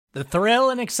The thrill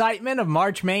and excitement of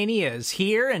March Mania is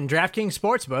here, and DraftKings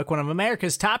Sportsbook, one of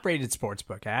America's top-rated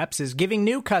sportsbook apps, is giving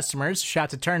new customers a shot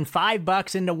to turn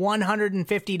 $5 into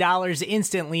 $150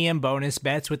 instantly in bonus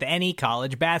bets with any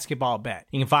college basketball bet.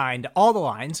 You can find all the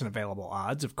lines and available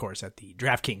odds, of course, at the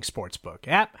DraftKings Sportsbook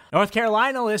app. North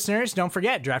Carolina listeners, don't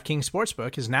forget, DraftKings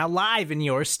Sportsbook is now live in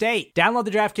your state. Download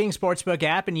the DraftKings Sportsbook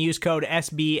app and use code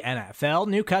SBNFL.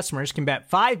 New customers can bet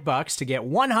 $5 to get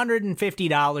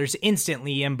 $150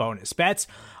 instantly in bonus bets,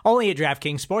 only at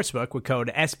DraftKings Sportsbook with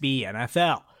code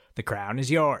SBNFL. The crown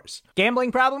is yours.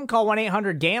 Gambling problem? Call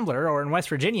 1-800-GAMBLER, or in West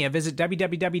Virginia, visit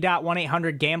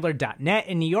www.1800gambler.net.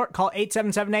 In New York, call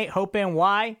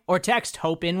 8778-HOPE-NY or text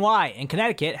HOPE-NY. In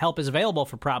Connecticut, help is available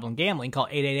for problem gambling. Call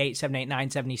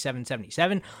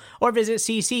 888-789-7777 or visit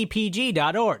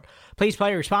ccpg.org. Please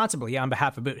play responsibly on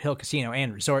behalf of Boot Hill Casino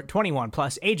and Resort. 21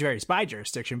 plus, age varies by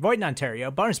jurisdiction. Void in Ontario.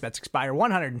 Bonus bets expire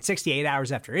 168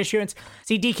 hours after issuance.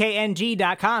 See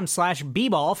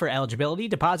dkng.com/bball for eligibility,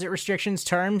 deposit restrictions,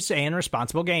 terms, and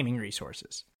responsible gaming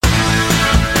resources.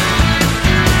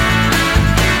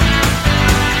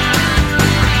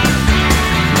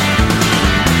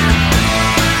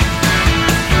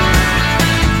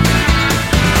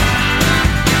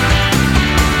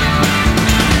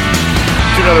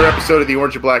 Another episode of the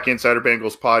Orange and Black Insider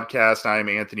Bengals podcast. I am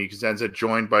Anthony Cosenza,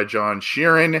 joined by John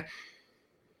Sheeran.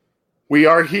 We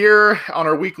are here on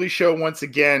our weekly show once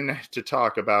again to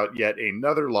talk about yet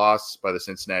another loss by the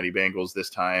Cincinnati Bengals, this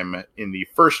time in the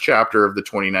first chapter of the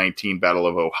 2019 Battle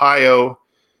of Ohio.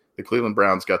 The Cleveland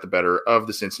Browns got the better of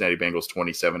the Cincinnati Bengals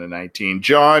 27-19.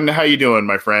 John, how you doing,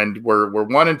 my friend? We're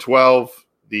 1-12.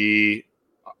 The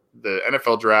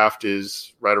NFL draft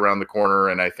is right around the corner,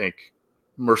 and I think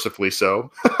mercifully so.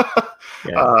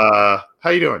 How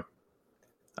you doing?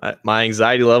 My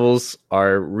anxiety levels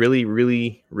are really,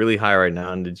 really, really high right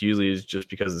now, and it usually is just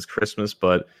because it's Christmas,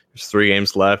 but there's 3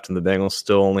 games left, and the Bengals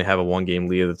still only have a 1-game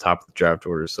lead at the top of the draft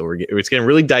order, so it's getting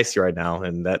really dicey right now,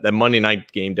 and that Monday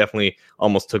night game definitely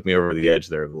almost took me over the edge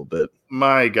there a little bit.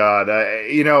 My God,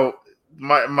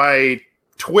 my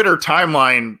Twitter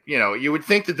timeline, you would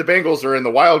think that the Bengals are in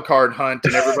the wild card hunt,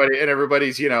 and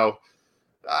everybody's,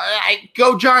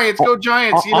 go Giants, go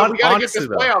Giants. We got to get this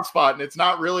playoff spot, and it's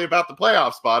not really about the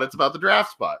playoff spot. It's about the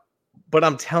draft spot. But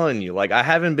I'm telling you, I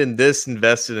haven't been this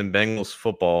invested in Bengals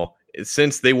football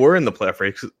since they were in the playoff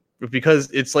race, because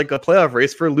it's like a playoff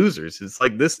race for losers. It's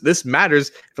like this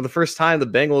matters for the first time. The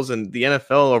Bengals and the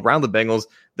NFL around the Bengals,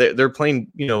 they're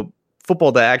playing,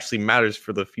 football that actually matters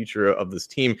for the future of this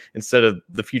team, instead of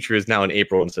the future is now in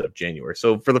April instead of January.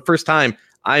 So for the first time,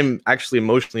 I'm actually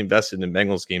emotionally invested in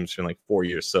Bengals games for 4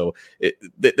 years. So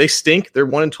they stink. They're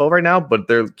 1-12 right now, but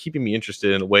they're keeping me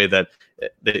interested in a way that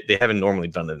they haven't normally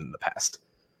done it in the past.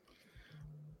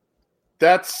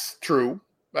 That's true.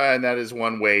 And that is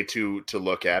one way to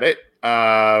look at it.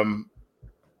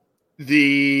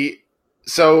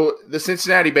 So the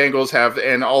Cincinnati Bengals have,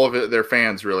 and all of their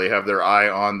fans really have their eye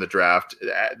on the draft.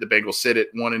 The Bengals sit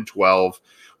at 1-12.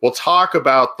 We'll talk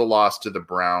about the loss to the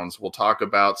Browns. We'll talk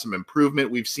about some improvement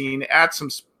we've seen at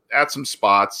some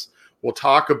spots. We'll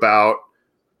talk about,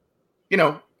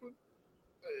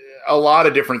 a lot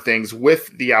of different things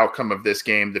with the outcome of this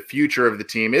game, the future of the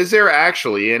team. Is there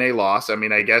actually in a loss? I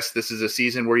mean, I guess this is a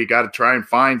season where you got to try and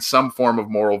find some form of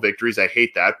moral victories. I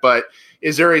hate that, but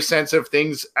is there a sense of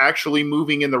things actually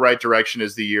moving in the right direction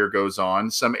as the year goes on?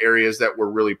 Some areas that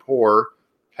were really poor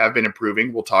have been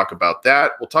improving. We'll talk about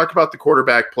that. We'll talk about the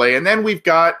quarterback play. And then we've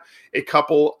got a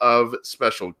couple of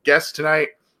special guests tonight.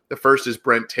 The first is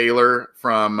Brent Taylor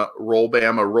from Roll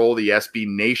Bama Roll, the SB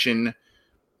Nation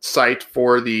site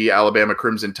for the Alabama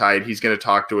Crimson Tide. He's going to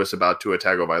talk to us about Tua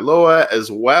Tagovailoa,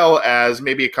 as well as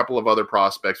maybe a couple of other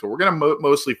prospects, but we're going to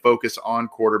mostly focus on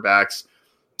quarterbacks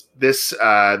this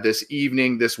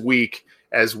evening, this week,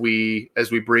 as we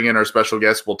bring in our special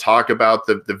guests. We'll talk about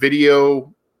the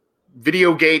video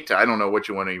gate. I don't know what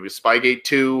you want to use, Spygate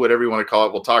 2, whatever you want to call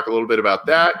it. We'll talk a little bit about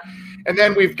that. And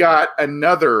then we've got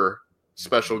another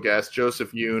special guest,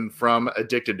 Joseph Yoon from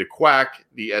Addicted to Quack,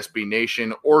 the SB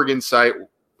Nation Oregon site.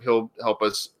 He'll help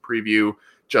us preview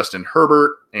Justin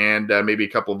Herbert and maybe a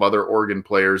couple of other Oregon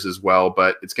players as well.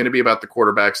 But it's going to be about the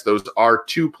quarterbacks. Those are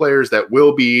 2 players that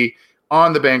will be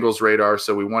on the Bengals radar,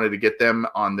 so we wanted to get them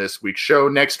on this week's show.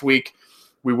 Next week,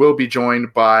 we will be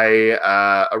joined by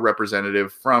a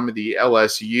representative from the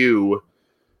LSU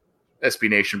SB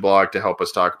Nation blog to help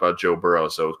us talk about Joe Burrow.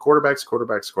 So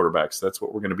quarterbacks. That's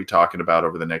what we're going to be talking about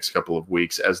over the next couple of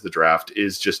weeks, as the draft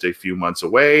is just a few months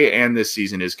away and this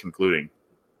season is concluding.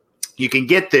 You can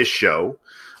get this show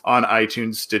on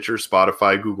iTunes, Stitcher,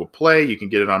 Spotify, Google Play. You can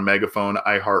get it on Megaphone,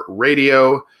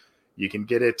 iHeartRadio. You can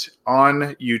get it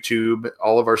on YouTube.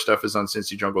 All of our stuff is on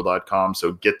cincyjungle.com.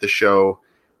 So get the show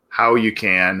how you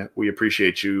can. We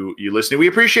appreciate you listening. We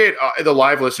appreciate the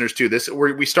live listeners too.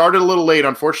 We started a little late.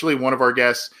 Unfortunately, one of our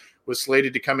guests was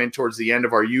slated to come in towards the end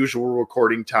of our usual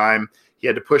recording time. He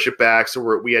had to push it back,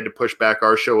 so we had to push back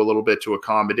our show a little bit to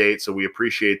accommodate. So we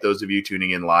appreciate those of you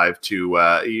tuning in live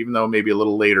to, even though maybe a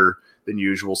little later than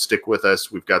usual, stick with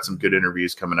us. We've got some good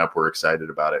interviews coming up. We're excited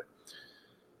about it.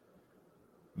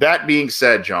 That being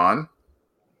said, John,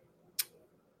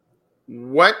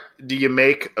 what do you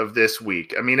make of this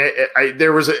week? I mean, I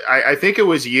think it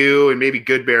was you and maybe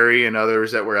Goodberry and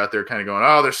others that were out there kind of going,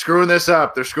 oh, they're screwing this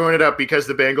up. They're screwing it up because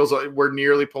the Bengals were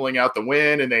nearly pulling out the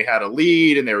win and they had a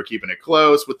lead and they were keeping it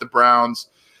close with the Browns.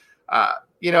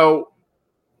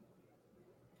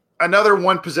 Another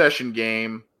one possession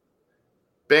game.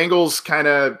 Bengals kind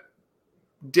of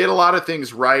did a lot of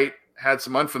things right, had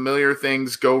some unfamiliar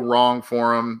things go wrong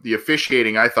for them. The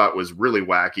officiating, I thought, was really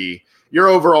wacky. Your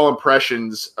overall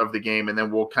impressions of the game, and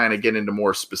then we'll kind of get into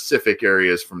more specific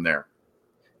areas from there.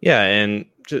 Yeah, and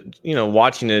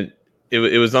watching it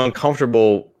was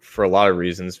uncomfortable for a lot of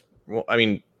reasons. Well, I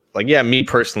mean, me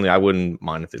personally, I wouldn't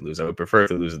mind if they lose. I would prefer if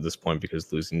they lose at this point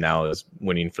because losing now is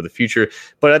winning for the future.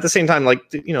 But at the same time,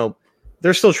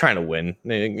 they're still trying to win.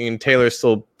 And Taylor's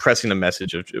still pressing a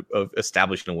message of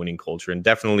establishing a winning culture, and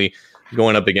definitely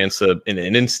going up against an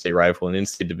in-state rival, an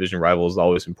in-state division rival is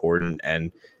always important.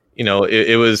 And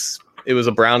it was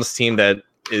a Browns team that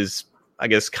is, I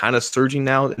guess, kind of surging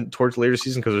now towards later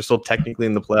season because they're still technically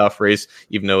in the playoff race,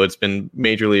 even though it's been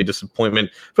majorly a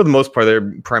disappointment for the most part.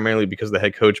 They're primarily because of the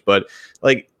head coach, but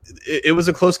it was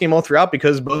a close game all throughout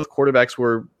because both quarterbacks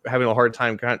were having a hard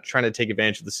time trying to take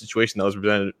advantage of the situation that was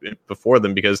presented before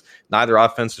them because neither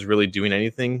offense was really doing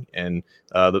anything, and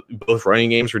both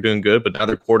running games were doing good, but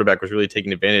neither quarterback was really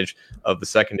taking advantage of the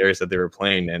secondaries that they were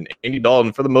playing. And Andy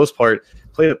Dalton, for the most part,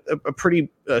 played a pretty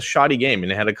shoddy game,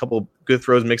 and it had a couple good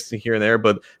throws mixed in here and there,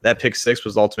 but that pick six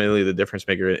was ultimately the difference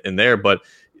maker in there. But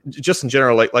just in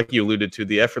general, like you alluded to,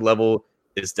 the effort level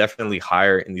is definitely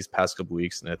higher in these past couple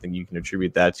weeks, and I think you can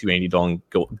attribute that to Andy Dalton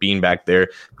being back there.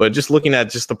 But just looking at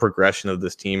just the progression of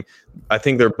this team, I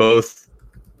think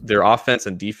their offense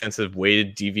and defensive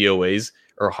weighted DVOAs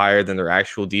are higher than their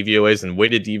actual DVOAs, and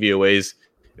weighted DVOAs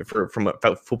from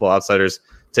Football Outsiders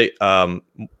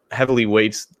heavily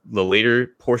weights the later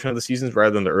portion of the seasons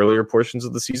rather than the earlier portions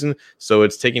of the season. So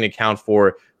it's taking account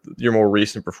for your more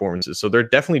recent performances. So they're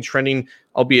definitely trending,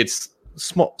 albeit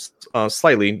small,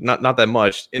 slightly, not that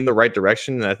much, in the right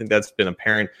direction. And I think that's been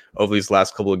apparent over these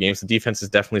last couple of games. The defense has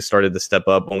definitely started to step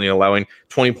up, only allowing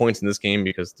 20 points in this game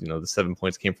because the 7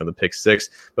 points came from the pick six.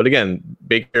 But again,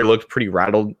 Baker looked pretty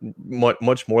rattled,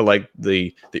 much more like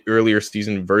the earlier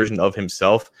season version of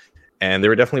himself. And they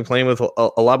were definitely playing with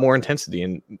a lot more intensity.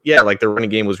 And yeah, their running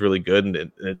game was really good,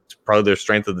 and it's probably their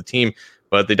strength of the team.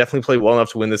 But they definitely played well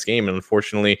enough to win this game. And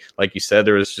unfortunately, like you said,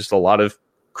 there was just a lot of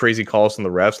crazy calls from the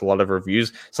refs, a lot of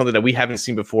reviews, something that we haven't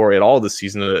seen before at all this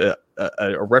season.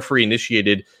 A referee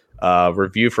initiated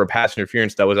review for a pass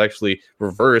interference that was actually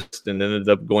reversed and ended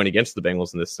up going against the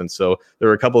Bengals in this sense. So there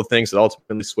were a couple of things that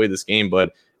ultimately swayed this game,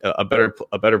 but a better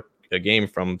game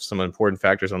from some important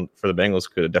factors for the Bengals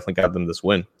could have definitely got them this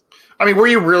win. I mean, were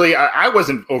you really? I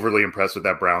wasn't overly impressed with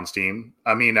that Browns team.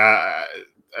 I mean,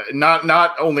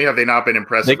 not only have they not been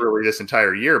impressive really this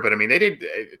entire year, but I mean, they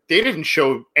didn't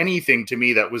show anything to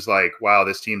me that was like, wow,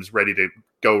 this team's ready to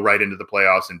go right into the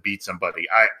playoffs and beat somebody.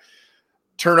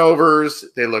 Turnovers,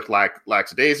 they looked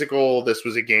lackadaisical. This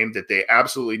was a game that they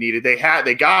absolutely needed.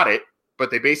 They got it, but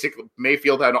they basically,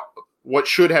 Mayfield had what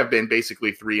should have been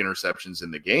basically 3 interceptions in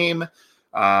the game.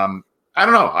 I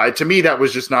don't know. To me, that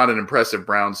was just not an impressive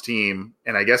Browns team,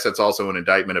 and I guess that's also an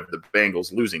indictment of the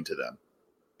Bengals losing to them.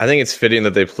 I think it's fitting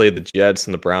that they played the Jets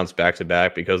and the Browns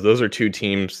back-to-back because those are two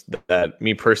teams that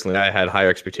me personally, I had higher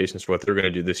expectations for what they're going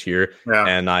to do this year. Yeah.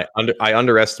 And I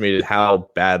underestimated how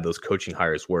bad those coaching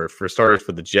hires were. For starters,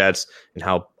 for the Jets, and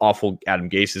how awful Adam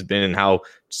Gase has been and how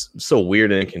so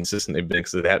weird and inconsistent they've been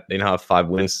because they now have 5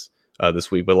 wins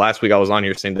this week. But last week I was on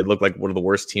here saying they look like one of the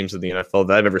worst teams in the NFL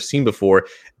that I've ever seen before.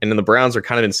 And then the Browns are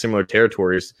kind of in similar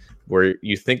territories where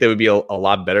you think they would be a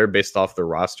lot better based off their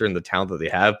roster and the talent that they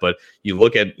have. But you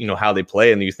look at, how they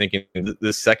play and you're thinking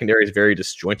this secondary is very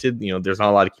disjointed. There's not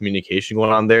a lot of communication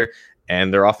going on there.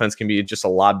 and their offense can be just a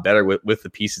lot better with the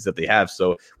pieces that they have.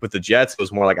 So with the Jets, it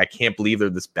was more like, I can't believe they're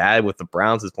this bad. With the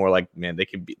Browns, it's more like, man, they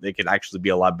could actually be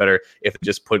a lot better if they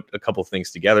just put a couple things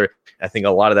together. I think a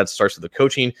lot of that starts with the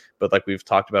coaching, but like we've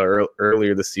talked about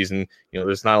earlier this season,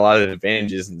 there's not a lot of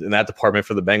advantages in that department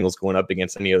for the Bengals going up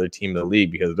against any other team in the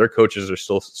league, because their coaches are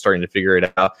still starting to figure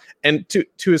it out. And to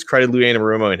his credit, Lou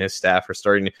Anarumo and his staff are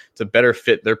starting to better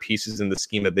fit their pieces in the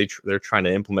scheme that they're trying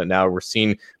to implement now. We're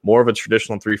seeing more of a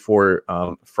traditional 3-4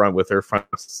 front with their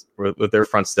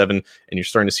front seven, and you're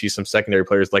starting to see some secondary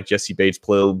players like Jesse Bates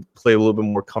play a little bit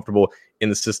more comfortable in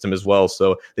the system as well.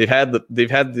 So they've had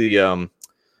the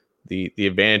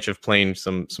advantage of playing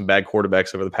some bad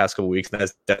quarterbacks over the past couple of weeks, and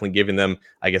that's definitely giving them,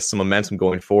 I guess, some momentum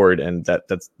going forward, and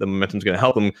that's the momentum's going to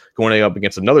help them going up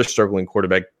against another struggling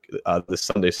quarterback this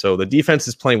Sunday. So the defense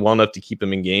is playing well enough to keep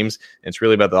them in games, and it's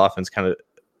really about the offense kind of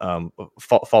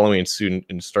following suit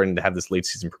and starting to have this late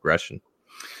season progression.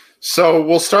 So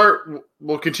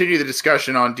we'll continue the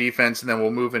discussion on defense, and then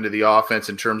we'll move into the offense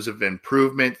in terms of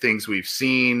improvement, things we've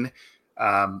seen.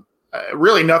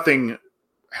 Really nothing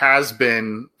has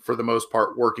been, for the most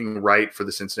part, working right for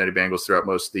the Cincinnati Bengals throughout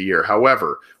most of the year.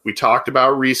 However, we talked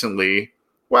about recently,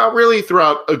 well, really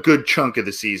throughout a good chunk of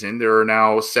the season, there are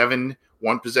now 7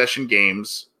 one-possession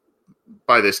games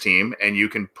by this team, and you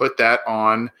can put that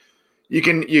on. You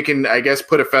can, I guess,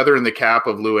 put a feather in the cap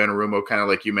of Lou Anarumo, kind of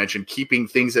like you mentioned, keeping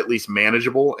things at least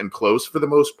manageable and close for the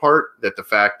most part, that the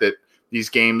fact that these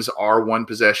games are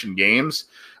one-possession games.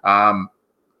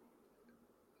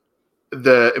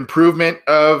 The improvement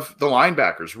of the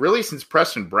linebackers, really since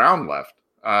Preston Brown left.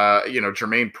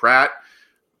 Jermaine Pratt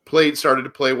started to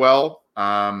play well.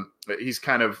 He's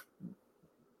kind of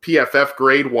PFF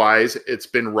grade-wise, it's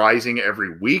been rising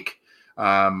every week.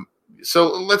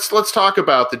 So let's talk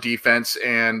about the defense.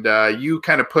 And you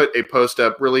kind of put a post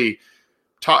up, really,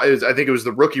 I think it was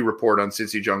the rookie report on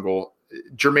Cincy Jungle.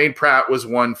 Jermaine Pratt was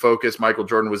one focus. Michael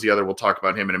Jordan was the other. We'll talk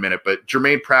about him in a minute. But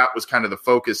Jermaine Pratt was kind of the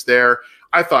focus there.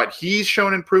 I thought he's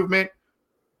shown improvement.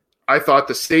 I thought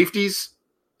the safeties,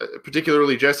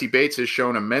 particularly Jesse Bates, has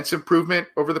shown immense improvement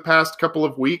over the past couple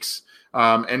of weeks.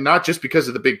 And not just because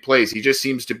of the big plays. He just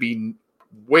seems to be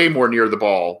way more near the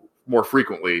ball more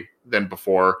frequently than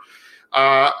before.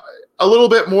 A little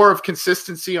bit more of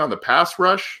consistency on the pass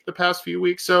rush the past few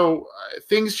weeks. So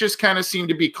things just kind of seem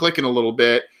to be clicking a little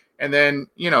bit. And then,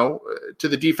 to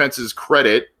the defense's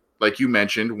credit, like you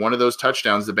mentioned, one of those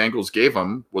touchdowns the Bengals gave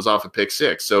them was off a pick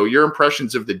six. So your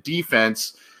impressions of the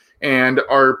defense, and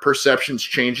are perceptions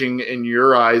changing in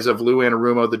your eyes of Lou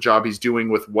Anarumo, the job he's doing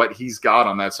with what he's got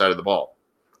on that side of the ball?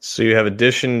 So you have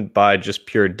addition by just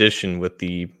pure addition with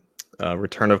the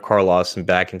return of Carl Lawson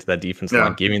back into that defense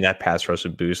line, giving that pass rush a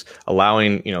boost,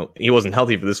 allowing, he wasn't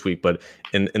healthy for this week, but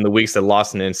in the weeks that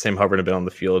Lawson and Sam Hubbard have been on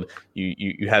the field,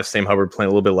 you have Sam Hubbard playing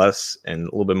a little bit less and a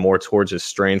little bit more towards his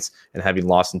strengths, and having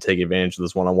Lawson take advantage of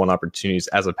those one-on-one opportunities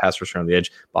as a pass rusher on the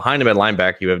edge. Behind him at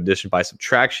linebacker, you have addition by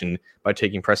subtraction by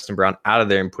taking Preston Brown out of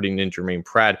there and putting in Jermaine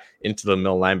Pratt into the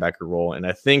middle linebacker role. And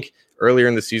I think earlier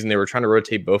in the season, they were trying to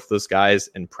rotate both of those guys,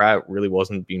 and Pratt really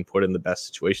wasn't being put in the best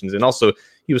situations. And also,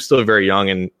 he was still very young.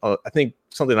 And I think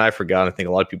something I forgot, I think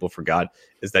a lot of people forgot,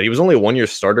 is that he was only a one-year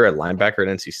starter at linebacker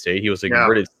at NC State. He was a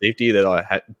converted safety that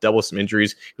had dealt with some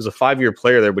injuries. He was a 5-year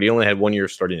player there, but he only had 1 year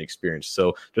starting experience.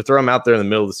 So to throw him out there in the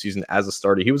middle of the season as a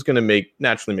starter, he was going to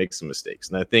naturally make some mistakes.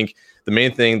 And I think the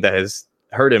main thing that has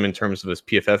hurt him in terms of his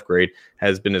PFF grade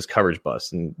has been his coverage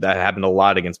bust. And that happened a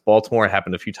lot against Baltimore. It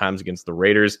happened a few times against the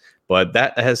Raiders, but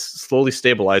that has slowly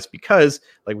stabilized because,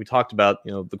 like we talked about,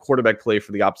 the quarterback play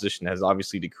for the opposition has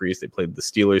obviously decreased. They played the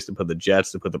Steelers, they played the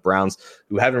Jets, they played the Browns,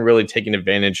 who haven't really taken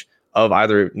advantage of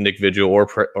either Nick Vigil or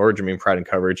Jermaine Pratt in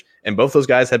coverage. And both those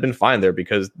guys have been fine there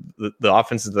because the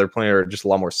offenses that they're playing are just a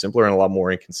lot more simpler and a lot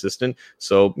more inconsistent.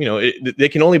 So, they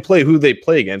can only play who they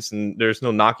play against, and there's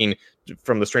no knocking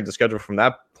from the strength of schedule from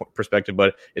that perspective,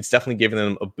 but it's definitely given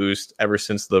them a boost ever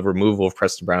since the removal of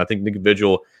Preston Brown. I think Nick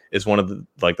Vigil is one of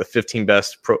the 15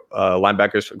 best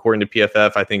linebackers according to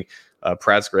PFF. I think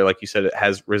Pratt's great, like you said, it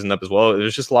has risen up as well.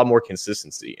 There's just a lot more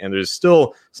consistency, and there's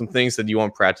still some things that you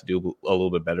want Pratt to do a little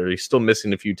bit better. He's still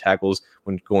missing a few tackles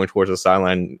when going towards the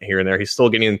sideline here and there. He's still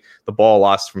getting the ball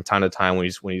lost from time to time when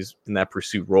he's in that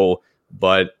pursuit role.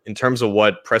 But in terms of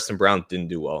what Preston Brown didn't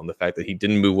do well, and the fact that he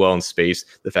didn't move well in space,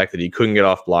 the fact that he couldn't get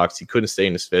off blocks, he couldn't stay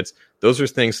in his fits, those are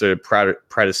things that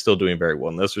Pratt is still doing very well.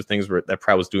 And those are things that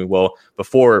Pratt was doing well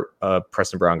before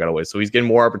Preston Brown got away. So he's getting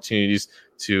more opportunities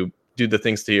to do the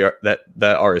things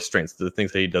that are his strengths, the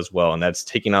things that he does well, and that's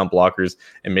taking on blockers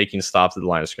and making stops at the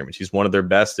line of scrimmage. He's one of their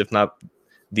best, if not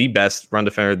the best run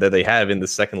defender that they have in the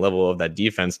second level of that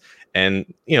defense.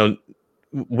 And,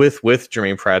 with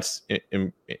Jermaine Pratt's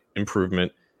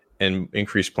improvement and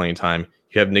increased playing time,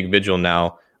 you have Nick Vigil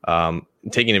now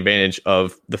taking advantage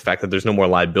of the fact that there's no more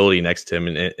liability next to him,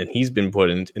 and he's been put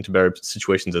into better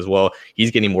situations as well. He's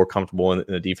getting more comfortable in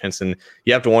the defense, and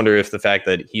you have to wonder if the fact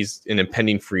that he's an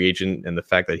impending free agent and the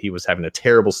fact that he was having a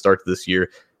terrible start to this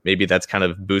year, maybe that's kind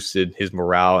of boosted his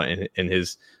morale and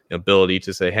his ability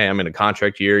to say, hey, I'm in a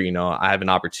contract year. I have an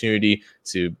opportunity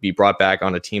to be brought back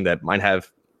on a team that might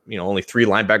have only 3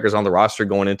 linebackers on the roster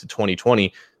going into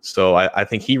 2020. So I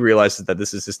think he realizes that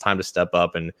this is his time to step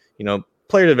up, and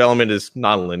player development is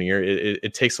non-linear.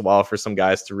 It takes a while for some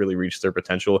guys to really reach their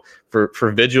potential.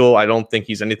 For Vigil, I don't think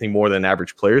he's anything more than an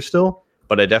average player still,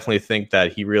 but I definitely think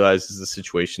that he realizes the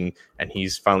situation and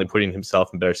he's finally putting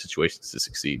himself in better situations to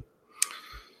succeed.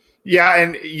 Yeah,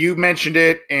 and you mentioned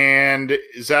it, and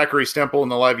Zachary Stemple in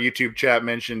the live YouTube chat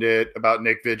mentioned it about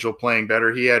Nick Vigil playing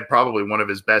better. He had probably one of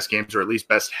his best games, or at least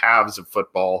best halves of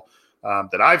football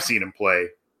that I've seen him play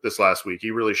this last week. He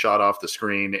really shot off the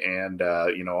screen and,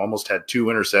 almost had 2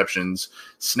 interceptions,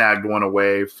 snagged one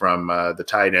away from the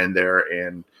tight end there,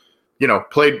 and,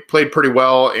 played pretty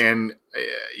well. And,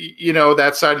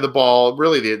 that side of the ball,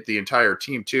 really the entire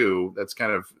team too, that's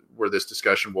kind of where this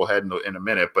discussion will head in a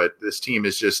minute. But this team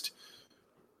is just,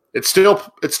 it's still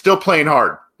playing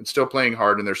hard. It's still playing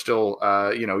hard. And they're still,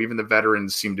 even the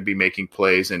veterans seem to be making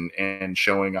plays and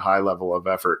showing a high level of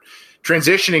effort.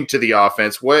 Transitioning to the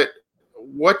offense, what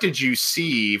did you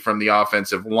see from the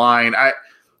offensive line? I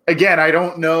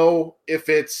don't know if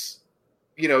it's,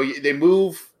 they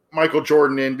move Michael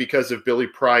Jordan in because of Billy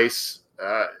Price.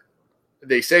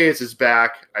 They say it's his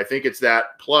back. I think it's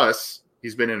that. Plus,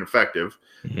 he's been ineffective.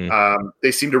 Mm-hmm.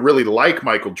 They seem to really like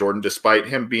Michael Jordan, despite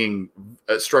him being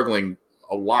struggling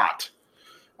a lot.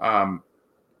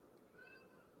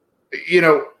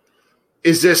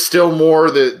 Is this still more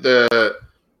the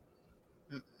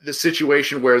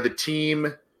situation where the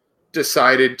team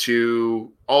decided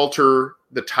to alter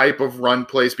the type of run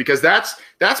plays? Because that's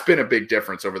been a big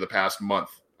difference over the past month.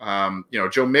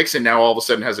 Joe Mixon now all of a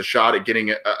sudden has a shot at getting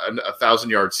a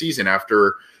 1,000-yard season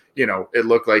after, it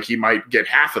looked like he might get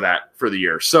half of that for the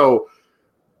year. So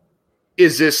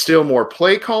is this still more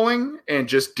play calling and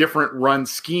just different run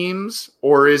schemes?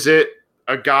 Or is it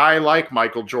a guy like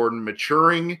Michael Jordan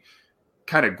maturing,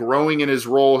 kind of growing in his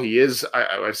role? He is,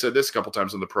 I've said this a couple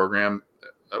times on the program,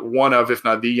 one of, if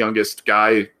not the youngest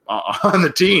guy on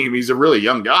the team. He's a really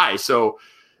young guy. So,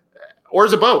 or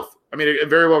is it both? I mean, it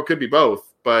very well could be both.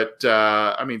 But,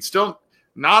 still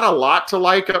not a lot to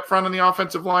like up front on the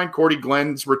offensive line. Cordy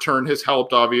Glenn's return has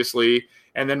helped, obviously.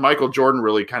 And then Michael Jordan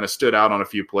really kind of stood out on a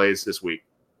few plays this week.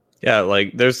 Yeah,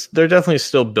 they're definitely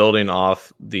still building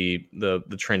off the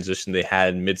transition they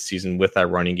had midseason with that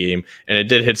running game. And it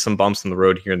did hit some bumps in the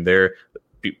road here and there,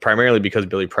 primarily because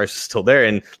Billy Price is still there.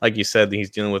 And like you said, he's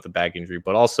dealing with a back injury,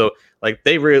 but also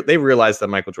they realized that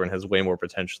Michael Jordan has way more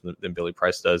potential than Billy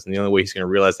Price does. And the only way he's going to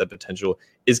realize that potential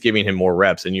is giving him more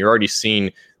reps. And you're already seeing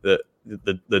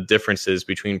the differences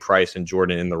between Price and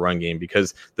Jordan in the run game,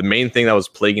 because the main thing that was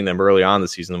plaguing them early on in the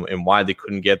season and why they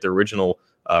couldn't get their original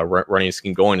running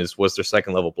scheme going was their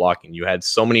second level blocking. You had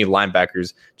so many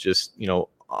linebackers just,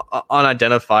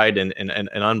 unidentified and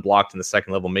unblocked in the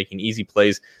second level, making easy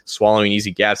plays, swallowing easy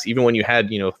gaps. Even when you had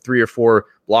 3 or 4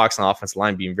 blocks on the offensive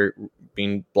line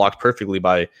being blocked perfectly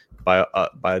by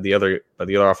the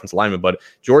other offensive lineman. But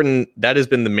Jordan, that has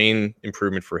been the main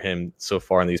improvement for him so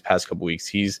far in these past couple weeks.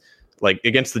 He's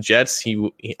against the Jets,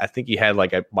 I think he had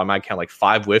by my count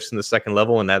 5 whiffs in the second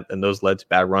level, and those led to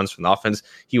bad runs from the offense.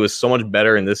 He was so much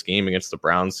better in this game against the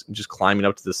Browns, just climbing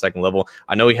up to the second level.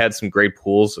 I know he had some great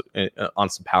pulls on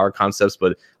some power concepts,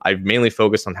 but I've mainly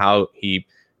focused on how he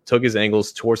took his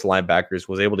angles towards the linebackers,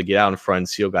 was able to get out in front and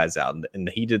seal guys out. And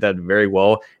he did that very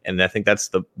well. And I think that's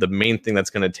the main thing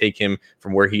that's going to take him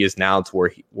from where he is now to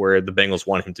where the Bengals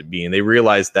want him to be. And they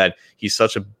realize that he's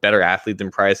such a better athlete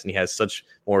than Price, and he has such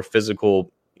more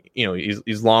physical,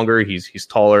 he's longer, he's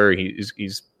taller,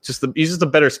 he's just a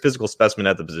better physical specimen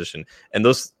at the position. And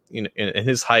those, in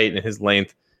his height and his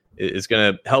length, is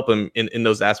going to help him in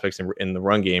those aspects in the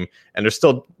run game. And there's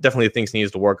still definitely things he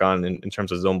needs to work on in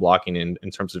terms of zone blocking and in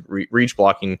terms of reach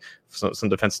blocking, some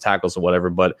defensive tackles or whatever.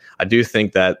 But I do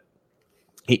think that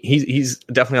he's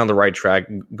definitely on the right track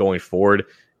going forward.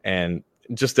 And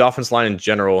just the offense line in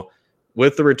general,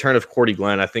 with the return of Cordy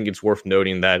Glenn, I think it's worth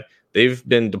noting that they've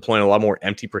been deploying a lot more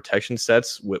empty protection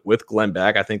sets with Glenn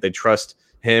back. I think they trust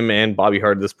him and Bobby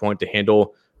Hart at this point to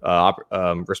handle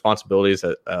responsibilities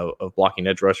of blocking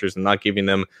edge rushers and not giving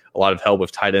them a lot of help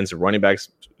with tight ends and running backs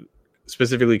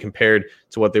specifically compared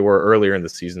to what they were earlier in the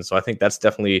season. So I think that's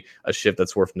definitely a shift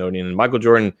that's worth noting. And Michael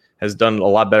Jordan has done a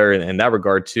lot better in that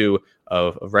regard too,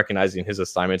 of recognizing his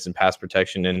assignments in pass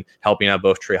protection and helping out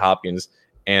both Trey Hopkins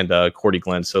and Cordy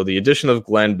Glenn. So the addition of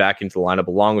Glenn back into the lineup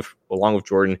along with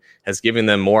Jordan has given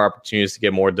them more opportunities to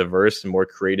get more diverse and more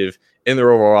creative in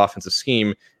their overall offensive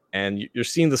scheme. And you're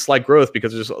seeing the slight growth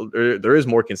because there is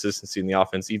more consistency in the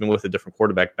offense, even with a different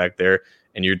quarterback back there.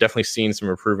 And you're definitely seeing some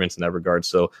improvements in that regard.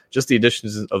 So just the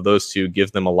additions of those two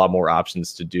give them a lot more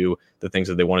options to do the things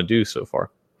that they want to do so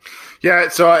far. Yeah.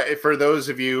 So for those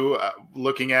of you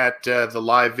looking at the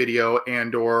live video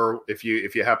or if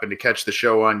you happen to catch the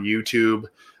show on YouTube,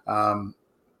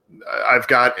 I've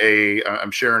got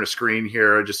I'm sharing a screen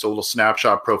here, just a little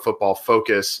snapshot, Pro Football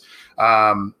Focus,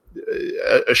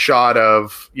 a shot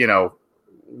of,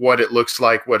 what it looks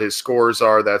like, what his scores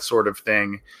are, that sort of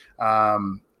thing.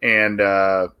 You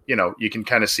can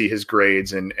kind of see his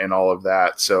grades and all of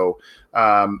that. So,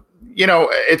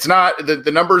 it's not,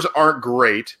 the numbers aren't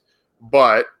great,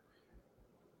 but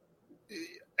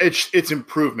it's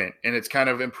improvement, and it's kind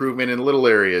of improvement in little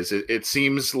areas. It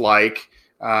seems like,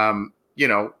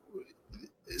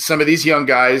 some of these young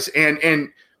guys, and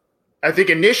I think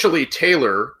initially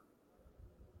Taylor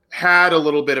had a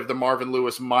little bit of the Marvin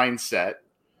Lewis mindset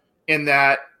in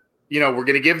that, we're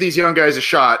going to give these young guys a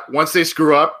shot. Once they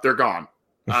screw up, they're gone.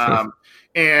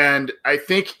 And I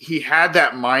think he had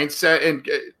that mindset, and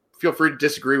feel free to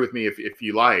disagree with me if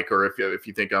you like, or if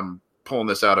you think I'm pulling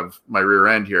this out of my rear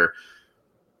end here.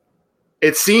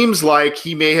 It seems like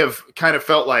he may have kind of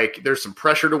felt like there's some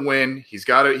pressure to win. He's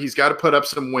got to put up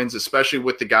some wins, especially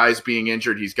with the guys being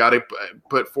injured. He's got to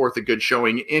put forth a good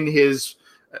showing in his,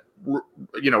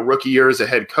 rookie year as a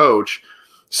head coach.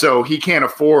 So he can't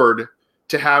afford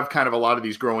to have kind of a lot of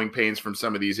these growing pains from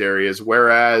some of these areas.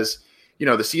 Whereas,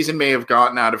 the season may have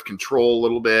gotten out of control a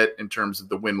little bit in terms of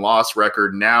the win-loss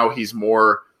record. Now he's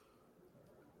more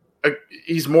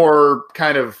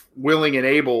kind of willing and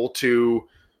able to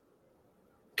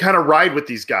kind of ride with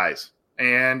these guys.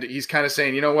 And he's kind of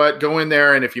saying, you know what, go in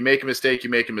there, and if you make a mistake, you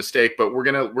make a mistake, but we're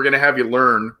going to have you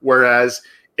learn. Whereas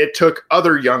it took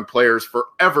other young players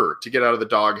forever to get out of the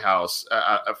doghouse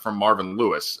from Marvin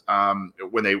Lewis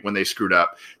when they screwed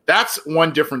up. That's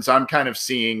one difference I'm kind of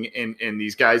seeing in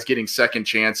these guys getting second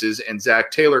chances, and Zac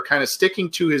Taylor kind of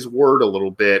sticking to his word a little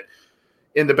bit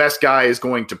in the best guy is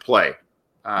going to play.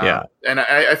 And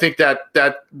I think that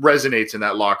resonates in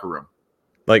that locker room.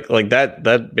 Like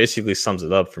that basically sums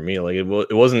it up for me. Like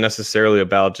it wasn't necessarily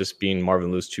about just being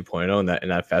Marvin Lewis 2.0 in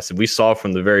that facet. We saw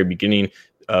from the very beginning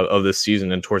of this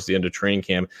season and towards the end of training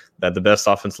camp that the best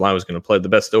offensive line was going to play, the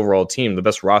best overall team, the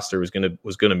best roster was going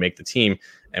to make the team.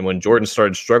 And when Jordan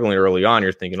started struggling early on,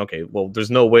 you're thinking, okay, well,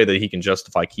 there's no way that he can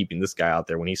justify keeping this guy out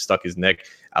there when he stuck his neck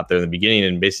out there in the beginning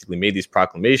and basically made these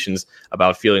proclamations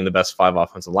about feeling the best 5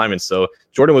 offensive linemen. So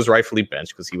Jordan was rightfully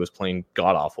benched because he was playing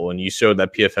god awful, and you showed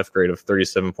that PFF grade of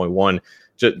 37.1.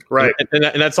 Right,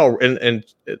 and that's all, and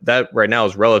that right now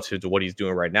is relative to what he's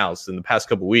doing right now. So in the past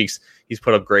couple of weeks, he's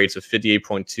put up grades of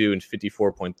 58.2 and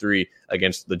 54.3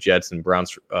 against the Jets and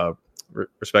Browns,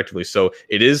 respectively. So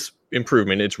it is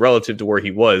improvement. It's relative to where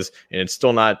he was, and it's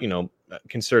still not,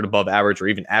 considered above average or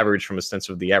even average from a sense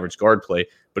of the average guard play,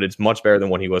 but it's much better than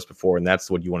what he was before, and that's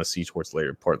what you want to see towards the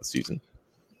later part of the season.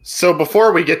 So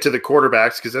before we get to the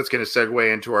quarterbacks, because that's going to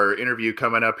segue into our interview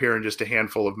coming up here in just a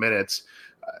handful of minutes,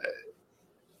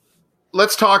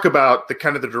 let's talk about the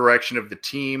kind of the direction of the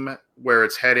team, where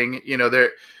it's heading.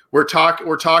 We're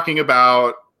talking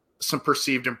about some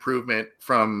perceived improvement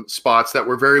from spots that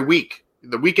were very weak,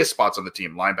 the weakest spots on the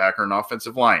team, linebacker and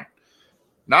offensive line.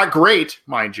 Not great,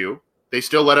 mind you. They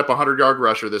still let up a 100-yard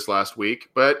rusher this last week,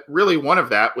 but really one of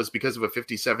that was because of a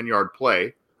 57-yard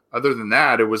play. Other than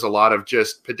that, it was a lot of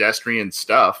just pedestrian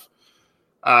stuff.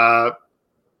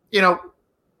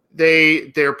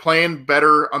 They're playing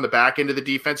better on the back end of the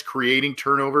defense, creating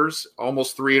turnovers,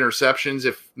 almost 3 interceptions,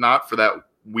 if not for that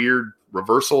weird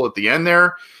reversal at the end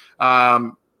there.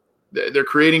 They're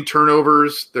creating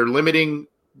turnovers. They're limiting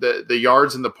the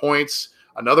yards and the points.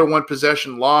 Another 1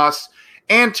 possession loss.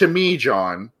 And to me,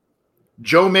 John,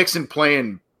 Joe Mixon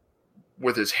playing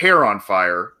with his hair on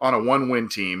fire on a 1-win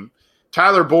team.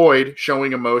 Tyler Boyd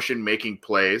showing emotion, making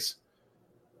plays.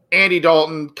 Andy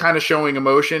Dalton kind of showing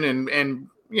emotion, and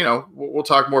we'll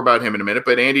talk more about him in a minute,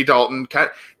 but Andy Dalton,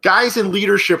 guys in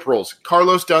leadership roles.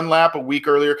 Carlos Dunlap a week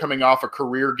earlier coming off a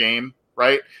career game,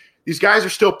 right? These guys are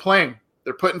still playing.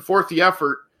 They're putting forth the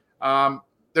effort.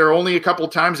 There are only a couple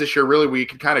of times this year, really, where you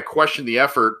can kind of question the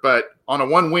effort, but on a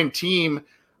 1-win team,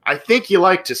 I think you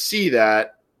like to see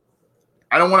that.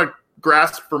 I don't want to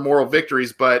grasp for moral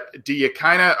victories, but do you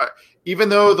kind of even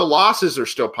though the losses are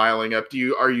still piling up,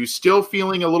 are you still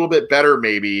feeling a little bit better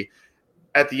maybe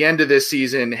at the end of this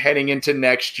season, heading into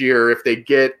next year, if they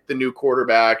get the new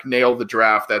quarterback, nail the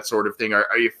draft, that sort of thing?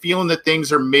 Are you feeling that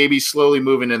things are maybe slowly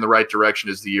moving in the right direction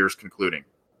as the year's concluding?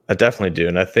 I definitely do.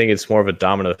 And I think it's more of a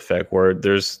domino effect where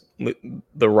there's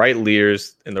the right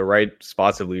leaders in the right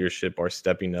spots of leadership are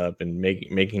stepping up and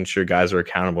making sure guys are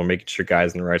accountable, making sure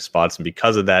guys in the right spots. And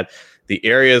because of that, the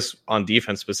areas on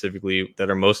defense specifically that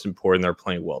are most important are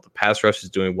playing well. The pass rush is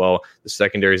doing well. The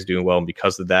secondary is doing well. And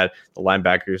because of that, the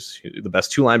linebackers, the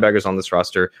best two linebackers on this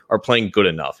roster, are playing good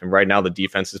enough. And right now, the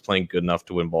defense is playing good enough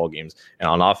to win ball games. And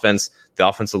on offense, the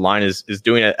offensive line is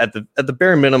doing at the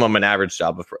bare minimum an average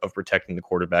job of protecting the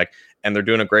quarterback. And they're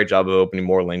doing a great job of opening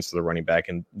more lanes to the running back.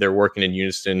 And they're working in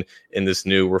unison in this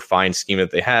new refined scheme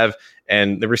that they have.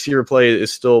 And the receiver play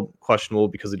is still questionable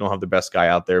because they don't have the best guy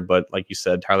out there. But like you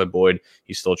said, Tyler Boyd,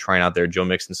 he's still trying out there. Joe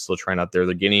Mixon's still trying out there.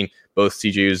 They're getting both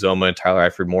CJ Uzomah and Tyler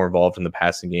Eifert more involved in the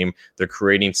passing game. They're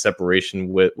creating separation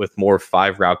with more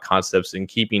 5-route concepts and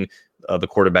keeping the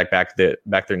quarterback back there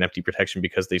in empty protection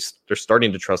because they're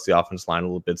starting to trust the offense line a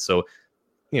little bit. So,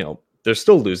 they're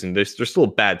still losing. They're still a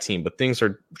bad team, but things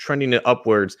are trending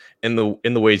upwards in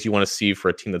the ways you want to see for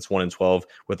a team that's 1-12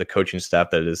 with a coaching staff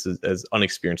that is as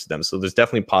unexperienced as them. So there's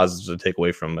definitely positives to take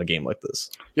away from a game like this.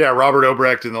 Yeah, Robert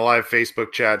Obrecht in the live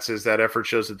Facebook chat says that effort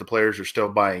shows that the players are still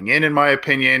buying in my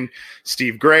opinion.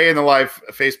 Steve Gray in the live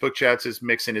Facebook chat says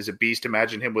Mixon is a beast.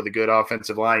 Imagine him with a good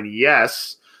offensive line.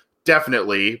 Yes,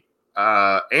 definitely.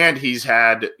 And he's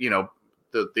had,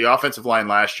 the offensive line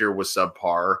last year was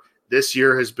subpar. This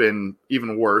year has been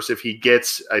even worse. If he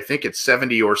gets, I think it's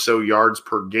 70 or so yards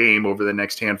per game over the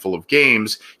next handful of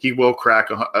games, he will crack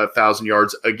 1,000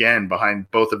 yards again behind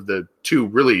both of the two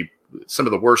really some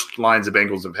of the worst lines the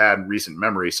Bengals have had in recent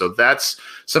memory. So that's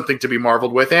something to be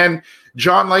marveled with. And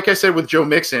John, like I said, with Joe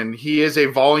Mixon, he is a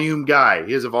volume guy.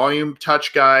 He is a volume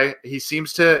touch guy. He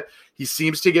seems to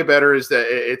get better.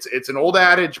 It's an old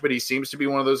adage, but he seems to be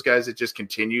one of those guys that just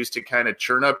continues to kind of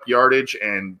churn up yardage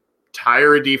and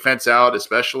tire a defense out,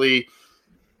 especially,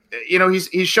 he's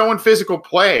showing physical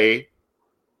play.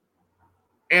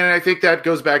 And I think that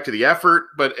goes back to the effort,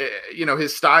 but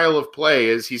his style of play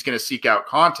is he's going to seek out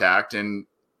contact, and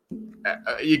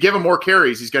you give him more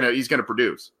carries, he's going to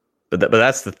produce. But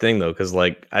that's the thing though, because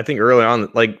I think early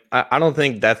on, I don't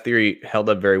think that theory held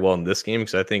up very well in this game,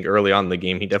 because I think early on in the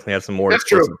game he definitely had some more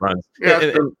explosive runs.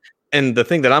 Yeah, and the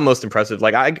thing that I'm most impressed with,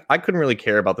 I couldn't really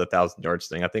care about the 1,000 yards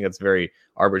thing. I think it's very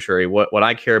arbitrary. What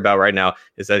I care about right now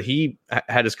is that he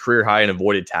had his career high in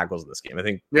avoided tackles in this game. I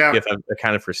think if I've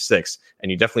accounted for 6, and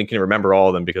you definitely can remember all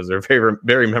of them because they're very,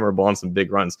 very memorable on some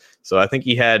big runs. So I think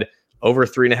he had over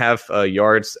 3.5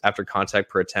 yards after contact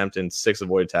per attempt and 6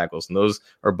 avoided tackles. And those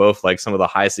are both some of the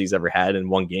highest he's ever had in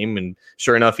one game. And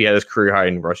sure enough, he had his career high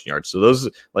in rushing yards. So those,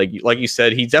 like you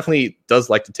said, he definitely does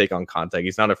like to take on contact.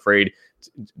 He's not afraid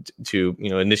to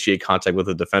initiate contact with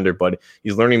a defender, but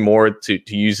he's learning more to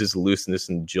use his looseness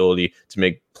and agility to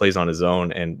make plays on his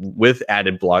own. And with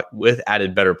added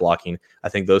better blocking, I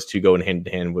think those two go in hand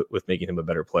in hand with making him a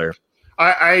better player.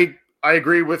 I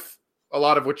agree with a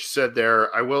lot of what you said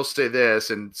there. I will say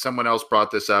this, and someone else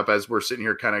brought this up as we're sitting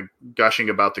here kind of gushing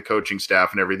about the coaching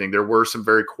staff and everything. There were some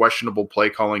very questionable play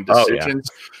calling decisions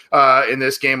in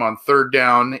this game on third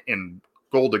down, in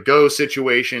goal to go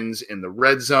situations, in the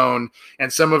red zone.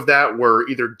 And some of that were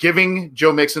either giving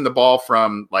Joe Mixon the ball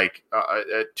from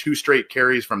 2 straight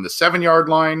carries from the 7-yard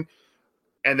line,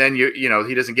 and then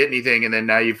he doesn't get anything, and then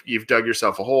now you've dug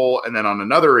yourself a hole. And then on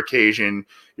another occasion,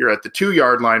 you're at the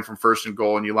 2-yard line from first and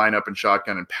goal, and you line up in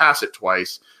shotgun and pass it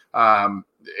twice,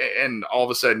 and all of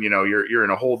a sudden you're in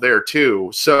a hole there too.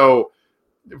 So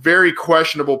very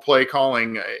questionable play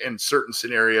calling in certain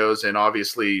scenarios, and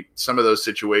obviously some of those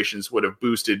situations would have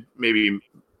boosted maybe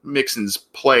Mixon's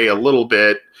play a little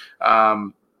bit,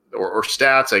 or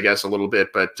stats, I guess, a little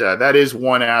bit. But that is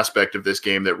one aspect of this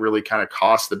game that really kind of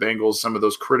cost the Bengals some of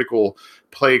those critical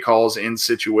play calls in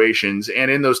situations. And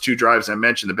in those 2 drives I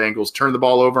mentioned, the Bengals turned the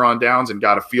ball over on downs and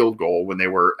got a field goal when they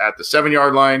were at the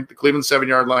 7-yard line, the Cleveland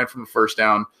 7-yard line from the first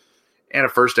down, and a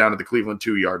first down at the Cleveland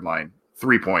 2-yard line.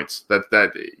 3 points.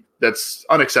 That's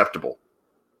unacceptable.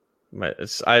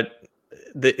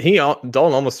 Dalton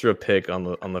almost threw a pick on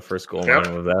the first goal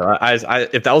line with that.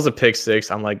 If that was a pick 6,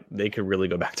 I'm like, they could really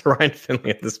go back to Ryan Finley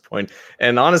at this point.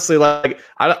 And honestly, I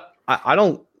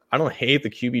don't I don't hate the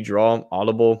QB draw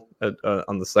audible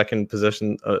on the second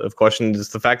position of question.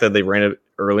 Just the fact that they ran it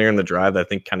earlier in the drive, that I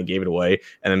think kind of gave it away.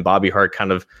 And then Bobby Hart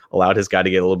kind of allowed his guy to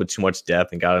get a little bit too much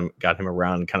depth and got him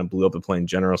around and kind of blew up the play in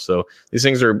general. So these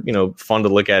things are, fun to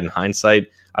look at in hindsight.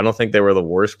 I don't think they were the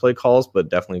worst play calls, but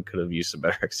definitely could have used some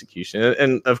better execution.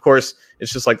 And of course,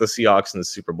 it's just like the Seahawks in the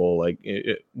Super Bowl. Like,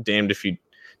 damned if you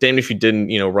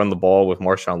didn't, run the ball with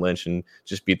Marshawn Lynch and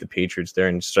just beat the Patriots there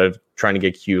instead of trying to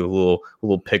get Q a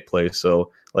little pick play.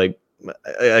 So, like,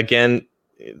 again,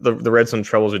 the red zone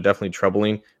troubles are definitely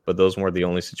troubling, but those weren't the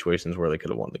only situations where they could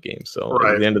have won the game. So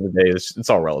at the end of the day, it's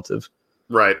all relative.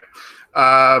 Right.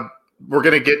 We're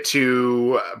going to get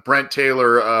to Brent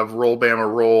Taylor of Roll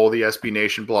Bama Roll, the SB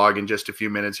Nation blog, in just a few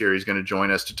minutes here. He's going to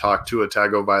join us to talk to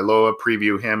Tagovailoa,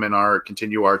 preview him, and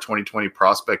continue our 2020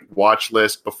 prospect watch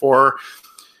list. Before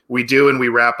we do and we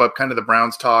wrap up kind of the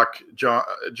Browns talk,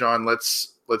 John,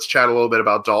 let's chat a little bit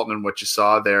about Dalton and what you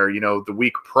saw there. The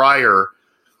week prior,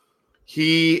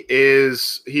 he's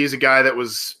a guy that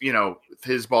was,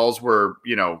 his balls were,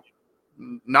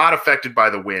 not affected by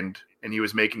the wind, and he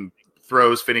was making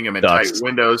throws, fitting him in tight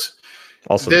windows.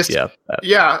 Also, but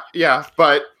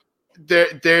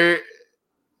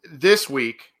this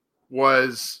week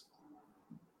was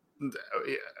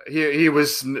he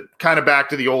was kind of back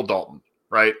to the old Dalton,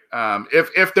 right?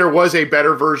 If there was a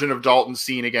better version of Dalton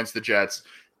seen against the Jets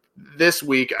this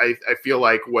week, I feel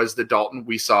like was the Dalton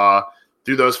we saw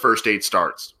through those first 8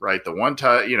 starts, right? The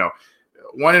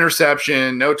one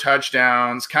interception, no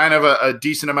touchdowns, kind of a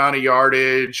decent amount of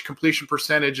yardage. Completion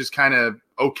percentage is kind of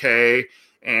okay,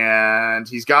 and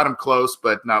he's got him close,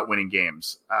 but not winning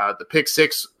games. The pick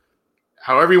 6,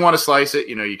 however you want to slice it,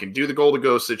 you can do the goal to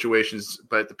go situations,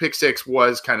 but the pick 6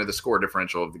 was kind of the score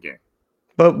differential of the game.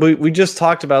 But we just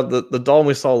talked about the Dalton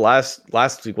we saw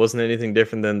last week wasn't anything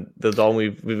different than the Dalton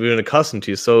we've been accustomed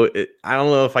to. So I don't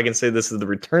know if I can say this is the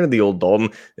return of the old Dalton.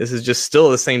 This is just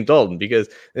still the same Dalton, because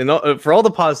for all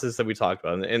the positives that we talked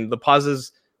about, and the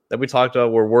positives that we talked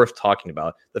about were worth talking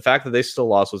about, the fact that they still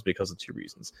lost was because of 2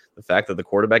 reasons. The fact that the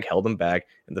quarterback held them back,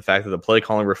 and the fact that the play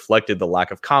calling reflected the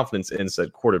lack of confidence in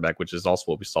said quarterback, which is also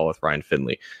what we saw with Ryan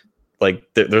Finley. Like,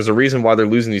 there's a reason why they're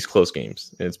losing these close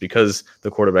games. And it's because the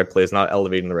quarterback play is not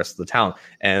elevating the rest of the talent.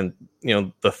 And,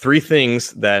 the 3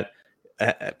 things that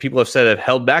people have said have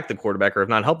held back the quarterback or have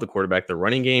not helped the quarterback, the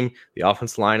running game, the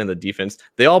offensive line, and the defense,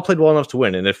 they all played well enough to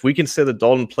win. And if we can say that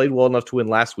Dalton played well enough to win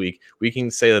last week, we can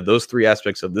say that those 3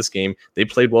 aspects of this game, they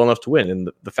played well enough to win.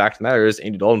 And the fact of the matter is,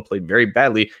 Andy Dalton played very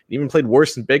badly, and even played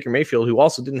worse than Baker Mayfield, who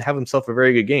also didn't have himself a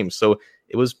very good game. So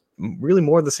it was really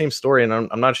more of the same story. And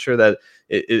I'm not sure that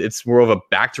it's more of a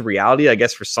back to reality. I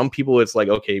guess for some people, it's like,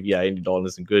 okay, yeah, Andy Dalton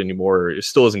isn't good anymore, or it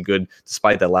still isn't good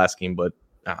despite that last game. But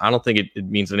I don't think it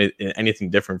means anything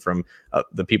different from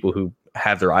the people who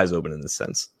have their eyes open in this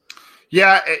sense.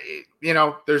 Yeah,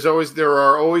 there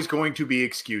are always going to be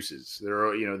excuses. There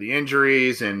are, the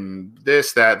injuries and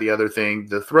this, that, the other thing.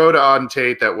 The throw to Auden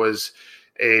Tate that was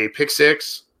a pick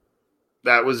 6,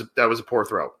 that was a poor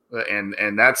throw,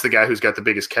 and that's the guy who's got the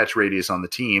biggest catch radius on the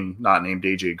team, not named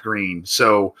AJ Green.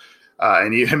 So,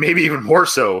 and maybe even more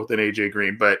so than AJ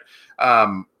Green, but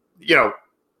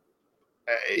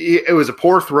it was a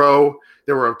poor throw.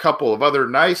 There were a couple of other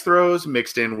nice throws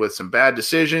mixed in with some bad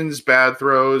decisions, bad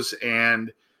throws,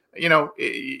 and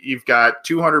you've got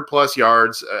 200 plus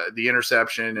yards, the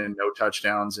interception, and no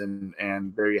touchdowns, and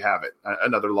there you have it,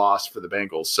 another loss for the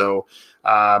Bengals. So,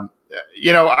 I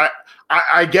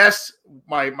guess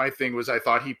my thing was I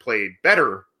thought he played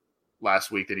better last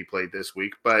week than he played this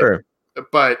week, but sure.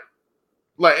 But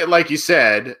like you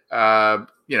said,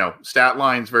 stat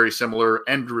lines very similar,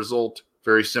 end result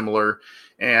very similar,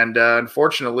 and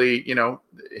unfortunately,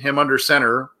 him under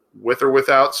center, with or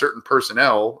without certain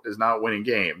personnel, is not winning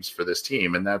games for this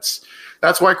team. And that's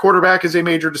why quarterback is a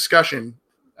major discussion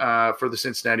for the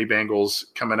Cincinnati Bengals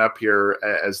coming up here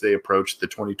as they approach the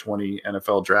 2020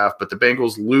 NFL draft. But the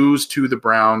Bengals lose to the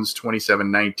Browns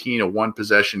 27-19, a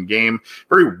 1-possession game.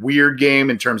 Very weird game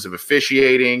in terms of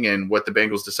officiating and what the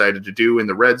Bengals decided to do in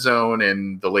the red zone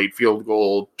and the late field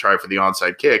goal try for the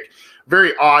onside kick.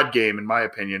 Very odd game, in my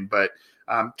opinion, but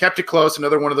kept it close.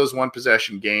 Another one of those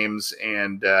 1-possession games.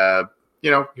 And,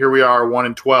 here we are,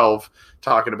 1-12,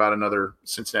 talking about another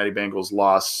Cincinnati Bengals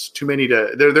loss. Too many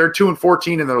to – they're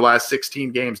 2-14 in their last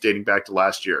 16 games dating back to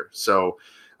last year. So,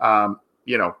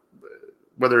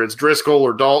 whether it's Driscoll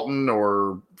or Dalton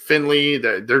or Finley,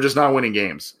 they're just not winning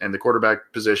games. And the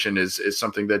quarterback position is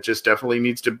something that just definitely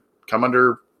needs to come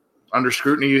under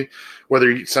scrutiny,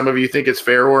 whether some of you think it's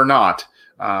fair or not.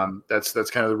 That's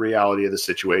kind of the reality of the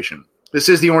situation. This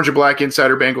is the Orange and Black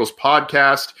Insider Bengals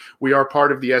podcast. We are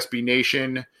part of the SB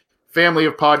Nation family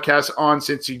of podcasts on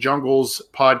Cincy Jungle's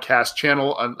podcast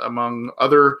channel, among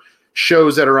other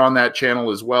shows that are on that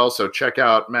channel as well. So check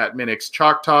out Matt Minnick's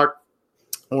Chalk Talk.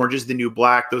 Orange is the New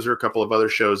Black. Those are a couple of other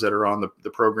shows that are on the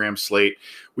program slate.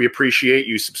 We appreciate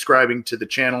you subscribing to the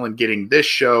channel and getting this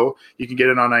show. You can get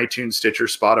it on iTunes, Stitcher,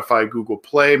 Spotify, Google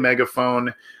Play,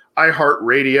 Megaphone,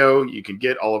 iHeartRadio. You can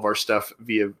get all of our stuff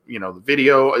via, the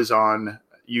video is on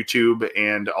YouTube,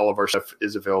 and all of our stuff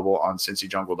is available on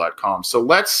cincyjungle.com. So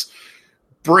let's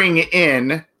bring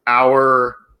in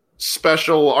our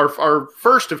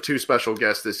first of two special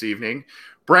guests this evening.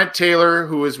 Brent Taylor,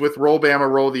 who is with Roll Bama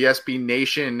Roll, the SB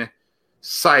Nation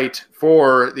site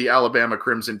for the Alabama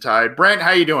Crimson Tide. Brent,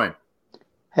 how you doing?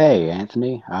 Hey,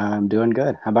 Anthony. I'm doing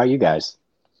good. How about you guys?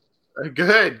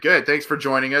 Good. Thanks for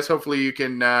joining us. Hopefully you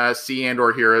can see and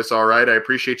or hear us all right. I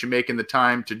appreciate you making the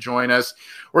time to join us.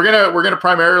 We're gonna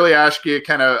primarily ask you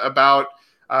kind of about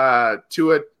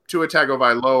Tua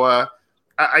Tagovailoa.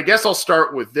 I guess I'll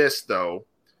start with this, though.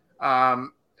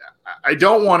 I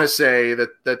don't want to say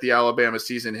that the Alabama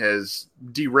season has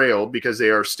derailed, because they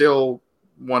are still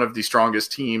one of the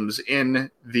strongest teams in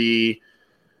the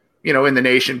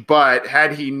nation. But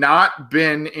had he not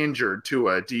been injured,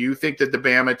 Tua, do you think that the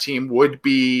Bama team would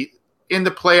be in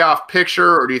the playoff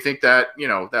picture, or do you think that,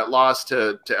 that loss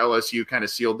to LSU kind of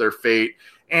sealed their fate,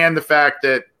 and the fact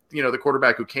that, the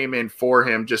quarterback who came in for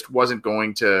him just wasn't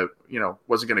going to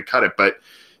cut it? But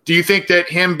do you think that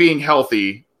him being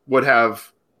healthy would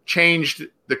have changed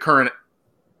the current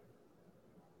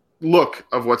look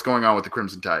of what's going on with the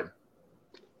Crimson Tide?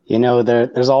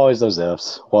 There's always those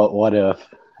ifs. What if?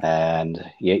 And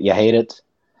you hate it.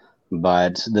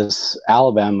 But this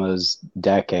Alabama's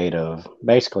decade of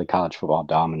basically college football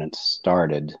dominance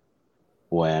started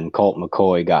when Colt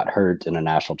McCoy got hurt in a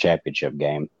national championship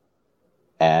game.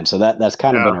 And so that's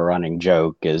kind of been a running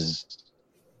joke, is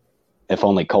if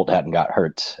only Colt hadn't got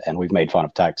hurt. And we've made fun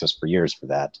of Texas for years for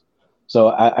that. So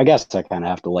I guess I kind of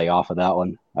have to lay off of that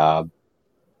one.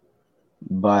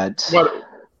 But what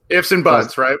ifs and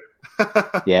buts, right?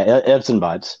 Yeah, ifs and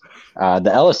buts.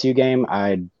 The LSU game,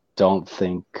 I don't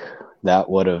think that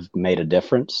would have made a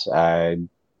difference. I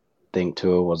think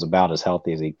Tua was about as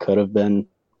healthy as he could have been,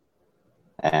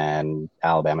 and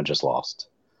Alabama just lost.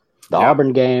 The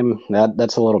Auburn game,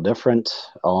 that's a little different.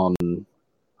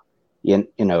 It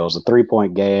was a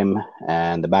 3-point game,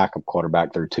 and the backup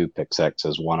quarterback threw 2 pick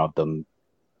sixes, one of them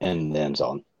in the end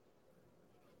zone.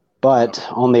 But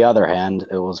on the other hand,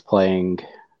 it was playing,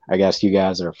 I guess you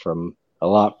guys are from a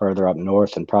lot further up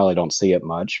north and probably don't see it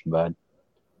much, but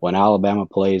when Alabama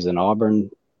plays in Auburn,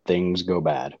 things go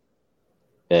bad.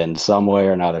 In some way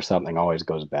or another, something always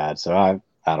goes bad. So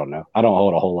I don't know. I don't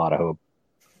hold a whole lot of hope,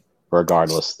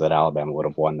 regardless, that Alabama would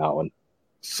have won that one.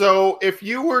 So if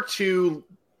you were to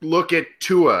look at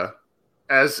Tua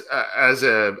as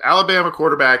a Alabama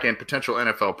quarterback and potential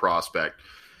NFL prospect,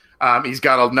 he's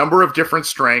got a number of different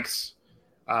strengths.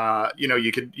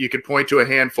 You could point to a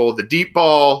handful: the deep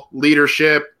ball,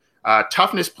 leadership,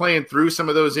 toughness playing through some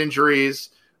of those injuries.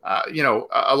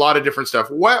 A lot of different stuff.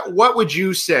 What would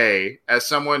you say, as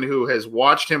someone who has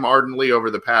watched him ardently over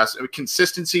the past?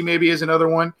 Consistency maybe is another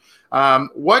one.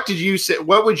 What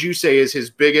would you say is his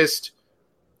biggest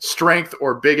strength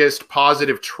or biggest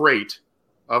positive trait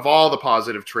of all the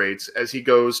positive traits as he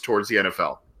goes towards the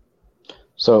NFL?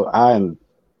 So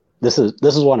this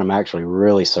is one I'm actually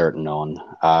really certain on.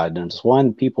 It's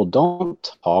one people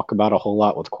don't talk about a whole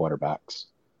lot with quarterbacks,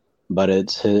 but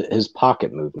it's his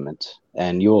pocket movement.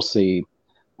 And you'll see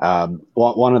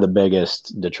one of the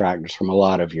biggest detractors from a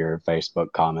lot of your Facebook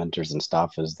commenters and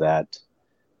stuff is that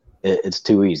it's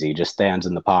too easy. He just stands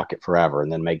in the pocket forever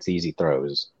and then makes easy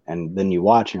throws. And then you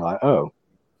watch and you're like, oh,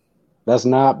 that's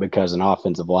not because an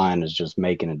offensive line is just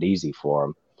making it easy for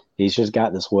him. He's just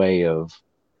got this way of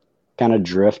kind of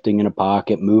drifting in a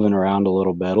pocket, moving around a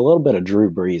little bit of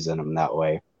Drew Brees in him that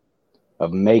way,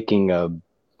 of making a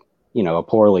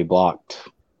poorly blocked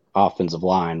offensive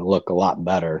line look a lot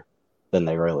better than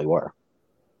they really were.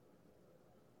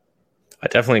 I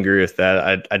definitely agree with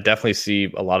that. I definitely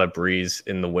see a lot of Brees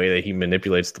in the way that he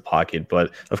manipulates the pocket.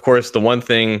 But of course, the one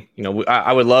thing,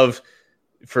 I would love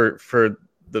for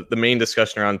the main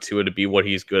discussion around Tua to be what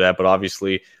he's good at. But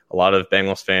obviously, a lot of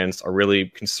Bengals fans are really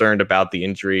concerned about the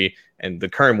injury and the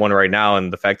current one right now,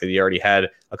 and the fact that he already had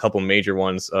a couple major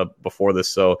ones before this.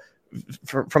 So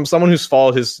from someone who's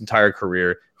followed his entire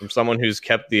career, from someone who's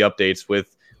kept the updates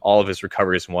with all of his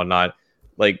recoveries and whatnot,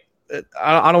 like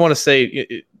I don't want to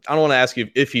say, I don't want to ask you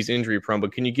if he's injury prone,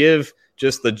 but can you give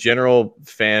just the general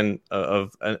fan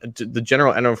the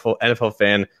general NFL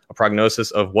fan a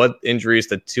prognosis of what injuries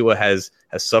that Tua has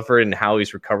suffered and how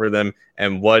he's recovered them,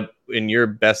 and what, in your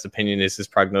best opinion, is his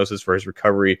prognosis for his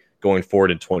recovery going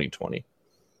forward in 2020?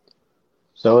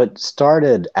 So it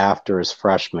started after his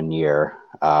freshman year.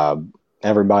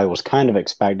 Everybody was kind of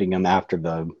expecting him after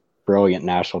the brilliant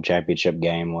national championship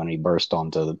game when he burst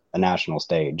onto a national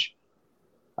stage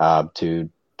to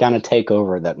kind of take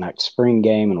over that next spring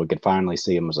game, and we could finally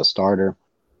see him as a starter.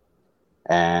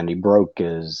 And he broke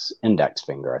his index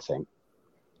finger, I think,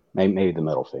 maybe the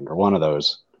middle finger, one of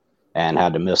those, and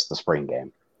had to miss the spring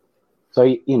game. So,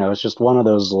 it's just one of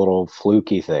those little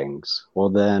fluky things. Well,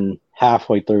 then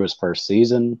halfway through his first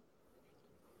season,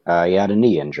 he had a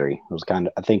knee injury. It was kind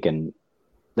of, I think,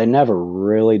 they never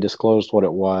really disclosed what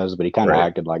it was, but he kind of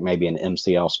acted like maybe an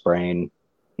MCL sprain,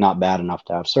 not bad enough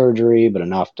to have surgery, but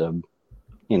enough to,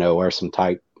 wear some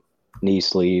tight knee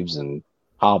sleeves and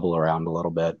hobble around a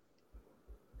little bit.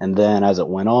 And then as it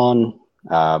went on,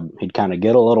 he'd kind of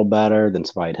get a little better. Then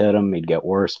somebody'd hit him. He'd get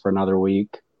worse for another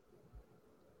week.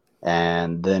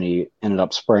 And then he ended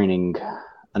up spraining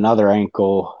another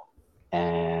ankle,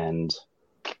 and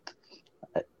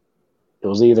it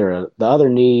was either the other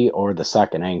knee or the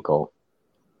second ankle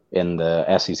in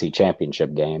the SEC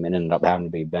championship game, and ended up having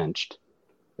to be benched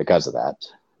because of that.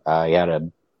 He had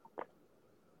a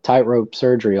tightrope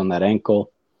surgery on that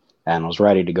ankle and was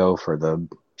ready to go for the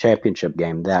championship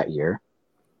game that year.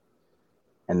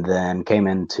 And then came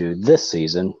into this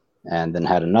season and then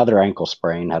had another ankle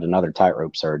sprain, had another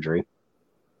tightrope surgery,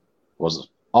 was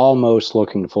almost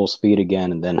looking to full speed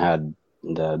again, and then had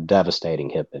the devastating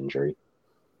hip injury.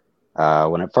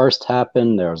 When it first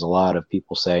happened, there was a lot of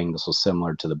people saying this was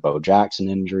similar to the Bo Jackson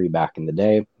injury back in the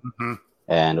day,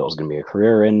 and it was going to be a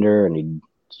career ender, and he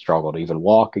struggled to even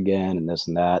walk again, and this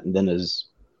and that. And then as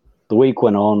the week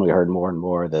went on, we heard more and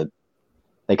more that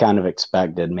they kind of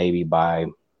expected maybe by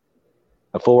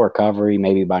a full recovery,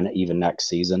 maybe by even next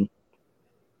season.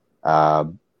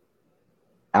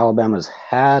 Alabama's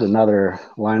had another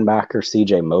linebacker,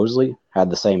 C.J. Mosley, had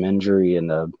the same injury in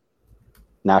the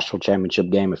national championship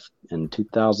game in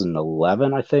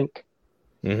 2011, I think.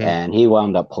 And he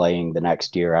wound up playing the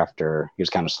next year after he was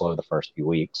kind of slow the first few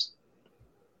weeks.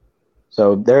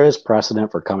 So there is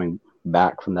precedent for coming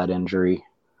back from that injury.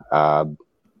 And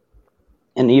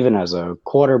even as a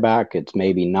quarterback, it's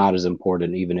maybe not as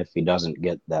important, even if he doesn't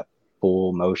get that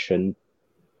full motion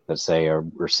that, say, a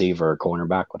receiver or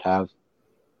cornerback would have.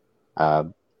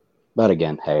 But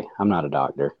again, hey, I'm not a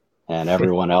doctor, and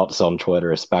everyone else on Twitter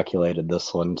has speculated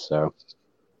this one. So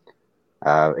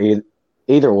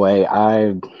either way,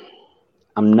 I'm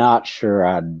not sure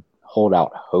I'd hold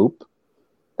out hope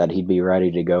that he'd be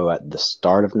ready to go at the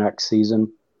start of next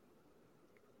season.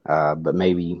 But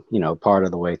maybe, part of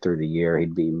the way through the year,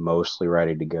 he'd be mostly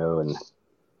ready to go, and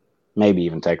maybe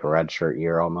even take a redshirt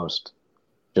year almost,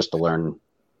 just to learn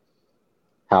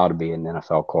how to be an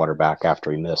NFL quarterback after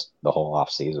he missed the whole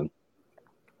offseason.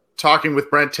 Talking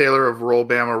with Brent Taylor of Roll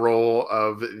Bama Roll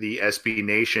of the SB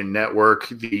Nation Network,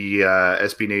 the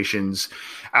SB Nation's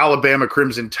Alabama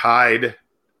Crimson Tide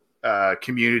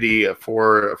community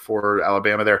for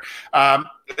Alabama there.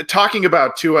 Talking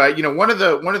about Tua, one of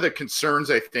the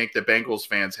concerns I think that Bengals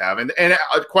fans have, and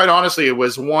quite honestly, it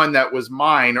was one that was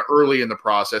mine early in the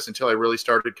process until I really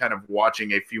started kind of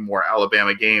watching a few more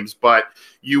Alabama games. But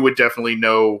you would definitely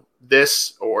know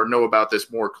this or know about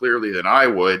this more clearly than I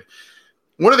would.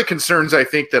 One of the concerns I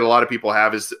think that a lot of people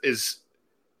have is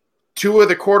Tua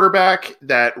the quarterback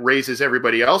that raises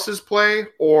everybody else's play,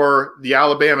 or the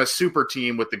Alabama super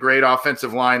team with the great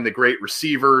offensive line, the great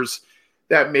receivers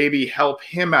that maybe help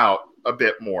him out a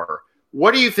bit more.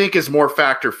 What do you think is more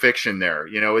fact or fiction there?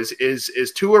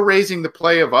 Is Tua raising the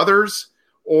play of others,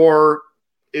 or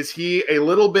is he a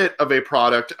little bit of a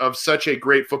product of such a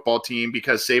great football team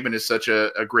because Saban is such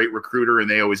a great recruiter and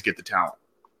they always get the talent?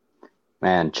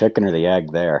 Man, chicken or the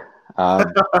egg there.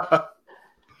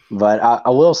 But I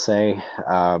will say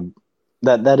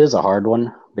that is a hard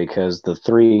one, because the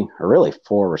 3 or really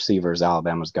 4 receivers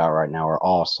Alabama's got right now are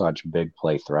all such big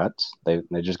play threats. They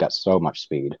just got so much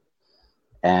speed.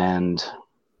 But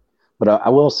I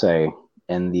will say,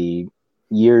 in the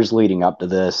years leading up to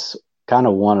this, kind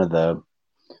of one of the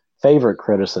favorite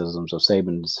criticisms of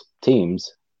Saban's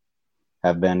teams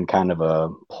have been kind of a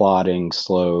plodding,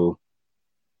 slow,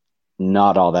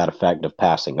 not all that effective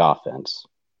passing offense.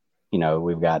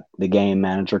 We've got the game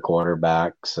manager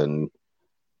quarterbacks and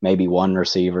maybe one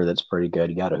receiver that's pretty good.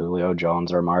 You got a Julio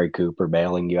Jones or Amari Cooper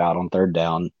bailing you out on third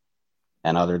down.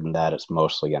 And other than that, it's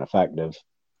mostly ineffective.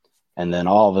 And then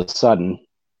all of a sudden,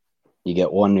 you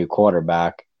get one new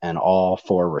quarterback and all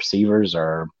 4 receivers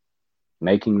are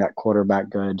making that quarterback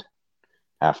good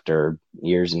after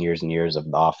years and years and years of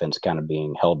the offense kind of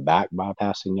being held back by a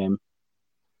passing game.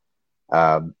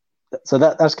 So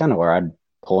that's kind of where I'd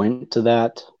point to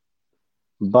that.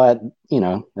 But,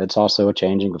 it's also a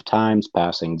changing of times.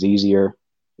 Passing's easier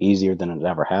than it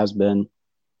ever has been.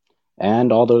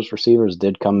 And all those receivers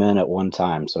did come in at one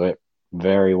time. So it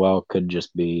very well could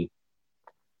just be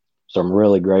some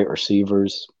really great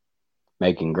receivers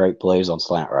making great plays on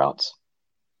slant routes.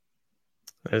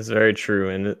 That's very true.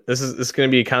 And this is going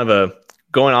to be kind of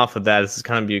going off of that, this is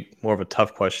kind of be more of a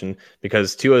tough question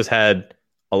because Tua's had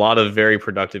a lot of very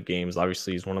productive games.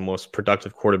 Obviously, he's one of the most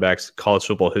productive quarterbacks in college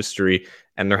football history.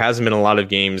 And there hasn't been a lot of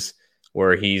games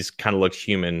where he's kind of looked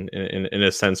human in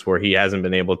a sense where he hasn't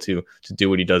been able to do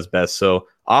what he does best. So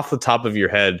off the top of your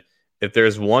head, if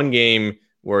there's one game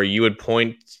where you would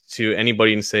point to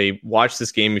anybody and say, watch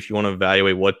this game if you want to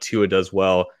evaluate what Tua does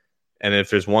well, and if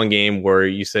there's one game where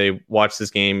you say, watch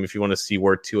this game if you want to see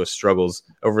where Tua struggles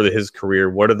over his career,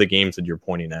 what are the games that you're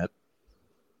pointing at?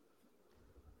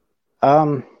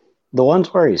 The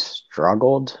ones where he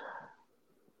struggled,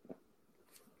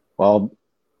 well,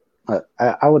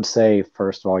 I would say,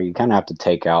 first of all, you kind of have to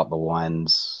take out the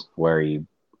ones where he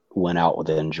went out with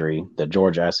injury. The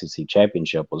Georgia SEC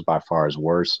championship was by far his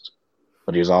worst,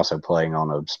 but he was also playing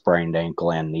on a sprained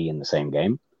ankle and knee in the same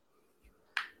game.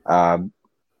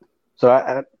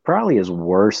 So probably his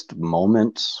worst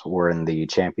moments were in the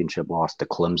championship loss to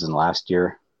Clemson last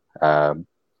year.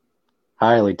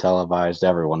 Highly televised,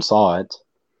 everyone saw it,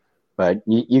 but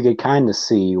you could kind of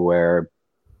see where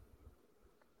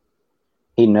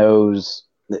he knows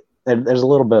that there's a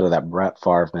little bit of that Brett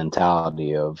Favre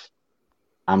mentality of,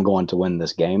 I'm going to win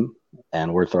this game,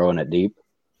 and we're throwing it deep.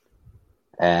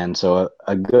 And so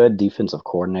a good defensive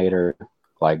coordinator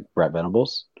like Brett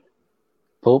Venables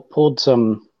pulled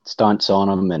some stunts on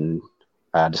him and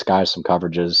disguised some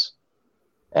coverages.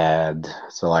 And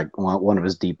so like one of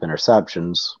his deep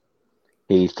interceptions,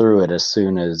 he threw it as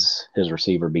soon as his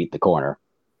receiver beat the corner.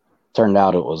 Turned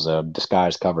out it was a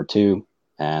disguised cover 2,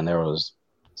 and there was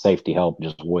safety help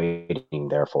just waiting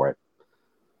there for it.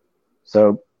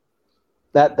 So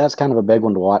that's kind of a big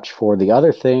one to watch for. The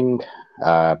other thing,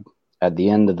 at the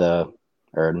end of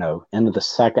the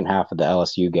second half of the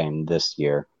LSU game this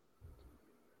year,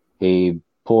 he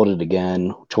pulled it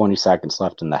again, 20 seconds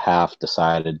left in the half,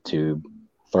 decided to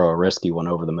throw a risky one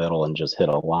over the middle and just hit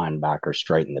a linebacker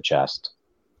straight in the chest.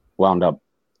 Wound up,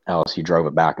 LSU drove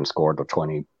it back and scored with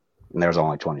 20, and there's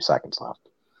only 20 seconds left.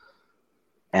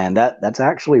 And that's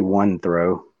actually one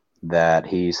throw that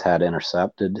he's had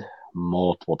intercepted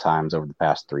multiple times over the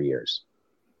past 3 years.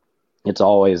 It's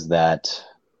always that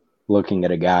looking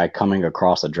at a guy coming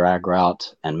across a drag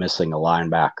route and missing a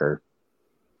linebacker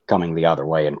coming the other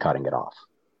way and cutting it off.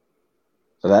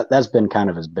 So that's been kind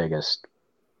of his biggest,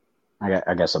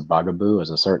 I guess, a bugaboo is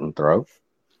a certain throw,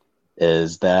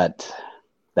 is that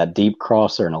deep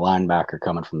crosser and a linebacker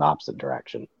coming from the opposite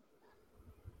direction.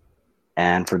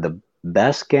 And for the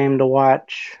best game to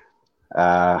watch,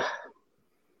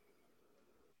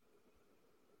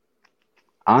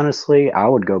 honestly, I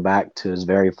would go back to his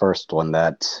very first one,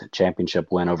 that championship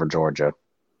win over Georgia.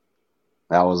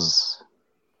 That was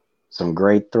some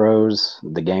great throws.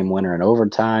 The game winner in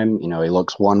overtime, he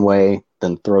looks one way,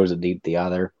 then throws it deep the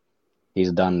other.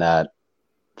 He's done that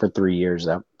for 3 years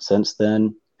since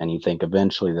then, and you think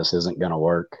eventually this isn't going to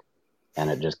work,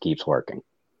 and it just keeps working.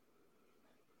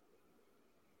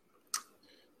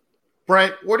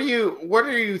 Brent, what are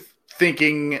you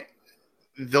thinking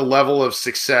the level of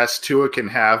success Tua can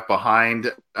have behind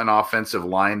an offensive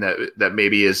line that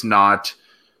maybe is not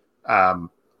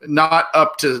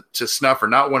up to snuff, or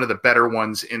not one of the better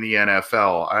ones in the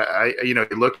NFL? You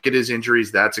look at his injuries,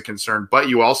 that's a concern, but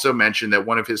you also mentioned that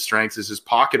one of his strengths is his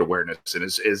pocket awareness and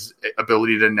his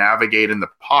ability to navigate in the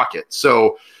pocket.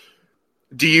 So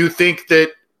do you think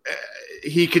that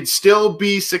he could still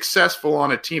be successful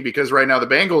on a team? Because right now the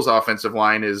Bengals offensive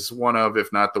line is one of,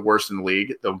 if not the worst in the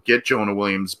league. They'll get Jonah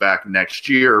Williams back next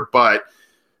year, but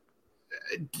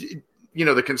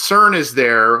the concern is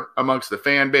there amongst the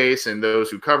fan base and those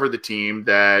who cover the team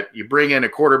that you bring in a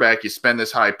quarterback, you spend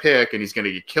this high pick, and he's going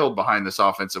to get killed behind this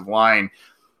offensive line.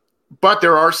 But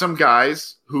there are some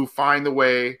guys who find the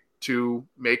way to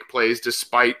make plays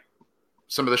despite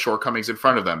some of the shortcomings in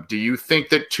front of them. Do you think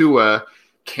that Tua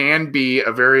can be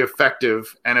a very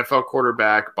effective NFL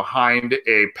quarterback behind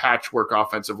a patchwork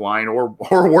offensive line, or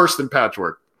worse than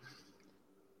patchwork?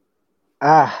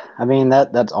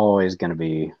 That's always going to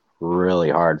be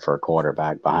really hard for a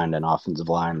quarterback behind an offensive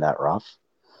line that rough.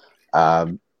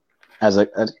 As a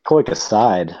quick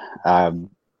aside,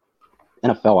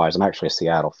 NFL wise, I'm actually a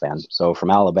Seattle fan. So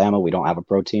from Alabama, we don't have a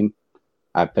pro team.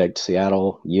 I picked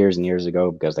Seattle years and years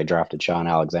ago because they drafted Sean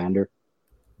Alexander.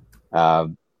 But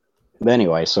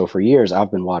anyway, so for years,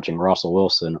 I've been watching Russell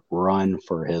Wilson run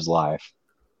for his life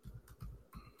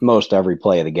most every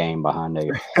play of the game behind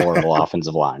a horrible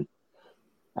offensive line.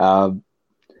 So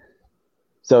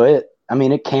it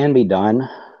can be done.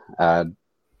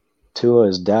 Tua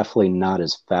is definitely not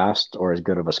as fast or as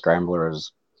good of a scrambler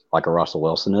as like a Russell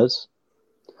Wilson is,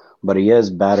 but he is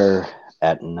better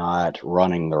at not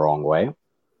running the wrong way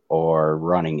or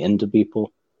running into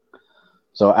people.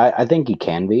 So I think he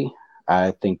can be.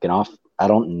 I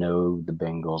don't know the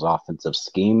Bengals' offensive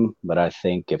scheme, but I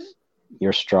think if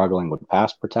you're struggling with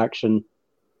pass protection,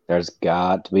 there's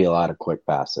got to be a lot of quick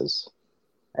passes.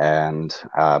 And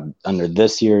under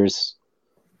this year's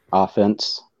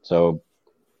offense, so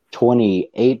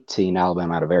 2018,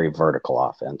 Alabama had a very vertical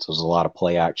offense. There was a lot of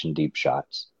play action, deep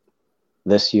shots.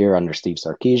 This year, under Steve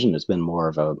Sarkisian, it's been more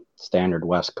of a standard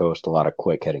West Coast, a lot of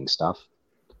quick hitting stuff.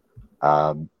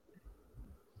 I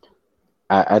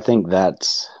think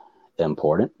that's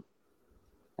important.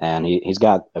 And he's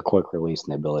got a quick release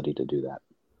and the ability to do that.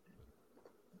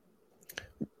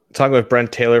 Talking with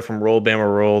Brent Taylor from Roll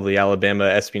Bama Roll, the Alabama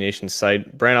SB Nation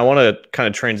site. Brent, I want to kind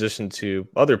of transition to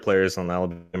other players on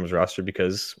Alabama's roster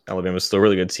because Alabama's still a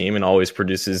really good team and always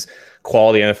produces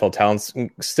quality NFL talents.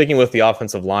 Sticking with the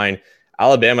offensive line,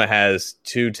 Alabama has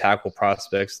 2 tackle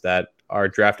prospects that are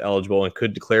draft eligible and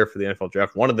could declare for the NFL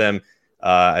draft. One of them,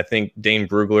 I think Dane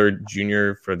Brugler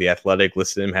Jr. for The Athletic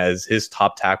listed him as his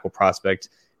top tackle prospect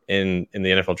in the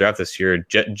NFL draft this year.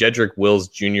 Jedrick Wills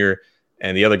Jr.,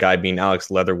 and the other guy being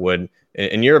Alex Leatherwood.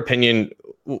 In your opinion,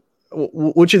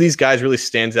 which of these guys really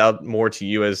stands out more to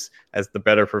you as the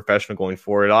better professional going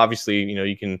forward? Obviously,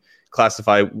 you can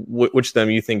classify which of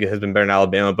them you think has been better in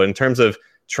Alabama, but in terms of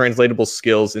translatable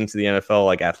skills into the NFL,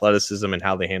 like athleticism and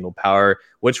how they handle power,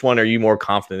 which one are you more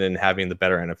confident in having the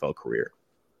better NFL career?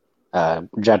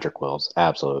 Jedrick Wills,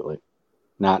 absolutely.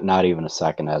 Not even a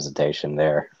second hesitation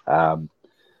there.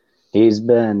 He's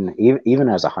been, even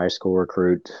as a high school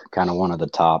recruit, kind of one of the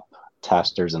top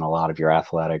testers in a lot of your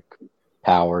athletic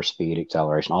power, speed,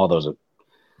 acceleration, all those.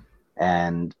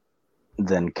 And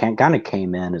then kind of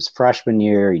came in his freshman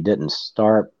year. He didn't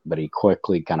start, but he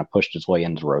quickly kind of pushed his way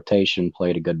into rotation,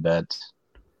 played a good bit.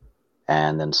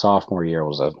 And then sophomore year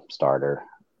was a starter.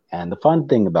 And the fun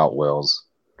thing about Wills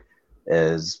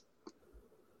is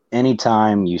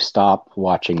anytime you stop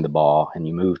watching the ball and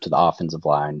you move to the offensive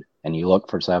line, and you look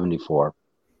for 74,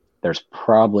 there's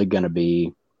probably going to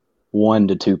be 1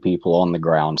 to 2 people on the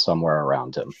ground somewhere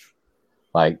around him.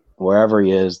 Like, wherever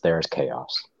he is, there's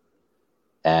chaos.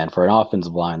 And for an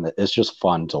offensive line, it's just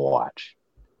fun to watch.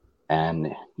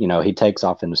 And, he takes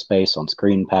off into space on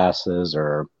screen passes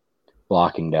or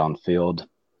blocking downfield.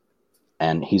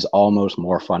 And he's almost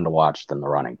more fun to watch than the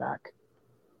running back.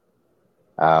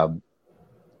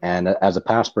 And as a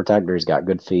pass protector, he's got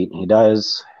good feet.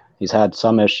 He's had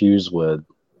some issues with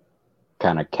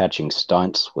kind of catching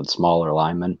stunts with smaller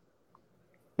linemen.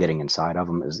 Getting inside of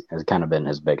them has kind of been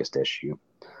his biggest issue.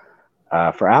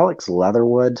 For Alex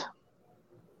Leatherwood,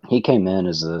 he came in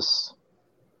as this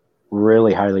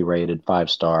really highly rated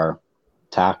 5-star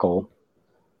tackle,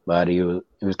 but he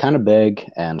was kind of big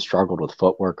and struggled with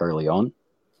footwork early on.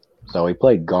 So he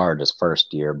played guard his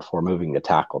first year before moving to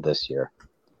tackle this year.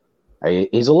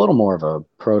 He's a little more of a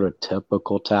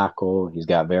prototypical tackle. He's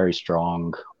got very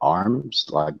strong arms,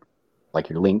 like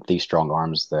your lengthy, strong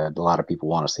arms that a lot of people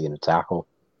want to see in a tackle.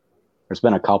 There's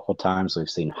been a couple times we've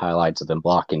seen highlights of him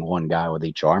blocking one guy with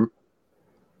each arm.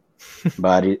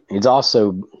 But he's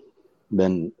also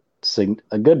been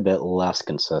a good bit less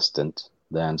consistent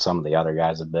than some of the other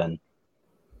guys have been.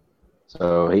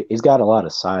 So he's got a lot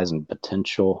of size and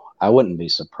potential. I wouldn't be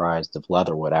surprised if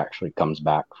Leatherwood actually comes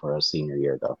back for a senior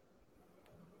year, though.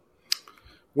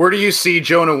 Where do you see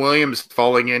Jonah Williams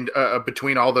falling in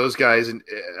between all those guys, and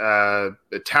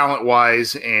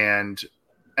talent-wise and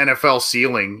NFL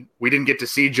ceiling? We didn't get to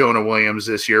see Jonah Williams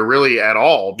this year really at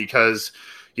all because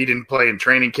he didn't play in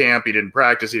training camp, he didn't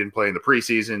practice, he didn't play in the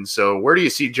preseason. So where do you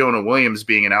see Jonah Williams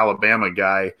being an Alabama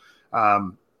guy,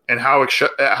 and how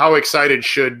excited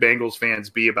should Bengals fans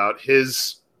be about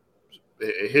his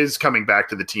coming back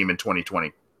to the team in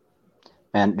 2020?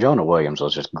 And Jonah Williams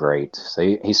was just great.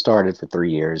 So he started for 3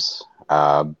 years.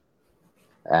 And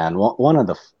one of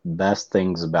the best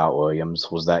things about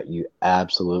Williams was that you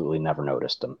absolutely never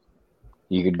noticed him.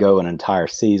 You could go an entire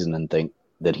season and think,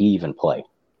 did he even play?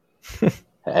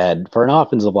 And for an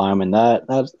offensive lineman,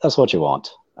 that's what you want.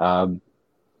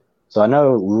 So I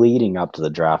know leading up to the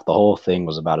draft, the whole thing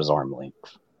was about his arm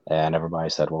length. And everybody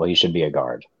said, well, he should be a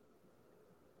guard.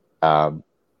 Uh,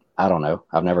 I don't know.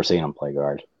 I've never seen him play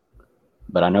guard,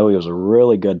 but I know he was a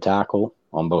really good tackle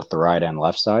on both the right and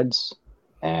left sides.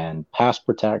 And pass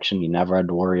protection, you never had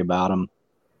to worry about him.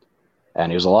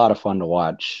 And he was a lot of fun to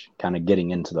watch, kind of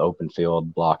getting into the open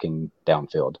field, blocking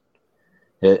downfield.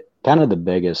 It kind of the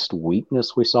biggest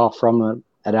weakness we saw from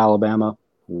it at Alabama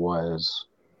was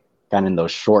kind of in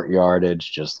those short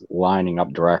yardage, just lining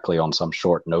up directly on some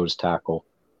short nose tackle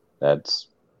that's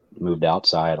moved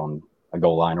outside on a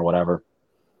goal line or whatever.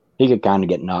 He could kind of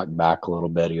get knocked back a little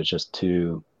bit. He was just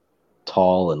too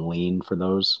tall and lean for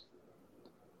those.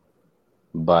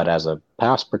 But as a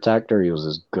pass protector, he was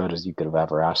as good as you could have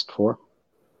ever asked for.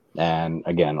 And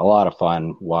again, a lot of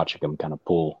fun watching him kind of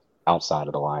pull outside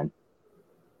of the line.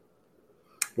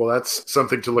 Well, that's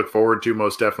something to look forward to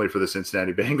most definitely for the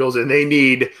Cincinnati Bengals, and they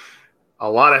need a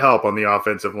lot of help on the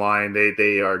offensive line.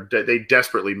 They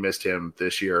desperately missed him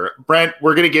this year. Brent,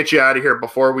 we're going to get you out of here.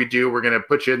 Before we do, we're going to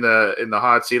put you in the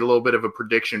hot seat, a little bit of a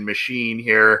prediction machine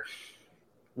here.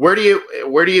 Where do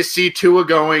you see Tua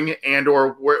going, and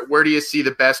or where do you see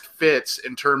the best fits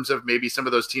in terms of maybe some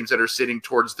of those teams that are sitting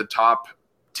towards the top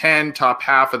 10, top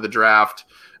half of the draft?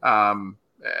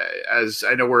 As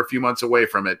I know we're a few months away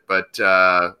from it, but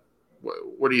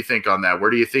what do you think on that? Where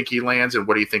do you think he lands, and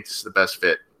what do you think is the best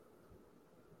fit?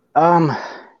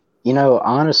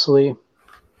 Honestly,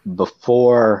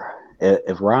 before,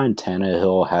 if Ryan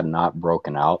Tannehill had not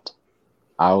broken out,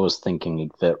 I was thinking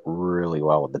he'd fit really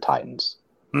well with the Titans.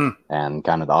 And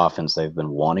kind of the offense they've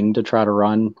been wanting to try to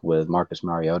run with Marcus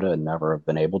Mariota and never have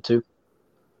been able to.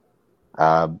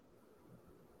 But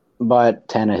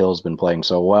Tannehill's been playing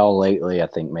so well lately, I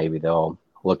think maybe they'll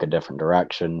look a different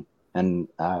direction. And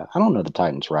I don't know the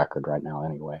Titans' record right now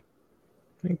anyway.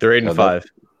 I think they're 8-5.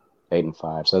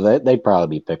 8-5. So they'd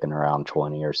probably be picking around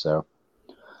 20 or so.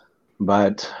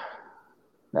 But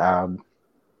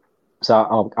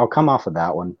so I'll come off of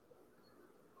that one.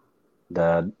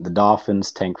 The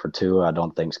Dolphins tank for Tua, I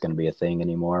don't think is going to be a thing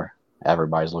anymore.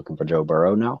 Everybody's looking for Joe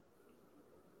Burrow now.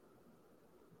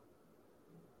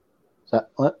 So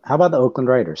how about the Oakland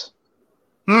Raiders?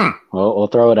 We'll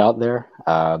throw it out there.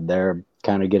 They're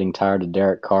kind of getting tired of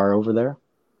Derek Carr over there,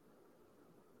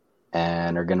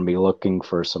 and are going to be looking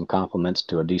for some compliments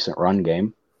to a decent run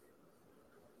game.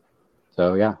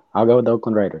 So yeah, I'll go with the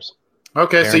Oakland Raiders.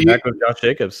 Okay, so back with Josh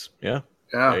Jacobs. Yeah,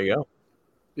 there you go.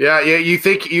 Yeah. You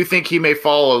think he may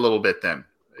fall a little bit then?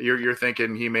 You're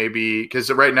thinking he may be,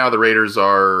 because right now the Raiders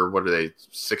are, what are they,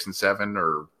 6-7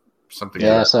 or something?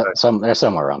 Yeah, they're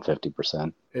somewhere around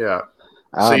 50%. Yeah.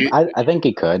 I think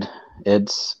he could.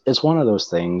 It's one of those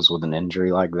things with an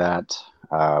injury like that.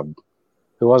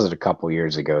 Who was it a couple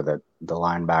years ago that the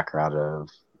linebacker out of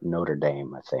Notre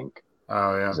Dame, I think?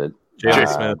 Oh yeah, was it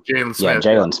Jalen Smith? Yeah,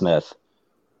 Jalen Smith.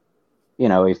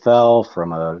 He fell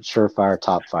from a surefire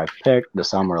top 5 pick to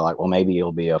somewhere like, well, maybe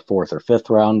he'll be a 4th or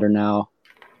 5th rounder now.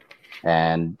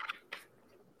 And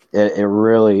it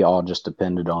really all just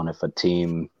depended on if a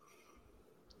team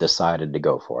decided to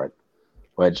go for it.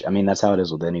 Which, I mean, that's how it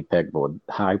is with any pick, but with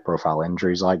high-profile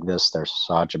injuries like this, there's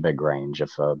such a big range.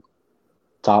 If a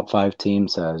top 5 team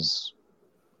says,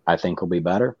 I think he'll be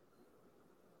better,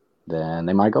 then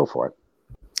they might go for it.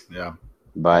 Yeah.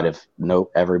 But if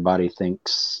everybody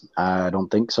thinks, I don't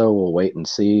think so, we'll wait and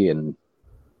see, and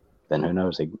then who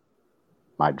knows, he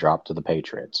might drop to the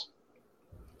Patriots.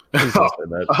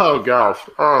 Oh gosh.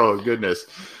 Oh goodness.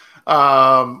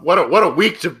 What a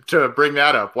week to bring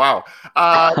that up. Wow.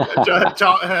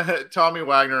 Tommy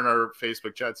Wagner in our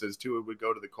Facebook chat says Tua would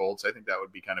go to the Colts. I think that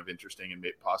would be kind of interesting and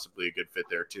possibly a good fit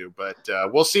there too. But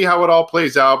we'll see how it all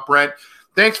plays out. Brent,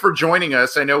 thanks for joining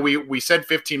us. I know we said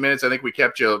 15 minutes. I think we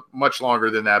kept you much longer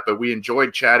than that, but we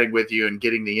enjoyed chatting with you and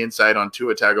getting the insight on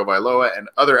Tua Tagovailoa and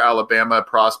other Alabama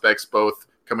prospects, both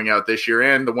coming out this year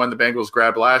and the one the Bengals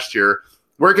grabbed last year.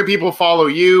 Where can people follow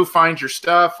you, find your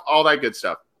stuff, all that good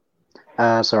stuff?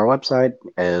 So our website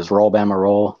is Roll Bama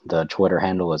Roll. The Twitter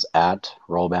handle is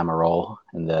 @RollBamaRoll.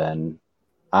 And then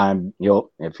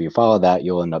if you follow that,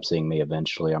 you'll end up seeing me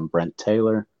eventually. I'm Brent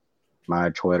Taylor. My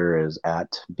Twitter is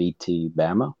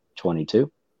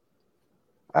 @BTBama22.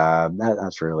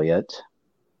 That's really it.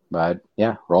 But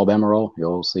yeah, Roll Bama Roll.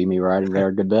 You'll see me riding there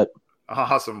a good bit.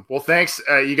 Awesome. Well, thanks.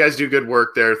 You guys do good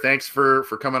work there. Thanks for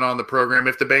coming on the program.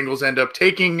 If the Bengals end up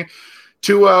taking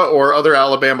Tua or other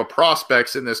Alabama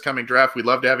prospects in this coming draft, we'd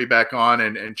love to have you back on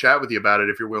and chat with you about it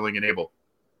if you're willing and able.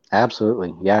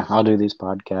 Absolutely. Yeah, I'll do these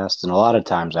podcasts. And a lot of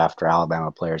times after Alabama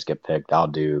players get picked, I'll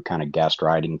do kind of guest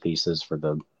writing pieces for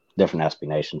the different SB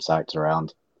Nation sites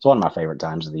around. It's one of my favorite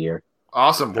times of the year.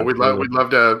 Awesome. Well, we'd love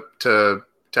to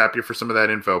tap you for some of that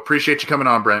info. Appreciate you coming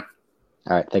on, Brent.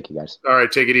 All right. Thank you, guys. All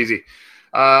right. Take it easy.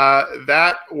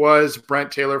 That was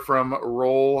Brent Taylor from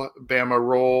Roll Bama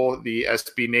Roll, the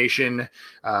SB Nation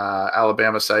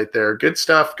Alabama site there. Good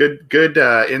stuff. Good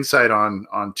insight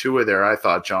on Tua there, I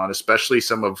thought, John, especially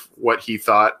some of what he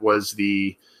thought was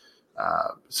the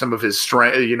some of his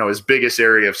strength, his biggest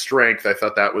area of strength. I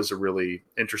thought that was a really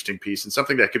interesting piece and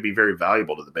something that could be very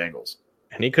valuable to the Bengals.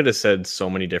 And he could have said so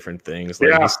many different things.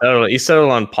 Like he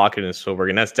settled on Pocket and Spielberg,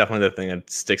 and that's definitely the thing that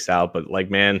sticks out. But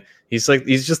man, he's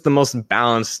just the most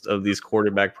balanced of these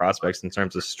quarterback prospects in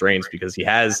terms of strengths, because he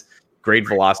has great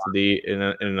velocity in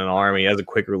an arm, he has a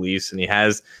quick release, and he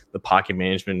has the pocket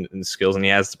management and skills, and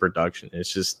he has the production.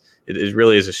 It's just it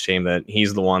really is a shame that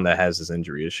he's the one that has this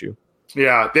injury issue.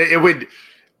 Yeah, it would.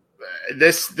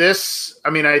 This. I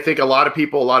mean, I think a lot of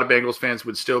Bengals fans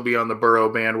would still be on the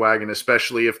Burrow bandwagon,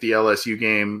 especially if the LSU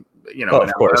game,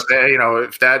 of course,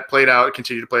 if that played out,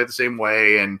 continued to play it the same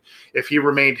way, and if he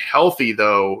remained healthy,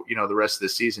 though, the rest of the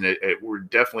season, it would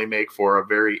definitely make for a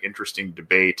very interesting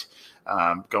debate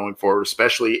going forward,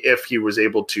 especially if he was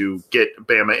able to get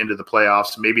Bama into the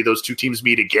playoffs. Maybe those two teams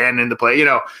meet again in the play.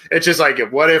 It's just like,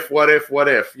 what if?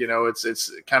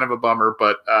 It's kind of a bummer,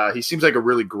 but he seems like a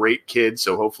really great kid.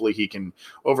 So hopefully he can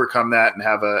overcome that and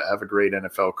have a great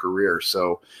NFL career.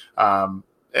 So,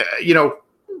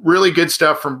 really good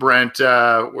stuff from Brent.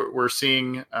 We're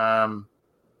seeing, some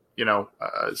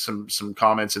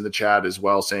comments in the chat as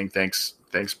well saying thanks,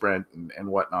 Brent, and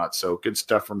whatnot. So good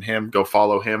stuff from him. Go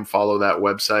follow him, follow that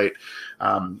website,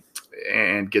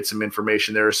 and get some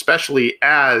information there, especially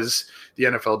as the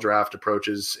NFL draft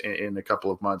approaches in a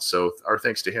couple of months. So our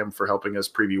thanks to him for helping us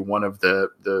preview one of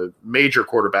the major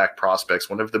quarterback prospects,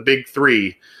 one of the big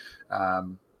three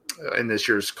in this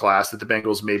year's class that the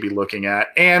Bengals may be looking at.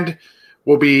 And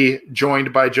we'll be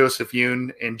joined by Joseph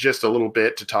Yoon in just a little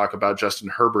bit to talk about Justin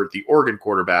Herbert, the Oregon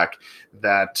quarterback,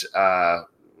 that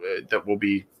we'll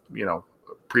be,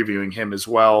 previewing him as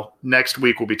well. Next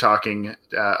week, we'll be talking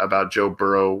about Joe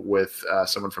Burrow with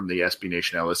someone from the SB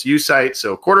Nation LSU site.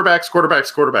 So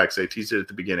quarterbacks. I teased it at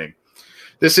the beginning.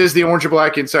 This is the Orange and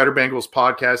Black Insider Bengals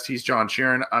podcast. He's John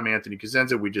Sheeran. I'm Anthony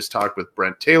Cosenza. We just talked with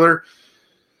Brent Taylor.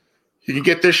 You can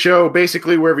get this show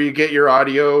basically wherever you get your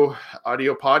audio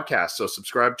podcasts. So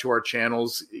subscribe to our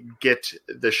channels, get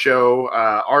the show.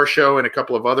 Our show and a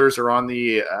couple of others are on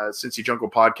the Cincy Jungle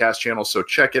podcast channel. So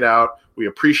check it out. We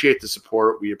appreciate the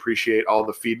support. We appreciate all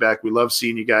the feedback. We love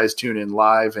seeing you guys tune in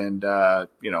live and,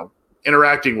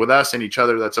 interacting with us and each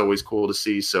other. That's always cool to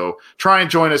see. So try and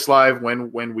join us live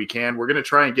when we can. We're going to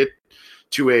try and get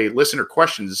to a listener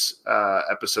questions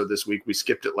episode this week. We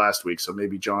skipped it last week, so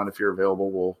maybe John, if you're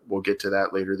available, we'll get to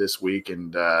that later this week,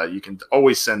 and you can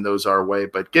always send those our way.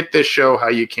 But get this show how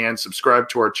you can, subscribe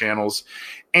to our channels,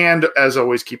 and as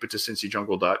always, keep it to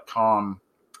cincyjungle.com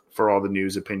for all the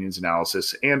news, opinions,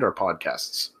 analysis, and our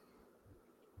podcasts.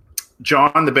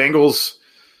 John, the Bengals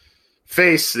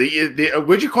face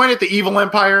would you coin it the evil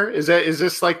empire? Is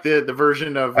this like the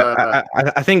version of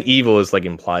I think evil is like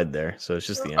implied there, so it's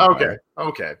just the empire.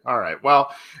 Okay, all right.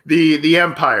 Well, the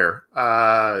empire,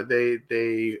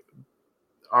 they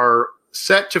are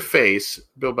set to face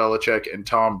Bill Belichick and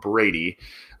Tom Brady.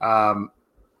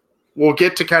 We'll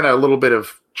get to kind of a little bit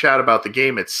of chat about the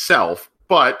game itself,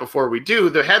 but before we do,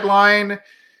 the headline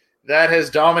that has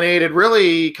dominated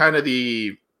really kind of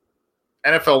the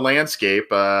NFL landscape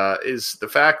is the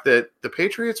fact that the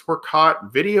Patriots were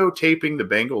caught videotaping the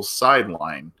Bengals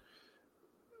sideline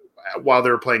while they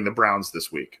were playing the Browns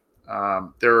this week.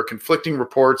 There are conflicting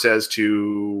reports as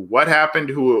to what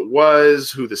happened, who it was,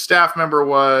 who the staff member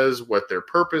was, what their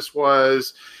purpose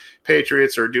was.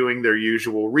 Patriots are doing their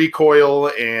usual recoil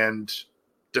and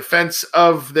defense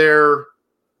of their,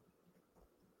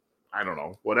 I don't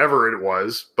know, whatever it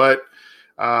was. But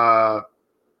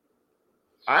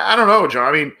I don't know, John.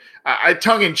 I mean, I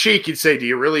tongue in cheek, you'd say, do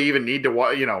you really even need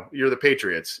to, you're the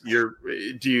Patriots.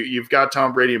 You've got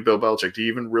Tom Brady and Bill Belichick. Do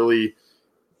you even really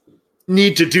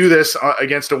need to do this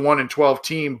against a 1-12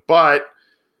 team? But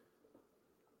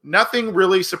nothing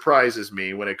really surprises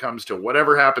me when it comes to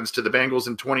whatever happens to the Bengals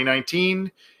in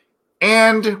 2019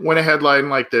 and when a headline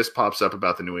like this pops up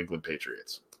about the New England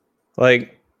Patriots.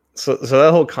 So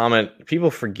that whole comment,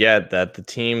 people forget that the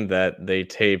team that they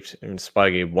taped in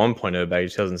Spygate 1.0 back in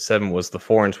 2007 was the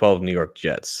 4-12 New York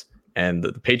Jets. And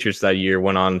the Patriots that year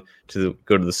went on to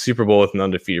go to the Super Bowl with an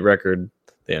undefeated record.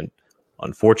 They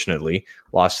unfortunately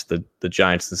lost the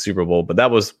Giants in the Super Bowl, but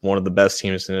that was one of the best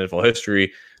teams in NFL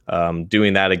history,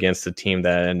 doing that against a team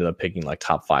that ended up picking like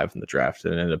top 5 in the draft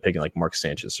and ended up picking like Mark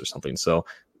Sanchez or something. So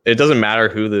it doesn't matter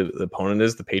who the opponent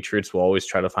is. The Patriots will always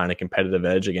try to find a competitive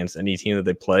edge against any team that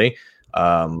they play.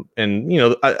 I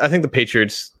think the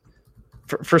Patriots,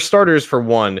 for starters, for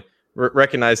one,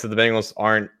 recognize that the Bengals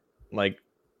aren't like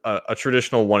a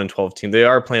traditional 1-12 team. They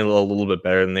are playing a little bit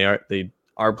better than they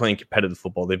are playing competitive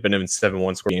football. They've been in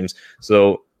 7-1 score games.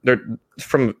 So they're,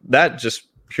 from that just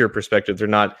pure perspective, they're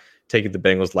not taking the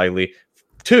Bengals lightly.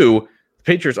 Two, the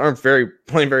Patriots aren't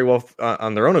playing very well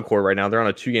on their own accord right now. They're on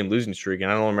a 2-game losing streak,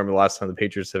 and I don't remember the last time the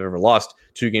Patriots have ever lost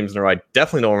 2 games in a row. I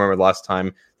definitely don't remember the last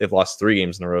time they've lost 3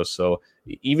 games in a row. So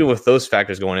even with those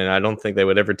factors going in, I don't think they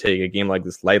would ever take a game like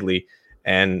this lightly.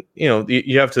 And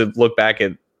you have to look back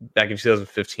in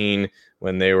 2015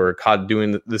 when they were caught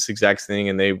doing this exact thing,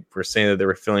 and they were saying that they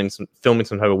were filming some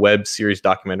type of web series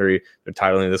documentary. They're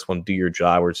titling this one "Do Your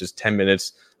Job," where it's just 10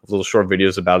 minutes of little short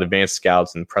videos about advanced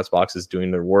scouts and press boxes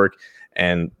doing their work.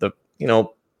 And the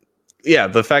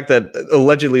fact that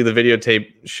allegedly the videotape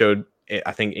showed,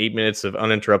 I think, 8 minutes of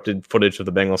uninterrupted footage of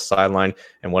the Bengals sideline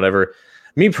and whatever.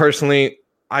 Me personally,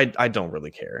 I don't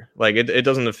really care. Like it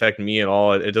doesn't affect me at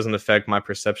all. It doesn't affect my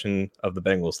perception of the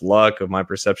Bengals' luck, of my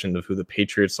perception of who the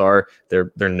Patriots are.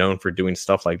 They're known for doing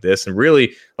stuff like this, and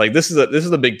really, like this is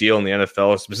a big deal in the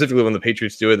NFL. Specifically, when the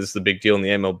Patriots do it, this is a big deal in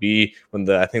the MLB. When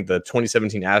I think the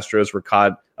 2017 Astros were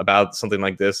caught about something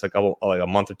like this, like a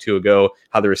month or two ago,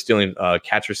 how they were stealing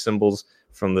catcher symbols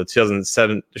from the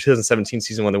 2017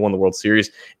 season when they won the World Series.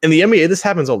 In the NBA, this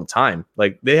happens all the time.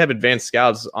 Like they have advanced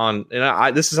scouts on,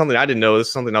 and this is something I didn't know. This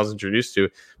is something I was introduced to.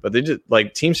 But they just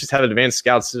like teams just have advanced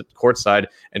scouts sit courtside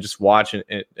and just watch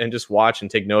and just watch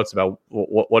and take notes about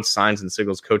what signs and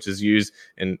signals coaches use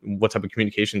and what type of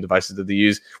communication devices that they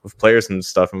use with players and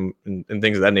stuff and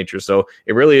things of that nature. So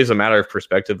it really is a matter of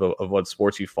perspective of what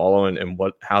sports you follow and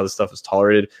how this stuff is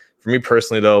tolerated. For me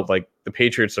personally, though, like the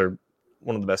Patriots are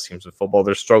one of the best teams in football.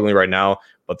 They're struggling right now,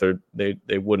 but they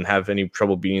wouldn't have any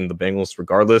trouble beating the Bengals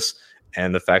regardless.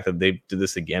 And the fact that they did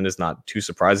this again is not too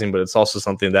surprising, but it's also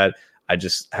something that I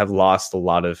just have lost a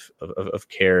lot of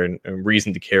care and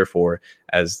reason to care for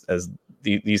as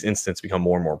these incidents become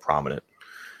more and more prominent.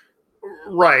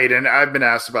 Right. And I've been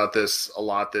asked about this a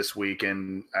lot this week.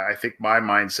 And I think my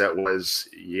mindset was,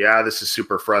 yeah, this is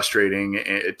super frustrating.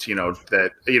 It's,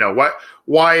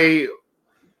 why,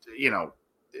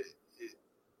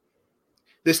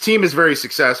 this team is very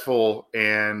successful,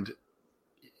 and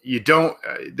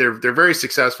they're very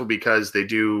successful because they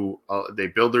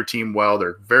build their team well.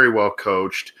 They're very well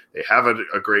coached. They have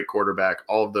a great quarterback,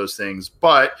 all of those things.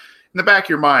 But in the back of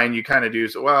your mind, you kind of do,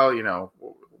 well,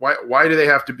 why do they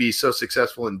have to be so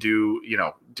successful and do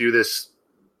this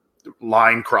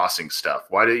line crossing stuff?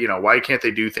 Why can't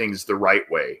they do things the right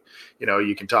way?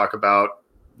 You can talk about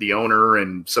the owner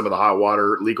and some of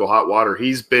the legal hot water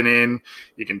he's been in.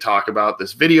 You can talk about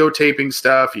this videotaping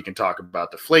stuff. You can talk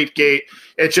about Deflategate.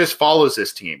 It just follows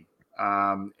this team.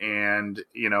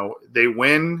 They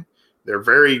win. They're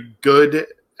very good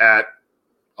at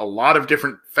a lot of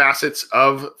different facets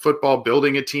of football,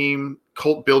 building a team,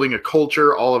 building a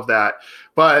culture, all of that.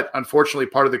 But unfortunately,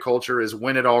 part of the culture is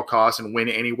win at all costs and win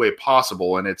any way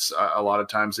possible. And it's a lot of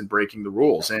times in breaking the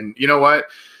rules. And you know what?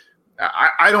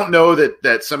 I don't know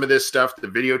that some of this stuff, the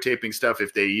videotaping stuff,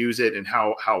 if they use it and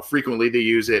how frequently they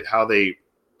use it, I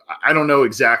don't know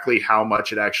exactly how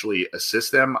much it actually assists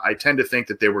them. I tend to think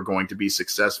that they were going to be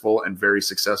successful and very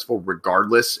successful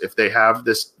regardless if they have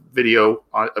this video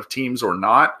of teams or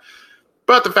not.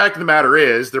 But the fact of the matter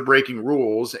is they're breaking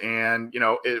rules. And,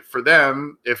 for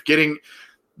them, if getting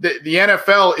the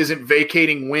NFL isn't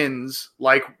vacating wins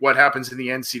like what happens in the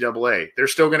NCAA. They're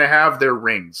still going to have their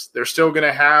rings. They're still going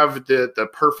to have the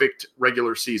perfect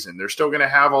regular season. They're still going to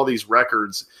have all these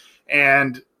records.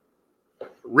 And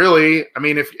really, I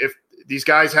mean, if these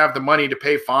guys have the money to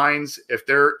pay fines, if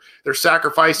they're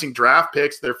sacrificing draft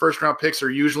picks, their first round picks are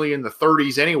usually in the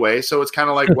 30s anyway. So it's kind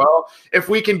of like, well, if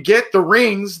we can get the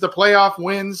rings, the playoff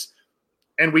wins,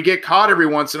 and we get caught every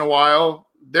once in a while,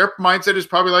 their mindset is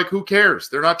probably like, who cares?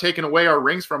 They're not taking away our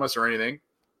rings from us or anything.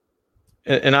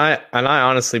 And I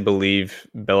honestly believe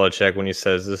Belichick when he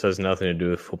says this has nothing to do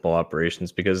with football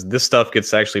operations, because this stuff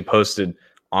gets actually posted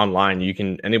online.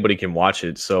 Anybody can watch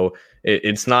it. So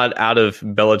it's not out of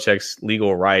Belichick's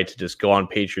legal right to just go on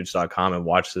Patriots.com and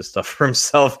watch this stuff for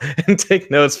himself and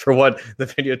take notes for what the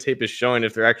videotape is showing.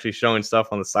 If they're actually showing stuff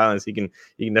on the sidelines, he can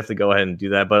definitely go ahead and do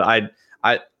that. But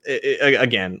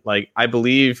again, like I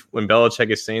believe when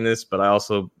Belichick is saying this, but I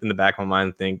also in the back of my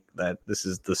mind think that this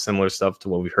is the similar stuff to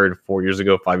what we heard 4 years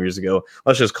ago, 5 years ago.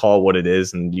 Let's just call it what it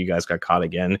is. And you guys got caught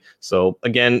again. So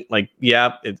again, like,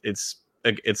 yeah, it's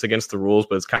against the rules,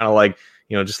 but it's kind of like,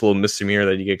 just a little misdemeanor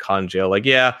that you get caught in jail. Like,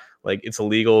 yeah, like it's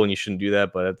illegal and you shouldn't do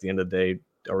that. But at the end of the day,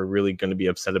 are we really going to be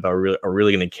upset about? Are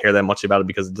really going to care that much about it?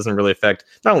 Because it doesn't really affect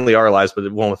not only our lives, but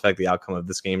it won't affect the outcome of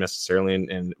this game necessarily.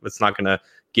 And it's not going to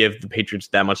give the Patriots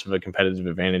that much of a competitive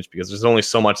advantage because there's only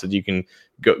so much that you can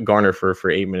garner for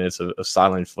 8 minutes of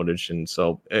sideline footage. And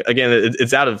so again,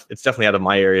 it's definitely out of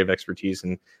my area of expertise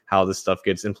and how this stuff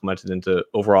gets implemented into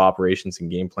overall operations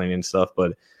and game planning and stuff.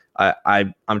 But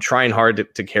I'm trying hard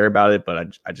to care about it,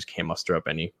 but I just can't muster up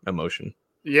any emotion.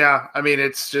 Yeah, I mean,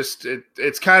 it's just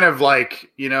it's kind of like,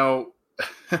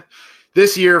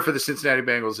 this year for the Cincinnati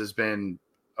Bengals has been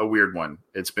a weird one.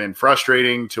 It's been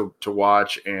frustrating to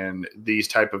watch, and these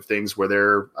type of things where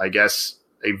they're, I guess,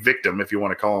 a victim, if you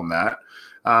want to call them that.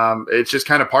 It's just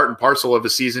kind of part and parcel of a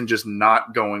season just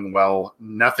not going well,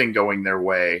 nothing going their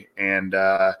way, and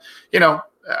I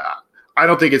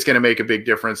don't think it's going to make a big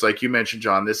difference. Like you mentioned,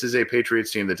 John, this is a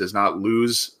Patriots team that does not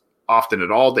lose often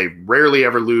at all. They rarely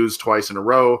ever lose twice in a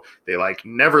row. They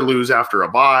never lose after a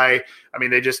bye. I mean,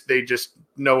 they just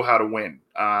know how to win.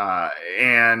 I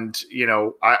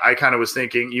kind of was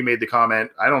thinking, you made the comment,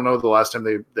 I don't know the last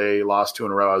time they lost 2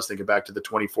 in a row. I was thinking back to the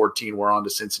 2014 we're on to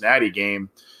Cincinnati game.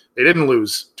 They didn't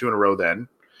lose 2 in a row then.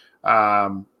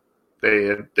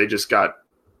 They just got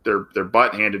their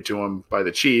butt handed to them by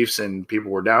the Chiefs, and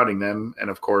people were doubting them. And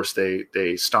of course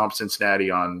they stomped Cincinnati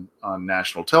on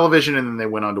national television, and then they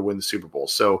went on to win the Super Bowl.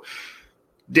 So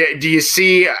do you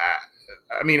see,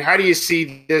 how do you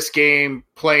see this game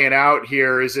playing out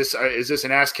here? Is this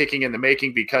an ass kicking in the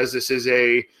making because this is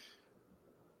a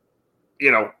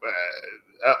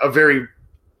very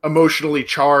emotionally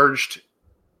charged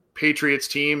Patriots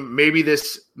team? Maybe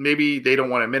they don't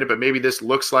want to admit it, but maybe this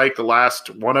looks like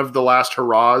one of the last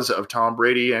hurrahs of Tom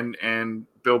Brady and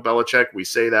Bill Belichick. We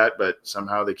say that, but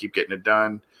somehow they keep getting it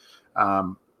done.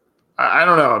 I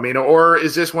don't know. Or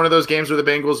is this one of those games where the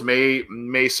Bengals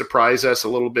may surprise us a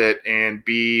little bit and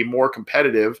be more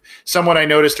competitive? Someone I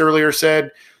noticed earlier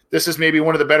said this is maybe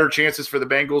one of the better chances for the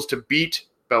Bengals to beat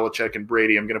Belichick and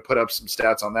Brady. I'm going to put up some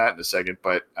stats on that in a second,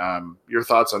 but your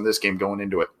thoughts on this game going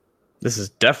into it? This is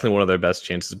definitely one of their best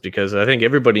chances because I think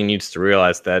everybody needs to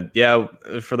realize that,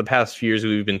 for the past few years,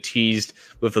 we've been teased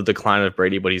with the decline of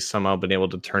Brady, but he's somehow been able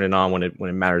to turn it on when it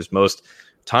matters most.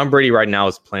 Tom Brady right now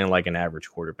is playing like an average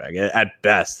quarterback, at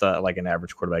best, like an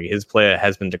average quarterback. His play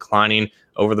has been declining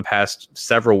over the past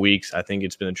several weeks. I think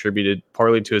it's been attributed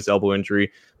partly to his elbow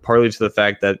injury, partly to the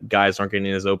fact that guys aren't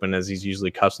getting as open as he's usually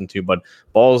accustomed to, but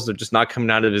balls are just not coming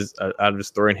out of his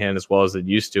throwing hand as well as it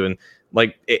used to. And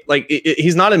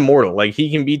he's not immortal. Like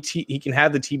he can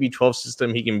have the TB12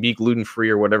 system. He can be gluten free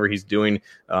or whatever he's doing.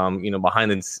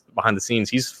 Behind the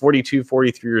scenes, he's 42,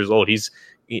 43 years old.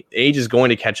 Age is going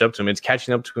to catch up to him. It's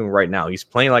catching up to him right now. He's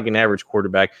playing like an average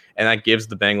quarterback, and that gives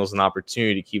the Bengals an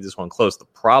opportunity to keep this one close. The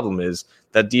problem is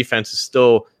that defense is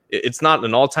still, it's not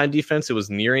an all-time defense. It was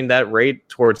nearing that rate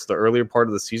towards the earlier part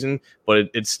of the season, but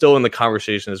it's still in the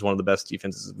conversation as one of the best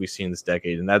defenses we've seen this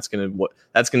decade. And that's going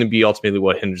to be ultimately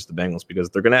what hinders the Bengals because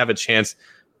they're going to have a chance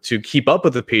to keep up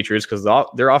with the Patriots because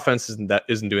their offense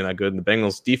isn't doing that good, and the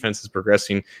Bengals' defense is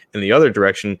progressing in the other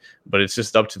direction. But it's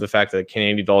just up to the fact that can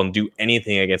Andy Dalton do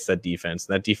anything against that defense?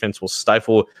 And that defense will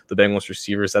stifle the Bengals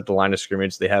receivers at the line of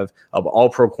scrimmage. They have an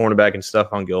all-pro cornerback in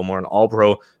Stephon Gilmore, an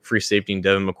all-pro free safety in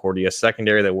Devin McCourty, a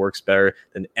secondary that works better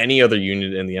than any other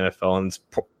unit in the NFL, and it's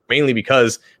mainly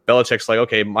because Belichick's like,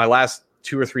 okay, my last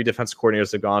 2 or 3 defensive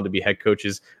coordinators have gone to be head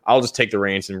coaches. I'll just take the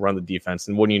reins and run the defense.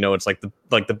 And wouldn't you know, it's like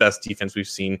the best defense we've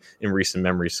seen in recent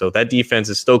memory. So that defense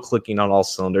is still clicking on all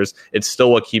cylinders. It's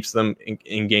still what keeps them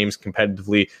in games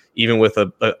competitively, even with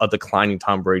a declining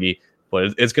Tom Brady.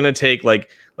 But it's going to take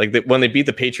when they beat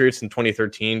the Patriots in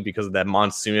 2013 because of that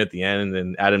monsoon at the end, and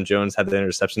then Adam Jones had the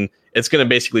interception. It's going to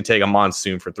basically take a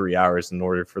monsoon for 3 hours in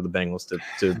order for the Bengals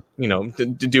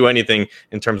to do anything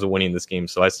in terms of winning this game.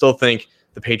 So I still think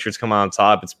the Patriots come out on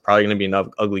top. It's probably going to be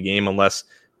an ugly game unless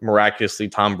miraculously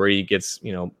Tom Brady gets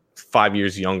 5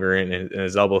 years younger and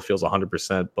his elbow feels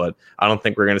 100%. But I don't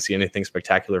think we're going to see anything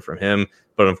spectacular from him.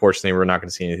 But unfortunately, we're not going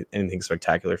to see anything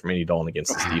spectacular from Andy Dalton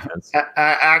against this defense.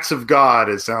 Acts of God,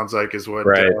 it sounds like, is what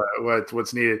right.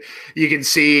 What's needed. You can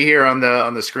see here on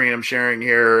the screen I'm sharing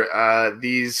here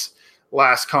these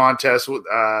last contests.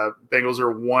 Bengals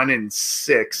are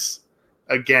 1-6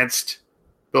 against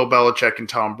Bill Belichick and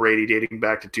Tom Brady dating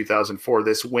back to 2004.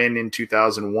 This win in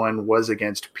 2001 was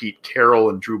against Pete Carroll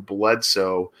and Drew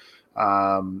Bledsoe.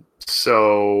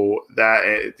 So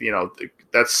that,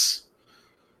 that's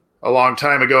a long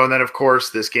time ago. And then, of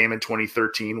course, this game in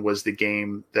 2013 was the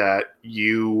game that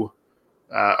you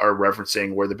are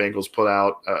referencing where the Bengals put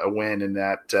out a win in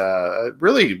that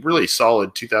really, really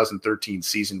solid 2013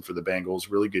 season for the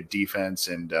Bengals. Really good defense.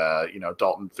 And,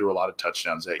 Dalton threw a lot of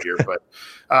touchdowns that year. But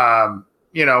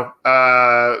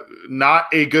not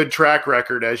a good track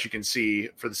record, as you can see,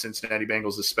 for the Cincinnati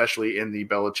Bengals, especially in the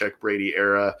Belichick-Brady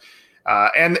era.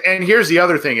 And here's the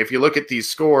other thing. If you look at these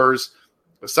scores,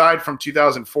 aside from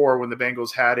 2004, when the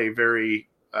Bengals had a very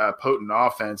potent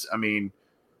offense, 38-13,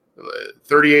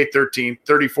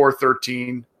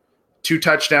 34-13, 2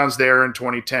 touchdowns there in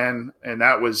 2010, and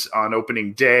that was on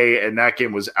opening day, and that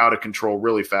game was out of control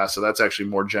really fast. So that's actually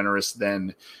more generous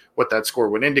than what that score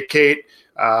would indicate.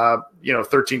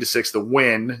 13-6, the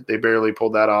win. They barely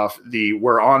pulled that off.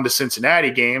 We're on to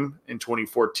Cincinnati game in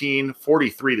 2014,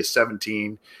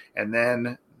 43-17, and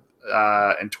then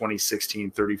in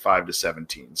 2016,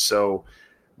 35-17. So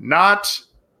not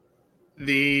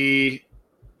the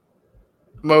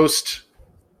most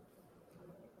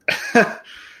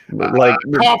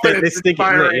they stink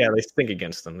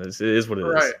against them. It is what it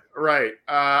is. Right.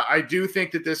 I do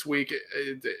think that this week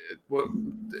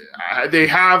they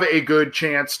have a good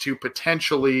chance to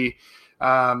potentially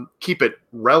keep it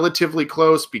relatively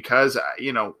close because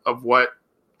of what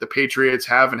the Patriots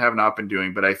have and have not been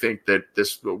doing. But I think that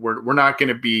we're not going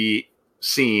to be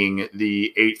seeing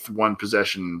the 8th one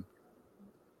possession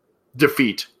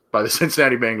defeat by the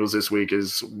Cincinnati Bengals this week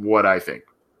is what I think.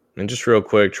 And just real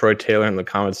quick, Troy Taylor in the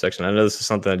comments section. I know this is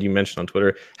something that you mentioned on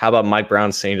Twitter. How about Mike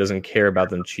Brown saying he doesn't care about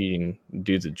them cheating?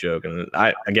 Dude's a joke. And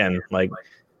I think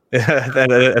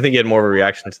he had more of a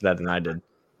reaction to that than I did.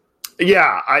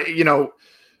 Yeah,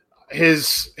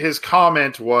 his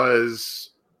comment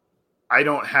was, "I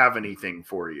don't have anything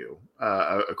for you."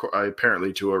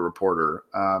 Apparently to a reporter.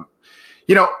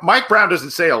 Mike Brown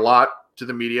doesn't say a lot to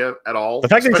the media at all. The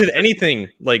fact that he said anything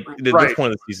at this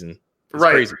point of the season is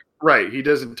crazy. Right. He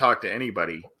doesn't talk to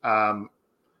anybody. That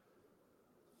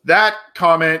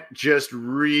comment just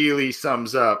really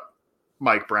sums up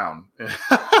Mike Brown. It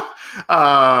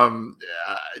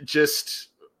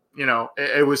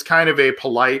was kind of a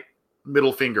polite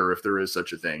middle finger, if there is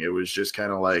such a thing. It was just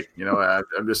kind of like,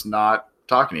 I'm just not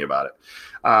talking to you about it.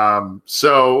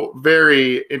 So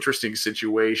very interesting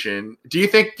situation. Do you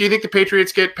think the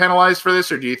Patriots get penalized for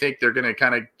this, or do you think they're going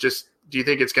to do you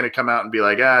think it's going to come out and be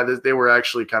like, they were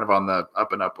actually kind of on the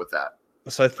up and up with that?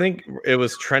 So I think it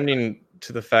was trending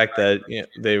to the fact that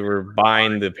they were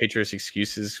buying the Patriots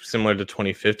excuses similar to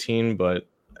 2015, but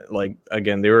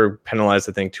again, they were penalized,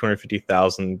 I think,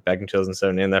 $250,000 back in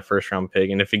 2007 in that first round pick.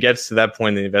 And if it gets to that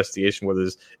point in the investigation where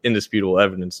there's indisputable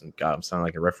evidence, and God, I'm sounding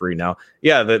like a referee now.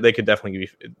 Yeah, they could definitely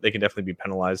be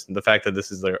penalized. And the fact that this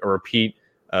is a repeat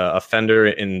offender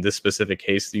in this specific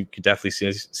case, you could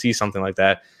definitely see something like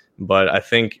that. But I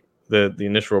think the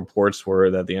initial reports were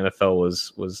that the NFL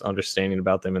was understanding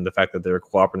about them and the fact that they were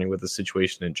cooperating with the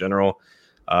situation in general.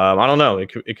 I don't know.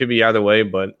 It could be either way,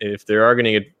 but if they are going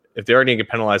to get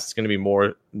penalized, it's going to be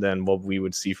more than what we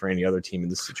would see for any other team in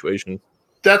this situation.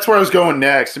 That's where I was going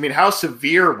next. How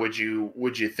severe would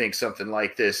you think something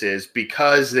like this is?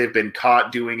 Because they've been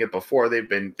caught doing it before.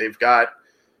 They've got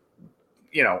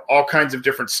all kinds of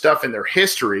different stuff in their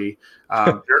history.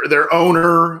 Their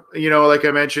owner, like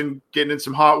I mentioned, getting in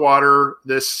some hot water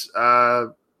this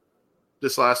last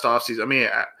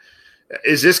offseason.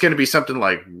 Is this going to be something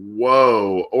like,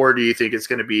 whoa, or do you think it's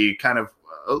going to be kind of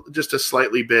just a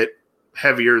slightly bit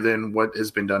heavier than what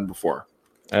has been done before?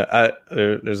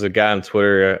 There's a guy on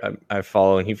Twitter I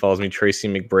follow, and he follows me, Tracy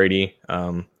McBrady.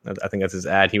 I think that's his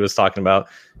ad. He was talking about.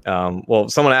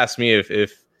 Someone asked me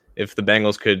if the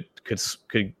Bengals could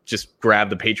just grab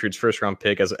the Patriots' first round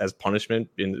pick as punishment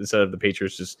instead of the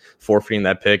Patriots just forfeiting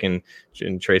that pick, and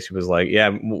Tracy was like, yeah,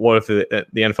 what if the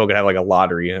NFL could have a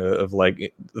lottery of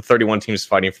the 31 teams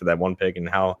fighting for that one pick and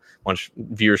how much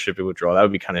viewership it would draw? That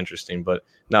would be kind of interesting. But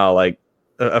no,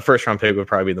 a first round pick would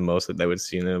probably be the most that they would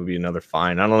see, and it would be another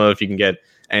fine. I don't know if you can get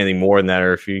anything more than that,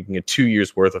 or if you can get 2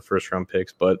 years worth of first round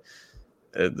picks, but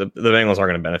the Bengals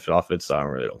aren't going to benefit off it, so I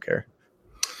really don't care.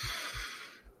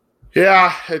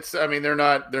 Yeah, they're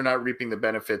not reaping the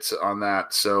benefits on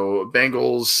that. So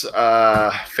Bengals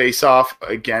face off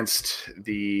against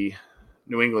the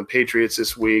New England Patriots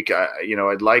this week.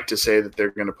 I'd like to say that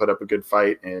they're going to put up a good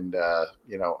fight, and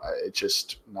it's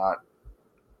just not.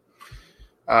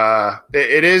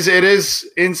 It is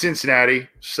in Cincinnati,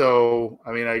 so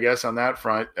I guess on that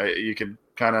front, you can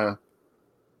kind of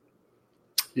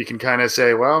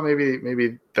say, well,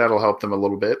 maybe that'll help them a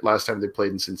little bit. Last time they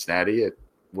played in Cincinnati,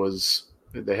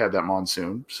 they had that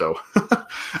monsoon. So,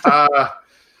 you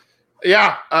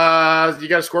got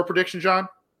a score prediction, John?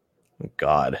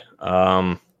 God,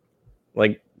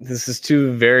 this is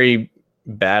two very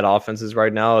bad offenses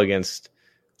right now against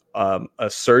a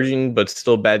surging but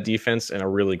still bad defense and a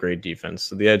really great defense.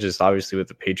 So the edge is obviously with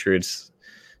the Patriots,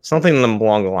 something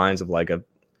along the lines of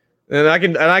And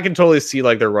I can totally see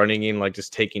like their running game like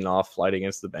just taking off flight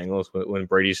against the Bengals when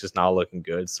Brady's just not looking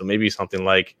good. So maybe something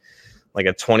like a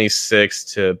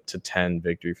 26-10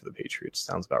 victory for the Patriots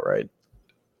sounds about right.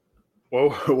 Whoa,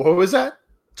 what was that?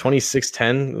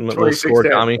 26-10 little score,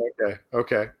 Tommy.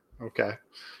 Okay.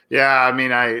 Yeah, I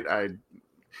mean, I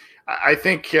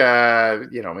think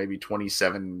maybe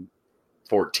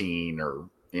 27-14 or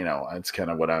that's kind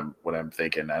of what I'm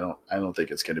thinking. I don't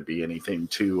think it's going to be anything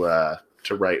to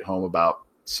write home about.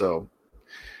 So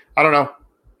I don't know.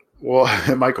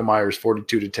 Well, Michael Myers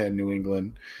 42-10 New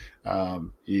England.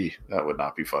 That would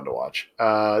not be fun to watch.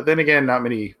 Then again, not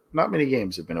many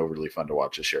games have been overly fun to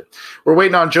watch this year. We're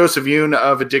waiting on Joseph Yoon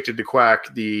of Addicted to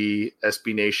Quack, the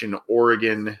SB Nation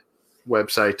Oregon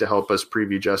website, to help us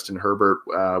preview Justin Herbert.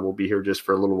 We'll be here just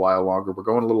for a little while longer. We're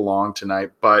going a little long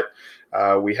tonight, but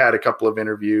we had a couple of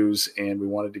interviews and we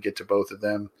wanted to get to both of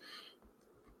them.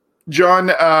 John,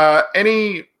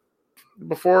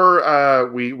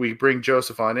 before we bring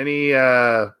Joseph on, any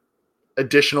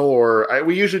additional, or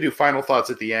we usually do final thoughts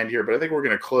at the end here, but I think we're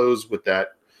going to close with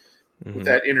that with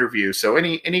that interview. So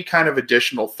any kind of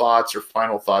additional thoughts or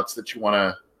final thoughts that you want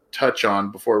to touch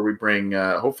on before we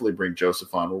hopefully bring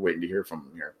Joseph on? We're waiting to hear from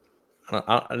him here.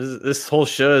 This whole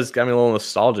show has got me a little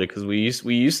nostalgic because we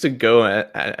used to go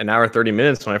at an hour 30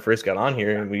 minutes when I first got on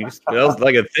here, and that was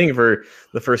like a thing for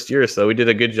the first year or so. We did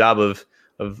a good job of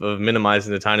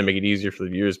minimizing the time to make it easier for the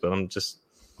viewers, but I'm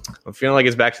feeling like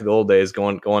it's back to the old days,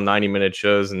 going 90-minute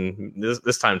shows, and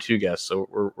this time 2 guests. So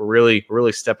we're really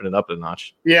stepping it up a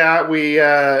notch. Yeah,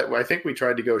 I think we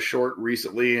tried to go short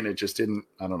recently, and it just didn't.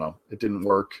 I don't know, it didn't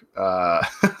work.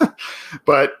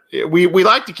 But we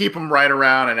like to keep them right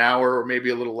around an hour, or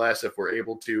maybe a little less if we're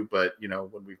able to. But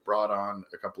when we've brought on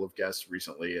a couple of guests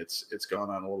recently, it's gone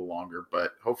on a little longer.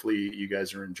 But hopefully, you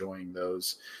guys are enjoying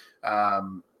those.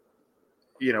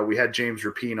 We had James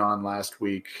Rapine on last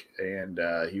week, and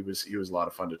he was a lot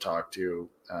of fun to talk to.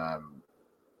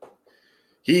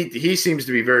 He seems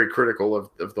to be very critical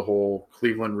of the whole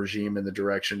Cleveland regime and the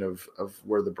direction of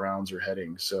where the Browns are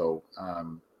heading. So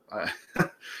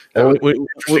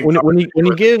when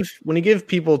you give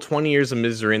people 20 years of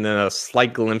misery and then a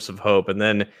slight glimpse of hope, and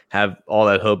then have all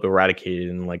that hope eradicated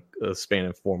in like a span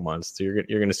of 4 months, so you're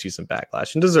going to see some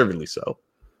backlash, and deservedly so.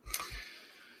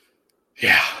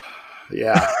 Yeah.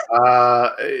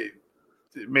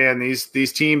 Man,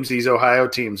 these teams, these Ohio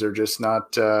teams, are just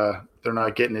not they're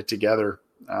not getting it together.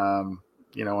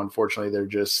 Unfortunately, they're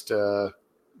just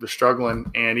they're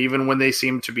struggling, and even when they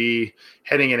seem to be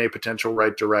heading in a potential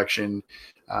right direction,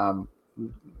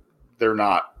 they're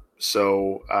not.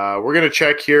 So we're going to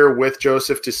check here with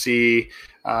Joseph to see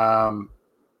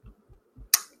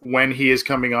when he is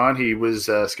coming on. He was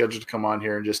scheduled to come on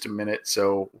here in just a minute,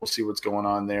 so we'll see what's going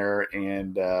on there,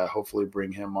 and hopefully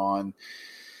bring him on.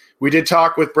 We did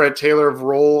talk with Brett Taylor of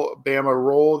Bama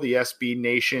Roll, the SB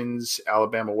Nation's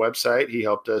Alabama website. He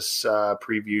helped us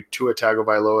preview Tua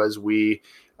Tagovailoa as we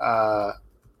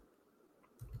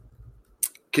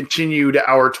continued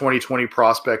our 2020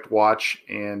 prospect watch,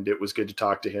 and it was good to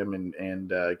talk to him and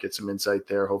get some insight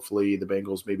there. Hopefully the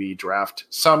Bengals maybe draft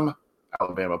some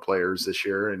Alabama players this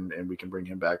year, and we can bring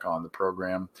him back on the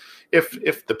program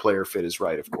if the player fit is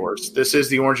right, of course. This is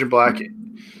the Orange and Black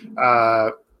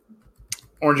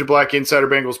Insider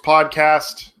Bengals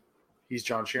podcast. He's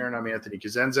John Sharon. I'm Anthony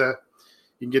Cosenza.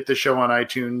 You can get the show on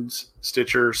iTunes,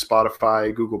 Stitcher,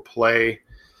 Spotify, Google Play.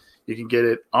 You can get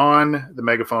it on the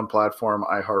Megaphone platform,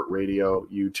 iHeartRadio,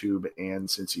 YouTube, and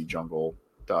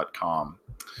CincyJungle.com.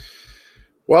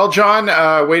 Well, John,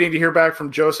 waiting to hear back from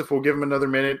Joseph. We'll give him another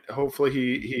minute. Hopefully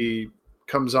he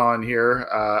comes on here.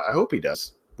 I hope he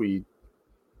does. We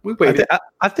waited.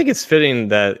 I think it's fitting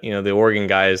that the Oregon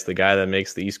guy is the guy that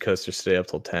makes the East Coasters stay up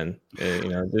till 10.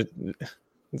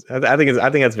 I think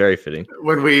that's very fitting.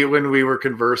 When we were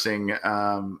conversing,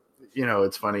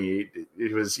 it's funny.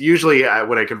 It was usually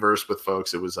when I conversed with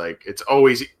folks, it was like it's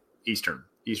always Eastern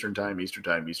time,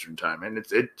 and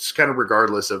it's kind of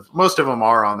regardless of, most of them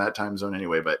are on that time zone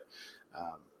anyway. But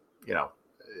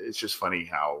it's just funny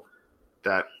how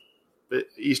that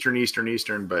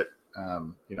Eastern, but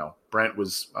Brent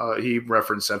was he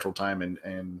referenced Central Time,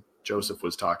 and Joseph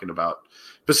was talking about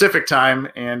Pacific Time,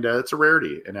 and it's a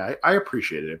rarity, and I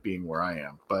appreciated it being where I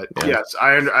am. But yes,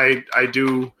 I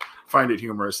do find it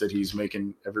humorous that he's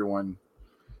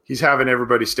having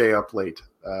everybody stay up late,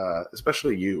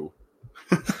 especially you.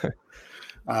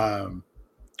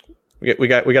 We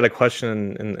got a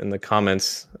question in the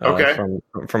comments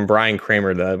from Brian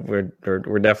Kramer that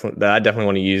I definitely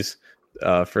want to use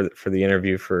for the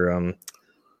interview for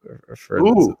our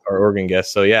Oregon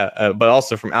guest. So but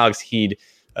also from Alex Heed,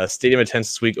 Stadium attendance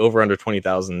this week over under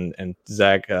 20,000, and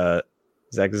Zach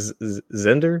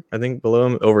Zender, I think below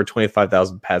him, over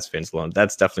 25,000 Pats fans alone.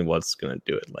 That's definitely what's going to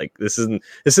do it. Like this isn't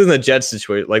a Jets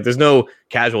situation. Like there's no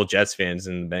casual Jets fans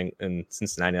in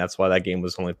Cincinnati. That's why that game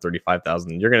was only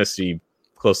 35,000. You're going to see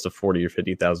close to 40 or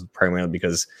 50,000 primarily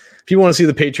because people want to see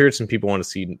the Patriots and people want to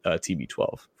see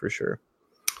TB12 for sure.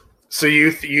 So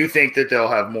you think that they'll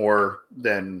have more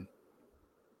than?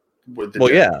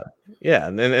 Yeah,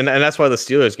 and that's why the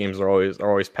Steelers games are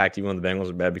always packed, even when the Bengals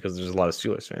are bad, because there's a lot of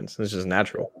Steelers fans. It's just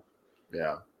natural.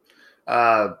 Yeah,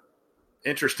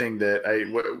 interesting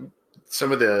that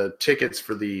some of the tickets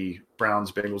for the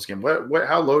Browns Bengals game.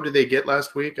 How low did they get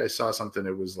last week? I saw something.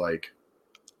 It was like,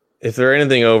 if they're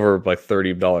anything over like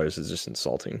 $30, is just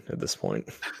insulting at this point.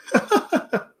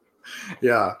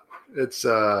 Yeah, it's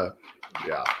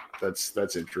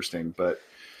that's interesting, but.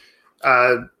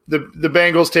 The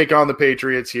Bengals take on the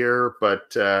Patriots here, but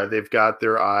they've got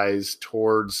their eyes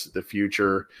towards the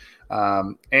future.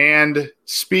 And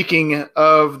speaking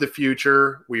of the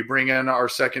future, we bring in our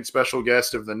second special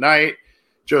guest of the night,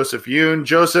 Joseph Yoon.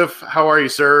 Joseph, how are you,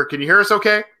 sir? Can you hear us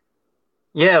okay?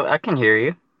 Yeah, I can hear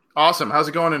you. Awesome. How's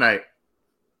it going tonight?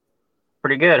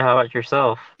 Pretty good. How about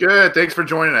yourself? Good. Thanks for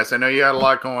joining us. I know you had a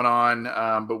lot going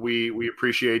on, but we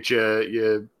appreciate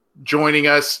you joining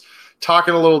us.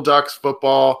 Talking a little Ducks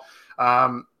football.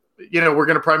 We're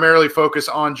going to primarily focus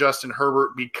on Justin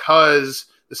Herbert because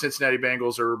the Cincinnati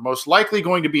Bengals are most likely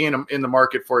going to be in the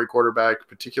market for a quarterback,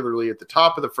 particularly at the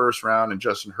top of the first round. And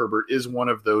Justin Herbert is one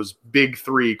of those big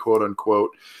three, quote unquote,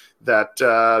 that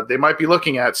they might be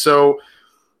looking at. So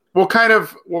we'll kind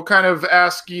of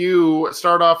ask you,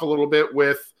 start off a little bit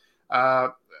with a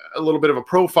little bit of a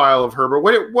profile of Herbert.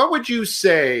 What would you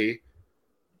say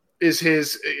is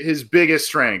his biggest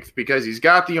strength? Because he's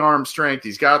got the arm strength,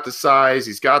 he's got the size,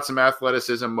 he's got some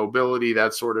athleticism, mobility,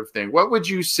 that sort of thing. What would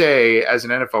you say as an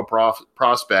NFL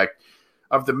prospect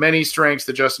of the many strengths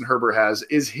that Justin Herbert has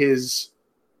is his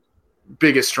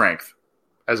biggest strength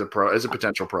as a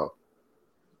potential pro?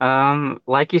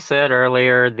 Like you said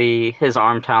earlier, his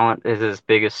arm talent is his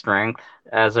biggest strength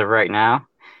as of right now,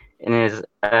 and his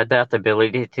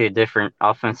adaptability to different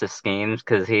offensive schemes,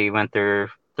 because he went through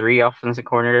 3 offensive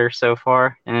coordinators so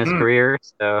far in his career,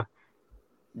 so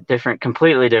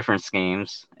completely different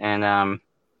schemes. And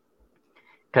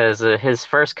because his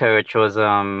first coach was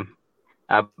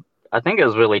I think it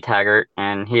was Willie Taggart,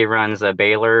 and he runs a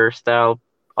Baylor style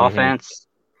offense,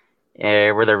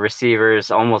 where the receivers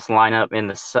almost line up in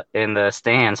the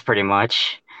stands pretty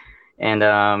much. And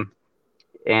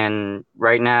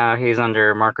right now he's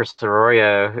under Marcus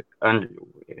Arroyo,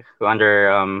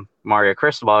 under Mario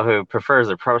Cristobal, who prefers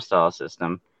a pro style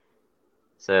system.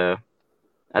 So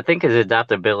I think his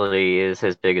adaptability is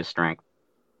his biggest strength.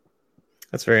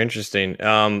 That's very interesting.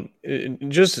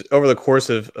 Just over the course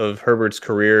of Herbert's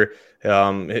career,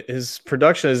 his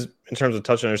production is, in terms of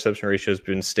touchdown interception ratio, has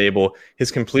been stable.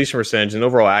 His completion percentage and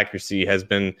overall accuracy has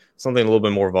been something a little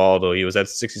bit more volatile. He was at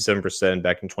 67%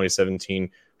 back in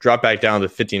 2017, dropped back down to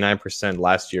 59%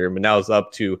 last year, but now it's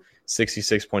up to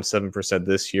 66.7%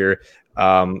 this year.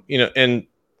 And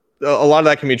a lot of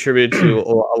that can be attributed to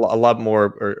a lot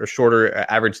more or shorter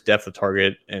average depth of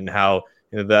target, and how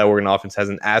that Oregon offense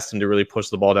hasn't asked him to really push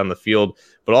the ball down the field.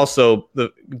 But also,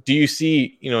 do you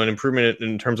see an improvement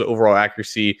in terms of overall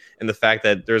accuracy, and the fact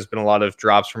that there's been a lot of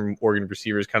drops from Oregon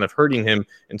receivers kind of hurting him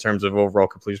in terms of overall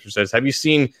completion percentage? Have you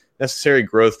seen necessary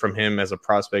growth from him as a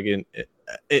prospect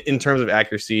in terms of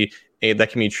accuracy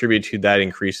that can be attributed to that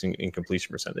increase in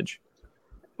completion percentage?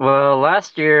 Well,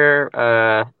 last year,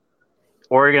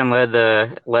 Oregon led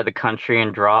the country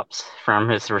in drops from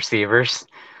his receivers,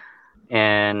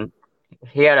 and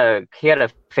he had a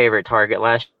favorite target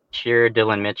last year,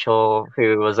 Dylan Mitchell,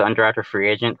 who was an undrafted free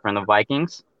agent from the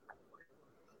Vikings.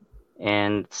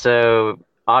 And so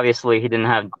obviously he didn't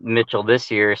have Mitchell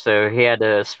this year, so he had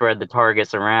to spread the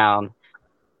targets around.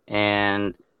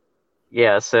 And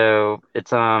yeah, so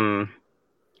it's I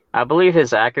believe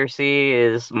his accuracy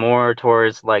is more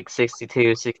towards like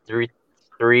 62,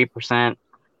 63%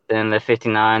 than the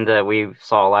 59 that we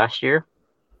saw last year.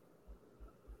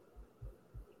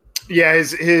 Yeah,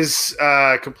 his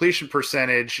completion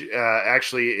percentage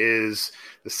actually is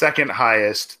the second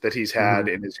highest that he's had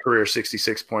in his career,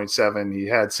 66.7. He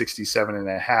had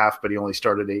 67.5, but he only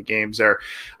started 8 games there.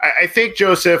 I think,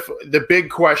 Joseph, the big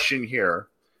question here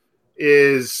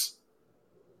is,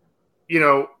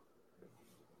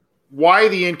 why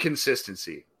the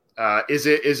inconsistency? Is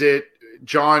it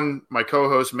John, my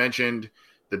co-host, mentioned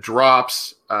the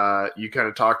drops? You kind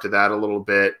of talked to that a little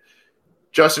bit.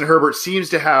 Justin Herbert seems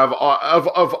to have,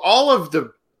 of all of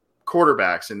the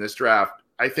quarterbacks in this draft,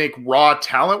 I think raw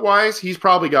talent wise, he's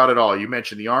probably got it all. You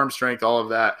mentioned the arm strength, all of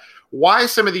that. Why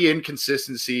some of the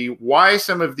inconsistency? Why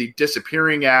some of the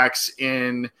disappearing acts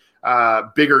in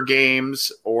bigger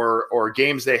games or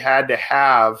games they had to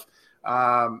have?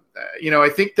 I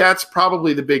think that's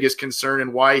probably the biggest concern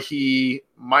and why he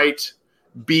might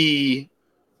be,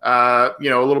 a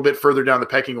little bit further down the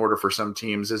pecking order for some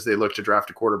teams as they look to draft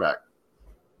a quarterback.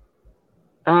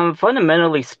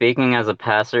 Fundamentally speaking, as a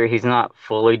passer, he's not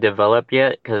fully developed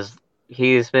yet because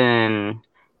he's been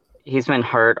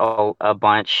hurt a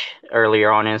bunch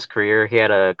earlier on in his career. He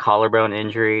had a collarbone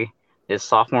injury his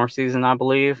sophomore season, I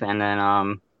believe, and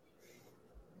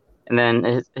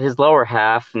then his lower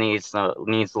half needs a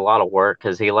lot of work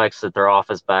because he likes to throw off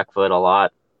his back foot a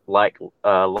lot like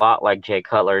Jay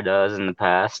Cutler does in the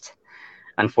past,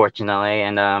 unfortunately,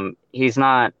 and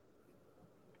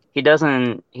he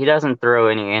doesn't throw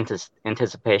any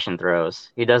anticipation throws.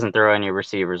 He doesn't throw any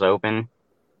receivers open.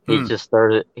 He just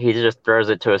throws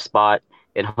it to a spot,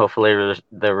 and hopefully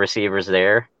the receiver's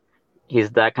there. He's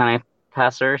that kind of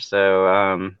passer.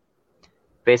 So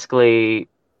basically,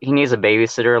 he needs a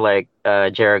babysitter like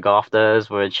Jared Goff does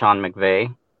with Sean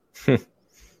McVay.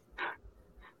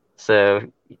 So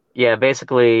yeah,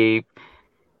 basically,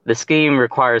 the scheme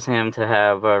requires him to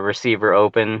have a receiver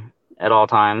open at all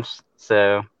times.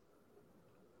 So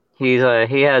he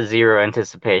has zero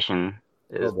anticipation,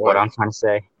 is what I'm trying to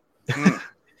say.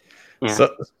 Yeah.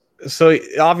 So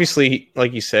obviously,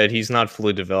 like you said, he's not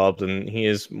fully developed, and he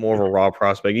is more of a raw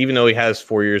prospect, even though he has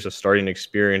 4 years of starting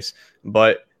experience.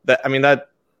 But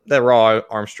that raw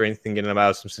arm strength can get him out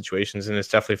of some situations, and it's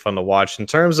definitely fun to watch. In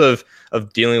terms of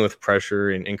dealing with pressure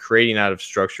and creating out of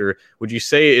structure, would you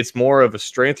say it's more of a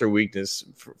strength or weakness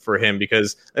for him?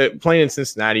 Because playing in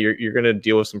Cincinnati, you're going to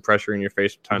deal with some pressure in your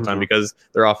face from time to time because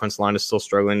their offensive line is still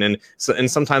struggling, and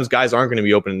sometimes guys aren't going to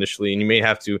be open initially, and you may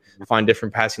have to find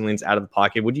different passing lanes out of the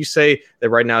pocket. Would you say that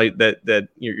right now that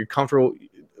you're comfortable?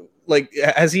 Like,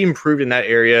 has he improved in that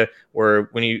area where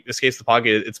when he escapes the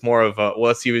pocket, it's more of a, well,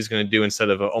 let's see what he's going to do instead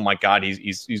of oh my God,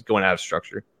 he's going out of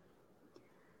structure?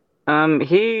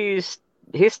 He's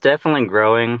definitely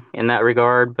growing in that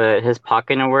regard, but his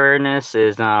pocket awareness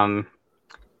is almost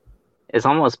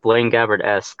Blaine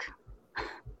Gabbert-esque.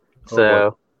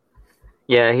 So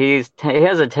yeah, he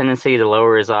has a tendency to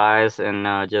lower his eyes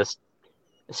and just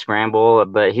scramble,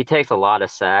 but he takes a lot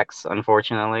of sacks,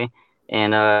 unfortunately.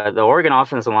 And the Oregon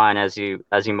offensive line, as you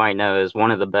might know, is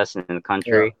one of the best in the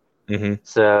country. Yeah. Mm-hmm.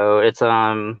 So it's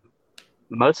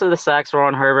most of the sacks were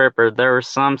on Herbert, but there were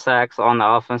some sacks on the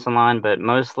offensive line. But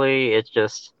mostly, it's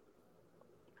just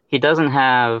he doesn't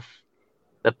have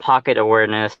the pocket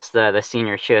awareness that a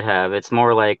senior should have. It's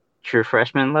more like true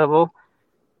freshman level,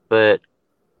 but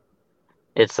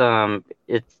it's the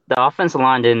offensive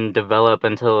line didn't develop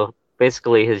until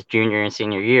basically his junior and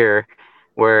senior year,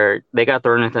 where they got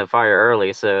thrown into the fire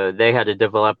early, so they had to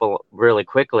develop really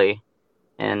quickly.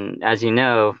 And as you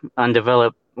know,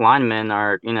 undeveloped linemen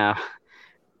are,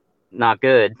 not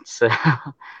good. So,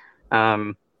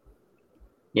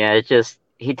 it's just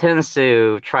he tends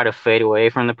to try to fade away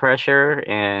from the pressure,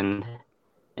 and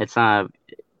it's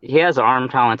he has arm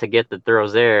talent to get the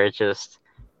throws there. It's just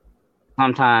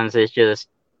sometimes it's just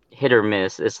hit or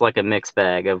miss. It's like a mixed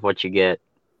bag of what you get.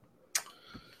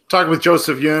 Talking with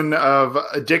Joseph Yun of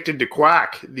Addicted to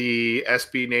Quack, the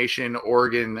SB Nation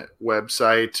Oregon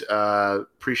website.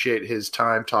 Appreciate his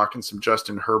time talking some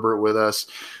Justin Herbert with us.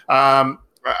 I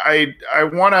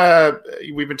want to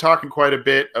 – we've been talking quite a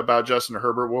bit about Justin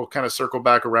Herbert. We'll kind of circle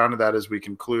back around to that as we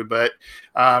conclude. But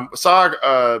saw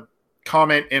a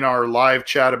comment in our live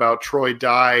chat about Troy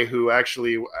Dye, who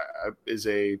actually is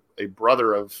a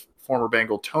brother of former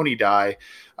Bengal Tony Dye.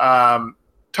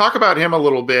 Talk about him a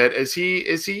little bit. Is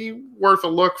he worth a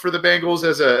look for the Bengals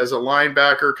as a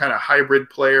linebacker, kind of hybrid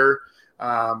player?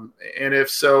 And if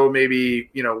so, maybe,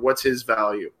 what's his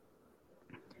value?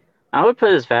 I would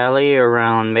put his value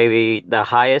around, maybe the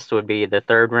highest would be the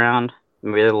 3rd round.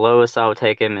 Maybe the lowest I would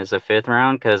take him is the 5th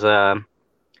round because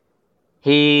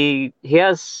he's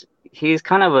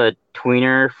kind of a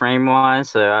tweener frame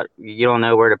wise, so you don't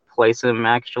know where to place him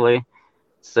actually.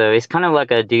 So he's kind of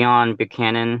like a Deion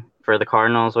Buchanan for the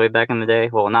Cardinals way back in the day.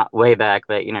 Well, not way back,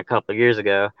 but a couple of years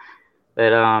ago.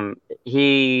 But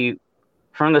he,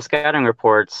 from the scouting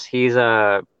reports, he's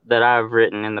that I've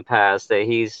written in the past, that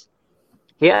he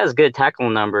has good tackle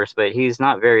numbers, but he's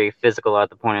not very physical at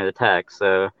the point of attack.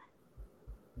 So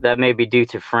that may be due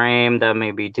to frame, that may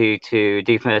be due to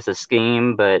defensive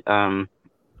scheme, but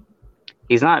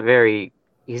he's not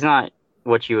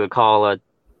what you would call a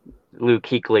Luke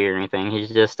Kuechly or anything. He's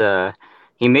just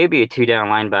he may be a 2-down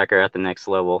linebacker at the next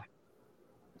level.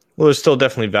 Well, there's still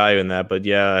definitely value in that, but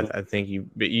yeah, I think you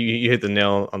hit the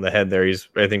nail on the head there. He's,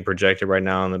 I think, projected right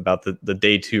now in about the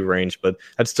day 2 range, but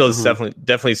that's still definitely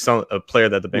a player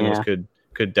that the Bengals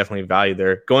could definitely value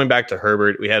there. Going back to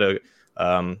Herbert, we had a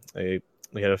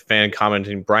fan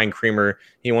commenting, Brian Creamer.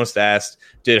 He wants to ask,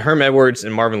 did Herm Edwards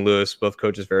and Marvin Lewis, both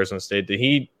coaches for Arizona State, did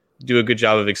he do a good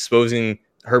job of exposing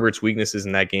Herbert's weaknesses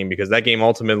in that game? Because that game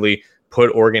ultimately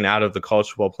put Oregon out of the college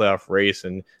football playoff race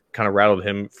and kind of rattled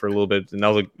him for a little bit. And that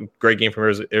was a great game from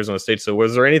Arizona State. So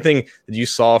was there anything that you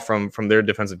saw from their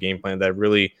defensive game plan that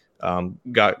really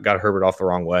got Herbert off the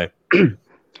wrong way?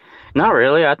 Not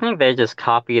really. I think they just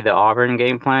copied the Auburn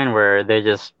game plan where they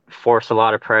just forced a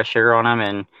lot of pressure on him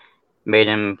and made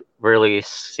him really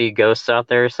see ghosts out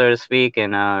there, so to speak.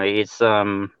 And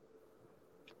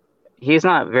he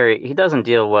doesn't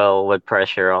deal well with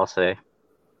pressure, I'll say.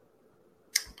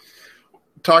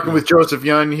 Talking with Joseph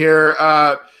Yun here,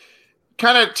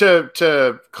 kind of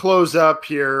to close up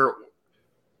here,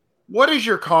 what is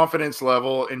your confidence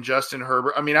level in Justin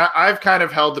Herbert? I mean, I've kind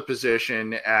of held the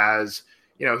position as,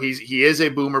 he is a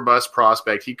boomer bust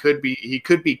prospect. He could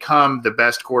become the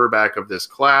best quarterback of this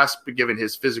class, given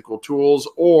his physical tools,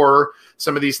 or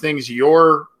some of these things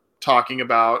you're talking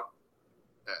about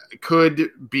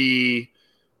could be,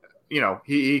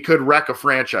 he could wreck a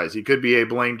franchise. He could be a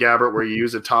Blaine Gabbert where you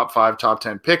use a top 5, top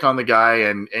 10 pick on the guy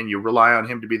and you rely on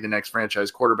him to be the next franchise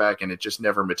quarterback, and it just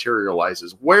never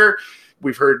materializes. Where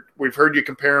we've heard you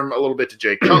compare him a little bit to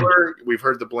Jay Cutler. We've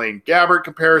heard the Blaine Gabbert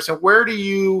comparison. Where do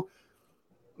you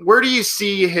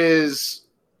see his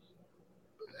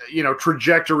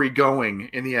trajectory going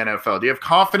in the NFL? Do you have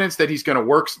confidence that he's going to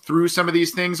work through some of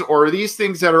these things, or are these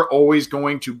things that are always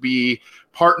going to be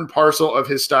part and parcel of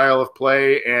his style of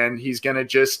play, and he's going to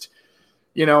just,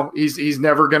 he's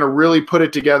never going to really put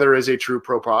it together as a true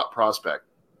pro prospect?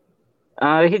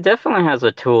 He definitely has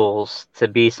the tools to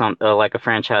be like a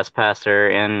franchise passer,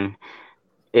 and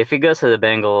if he goes to the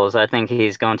Bengals, I think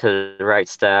he's going to the right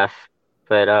staff,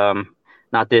 but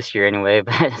not this year anyway,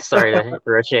 but sorry to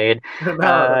throw shade.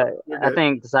 I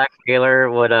think Zach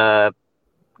Taylor would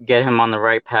get him on the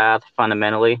right path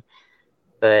fundamentally.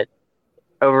 But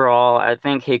overall, I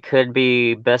think he could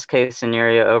be, best case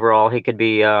scenario overall, he could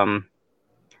be a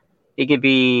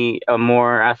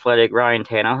more athletic Ryan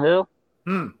Tannehill.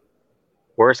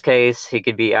 Worst case, he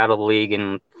could be out of the league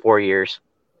in 4 years.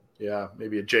 Yeah,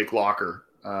 maybe a Jake Locker.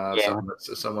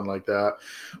 Someone like that.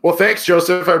 Well, thanks,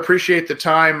 Joseph. I appreciate the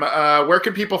time. Where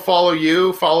can people follow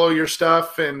you, follow your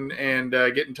stuff, and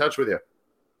get in touch with you?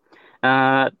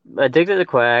 Addicted to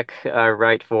Quack, I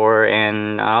write for,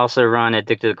 and I also run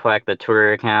Addicted to Quack, the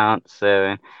Twitter account.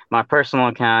 So my personal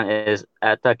account is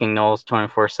at Ducking Knowles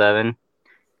 24/7.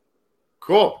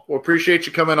 Cool. Well, appreciate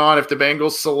you coming on. If the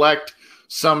Bengals select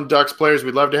some Ducks players,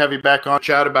 we'd love to have you back on,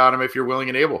 chat about them if you're willing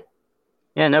and able.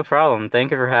 Yeah, no problem.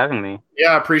 Thank you for having me. Yeah,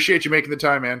 I appreciate you making the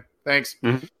time, man. Thanks.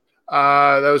 Mm-hmm.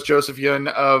 That was Joseph Yun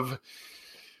of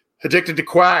Addicted to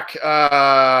Quack.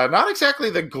 Not exactly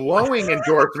the glowing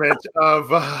endorsement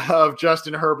of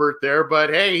Justin Herbert there, but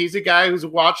hey, he's a guy who's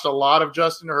watched a lot of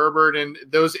Justin Herbert, and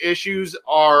those issues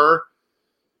are,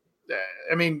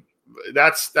 I mean,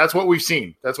 that's what we've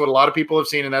seen. That's what a lot of people have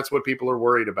seen, and that's what people are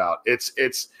worried about.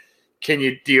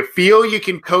 Do you feel you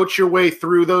can coach your way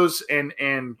through those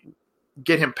and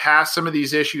get him past some of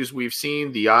these issues we've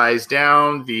seen, the eyes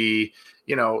down,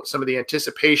 some of the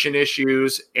anticipation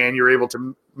issues, and you're able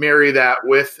to marry that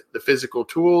with the physical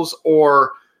tools,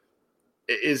 or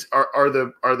are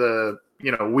the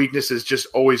weaknesses just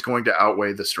always going to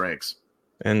outweigh the strengths?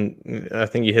 And I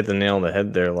think you hit the nail on the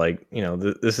head there. Like,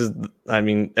 this is, I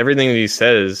mean, everything that he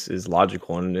says is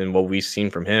logical and what we've seen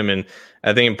from him. And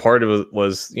I think part of it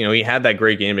was, he had that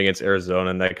great game against Arizona,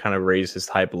 and that kind of raised his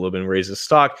hype a little bit and raised his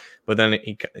stock. But then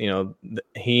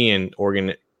he and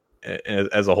Oregon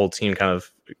as a whole team kind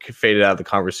of faded out of the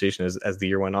conversation as the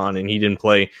year went on, and he didn't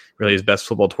play really his best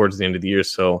football towards the end of the year.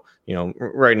 So,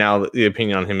 right now the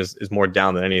opinion on him is more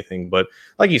down than anything. But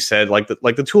like you said, like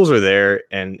the tools are there,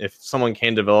 and if someone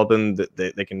can develop them,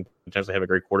 they can potentially have a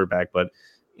great quarterback. But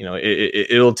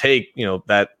it'll take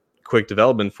that quick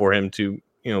development for him to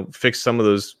fix some of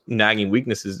those nagging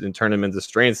weaknesses and turn them into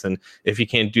strengths. And if he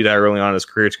can't do that early on in his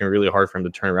career, it's going to be really hard for him to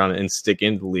turn around and stick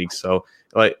into the league. So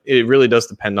it really does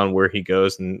depend on where he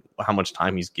goes and how much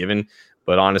time he's given.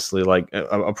 But honestly, like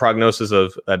a prognosis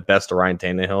of at best a Ryan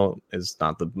Tannehill is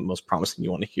not the most promising you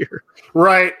want to hear.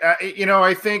 Right.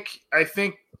 I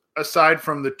think aside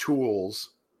from the tools,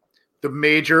 the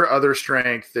major other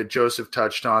strength that Joseph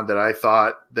touched on that I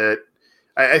thought that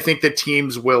I think the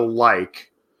teams will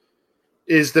like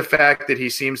is the fact that he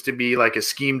seems to be like a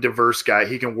scheme diverse guy.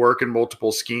 He can work in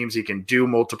multiple schemes. He can do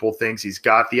multiple things. He's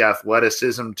got the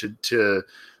athleticism to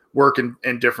work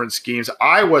in different schemes.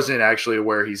 I wasn't actually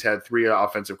aware he's had 3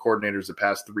 offensive coordinators the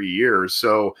past 3 years.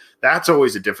 So that's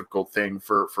always a difficult thing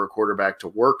for a quarterback to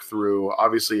work through.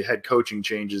 Obviously head coaching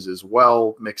changes as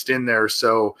well mixed in there.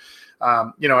 So,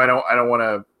 I don't want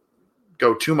to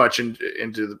go too much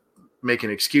into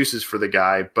making excuses for the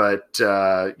guy, but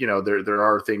there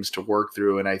are things to work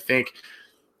through. And I think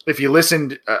if you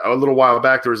listened a little while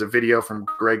back, there was a video from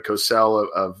Greg Cosell,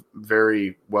 a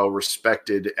very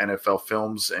well-respected NFL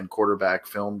films and quarterback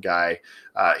film guy.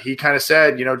 He kind of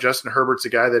said, Justin Herbert's a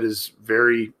guy that is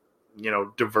very,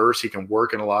 diverse. He can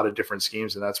work in a lot of different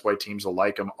schemes, and that's why teams will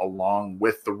like him along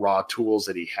with the raw tools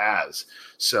that he has.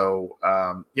 So,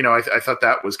 I thought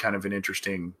that was kind of an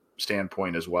interesting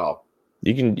standpoint as well.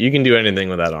 You can do anything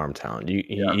with that arm talent.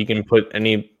 He can put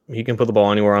the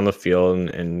ball anywhere on the field,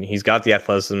 and he's got the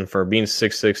athleticism for being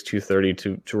 6'6", 230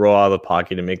 to roll out of the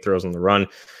pocket and make throws on the run.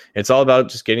 It's all about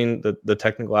just getting the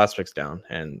technical aspects down,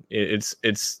 and it's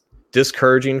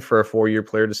discouraging for a 4-year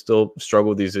player to still struggle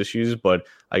with these issues. But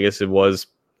I guess it was.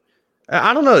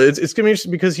 I don't know. It's going to be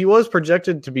interesting because he was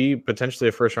projected to be potentially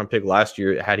a first-round pick last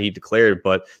year had he declared,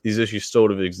 but these issues still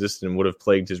would have existed and would have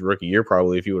plagued his rookie year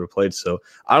probably if he would have played. So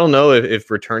I don't know if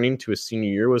returning to his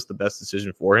senior year was the best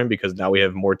decision for him because now we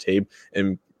have more tape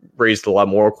and raised a lot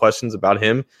more questions about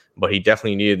him, but he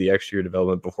definitely needed the extra year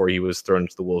development before he was thrown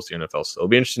into the wolves of the NFL. So it'll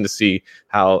be interesting to see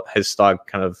how his stock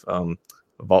kind of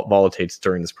volatiles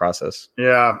during this process.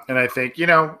 Yeah, and I think,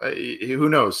 who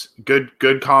knows?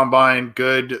 Good combine,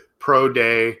 good pro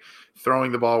day,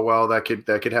 throwing the ball well, that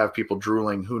could have people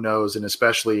drooling. Who knows? And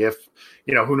especially if,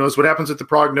 who knows what happens with the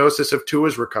prognosis of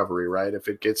Tua's recovery, right? If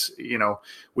it gets,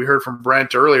 we heard from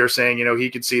Brent earlier saying, he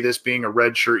could see this being a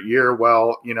redshirt year.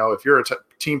 Well, if you're a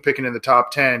team picking in the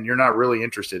top 10, you're not really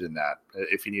interested in that.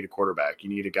 If you need a quarterback, you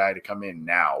need a guy to come in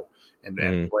now and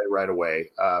play right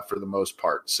away for the most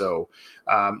part. So,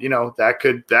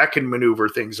 that can maneuver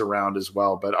things around as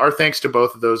well. But our thanks to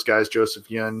both of those guys, Joseph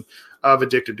Yun of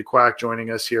Addicted to Quack joining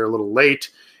us here a little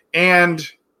late, and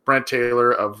Brent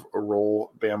Taylor of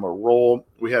Roll Bama Roll.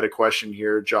 We had a question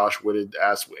here. Josh Wooded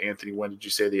asked Anthony, when did you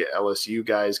say the LSU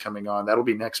guy is coming on? That'll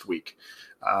be next week.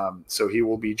 So he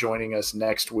will be joining us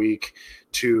next week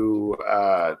to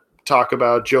talk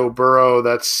about Joe Burrow.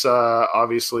 That's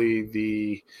obviously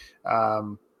the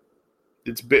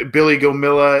it's Billy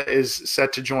Gomilla is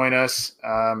set to join us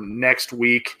next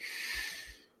week.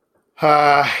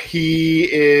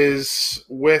 He is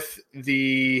with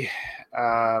the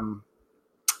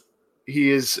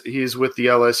he is with the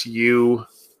LSU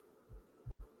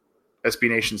SB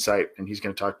Nation site, and he's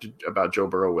going to talk about Joe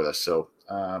Burrow with us. So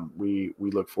we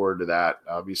look forward to that.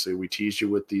 Obviously, we teased you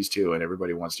with these two, and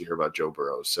everybody wants to hear about Joe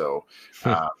Burrow. So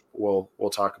we'll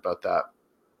talk about that.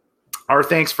 Our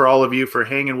thanks for all of you for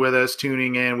hanging with us,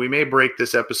 tuning in. We may break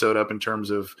this episode up in terms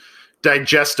of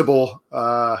digestible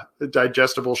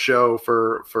show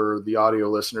for the audio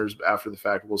listeners after the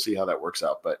fact. We'll see how that works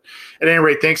out. But at any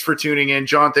rate, thanks for tuning in.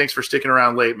 John, thanks for sticking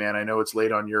around late, man. I know it's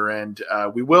late on your end.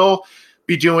 We will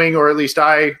be doing, or at least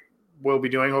I will be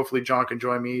doing, hopefully John can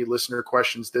join me, listener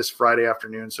questions this Friday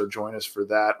afternoon. So join us for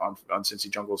that on Cincy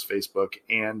Jungle's Facebook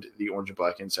and the Orange and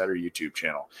Black Insider YouTube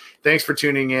channel. Thanks for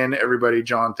tuning in, everybody.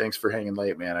 John, thanks for hanging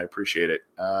late, man. I appreciate it.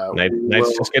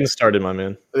 Nice just getting started, my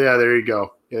man. Yeah, there you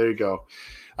go.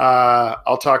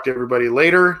 I'll talk to everybody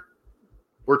later.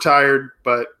 We're tired,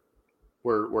 but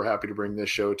we're happy to bring this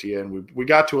show to you. And we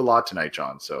got to a lot tonight,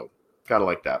 John. So gotta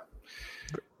like that.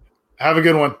 Have a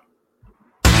good one.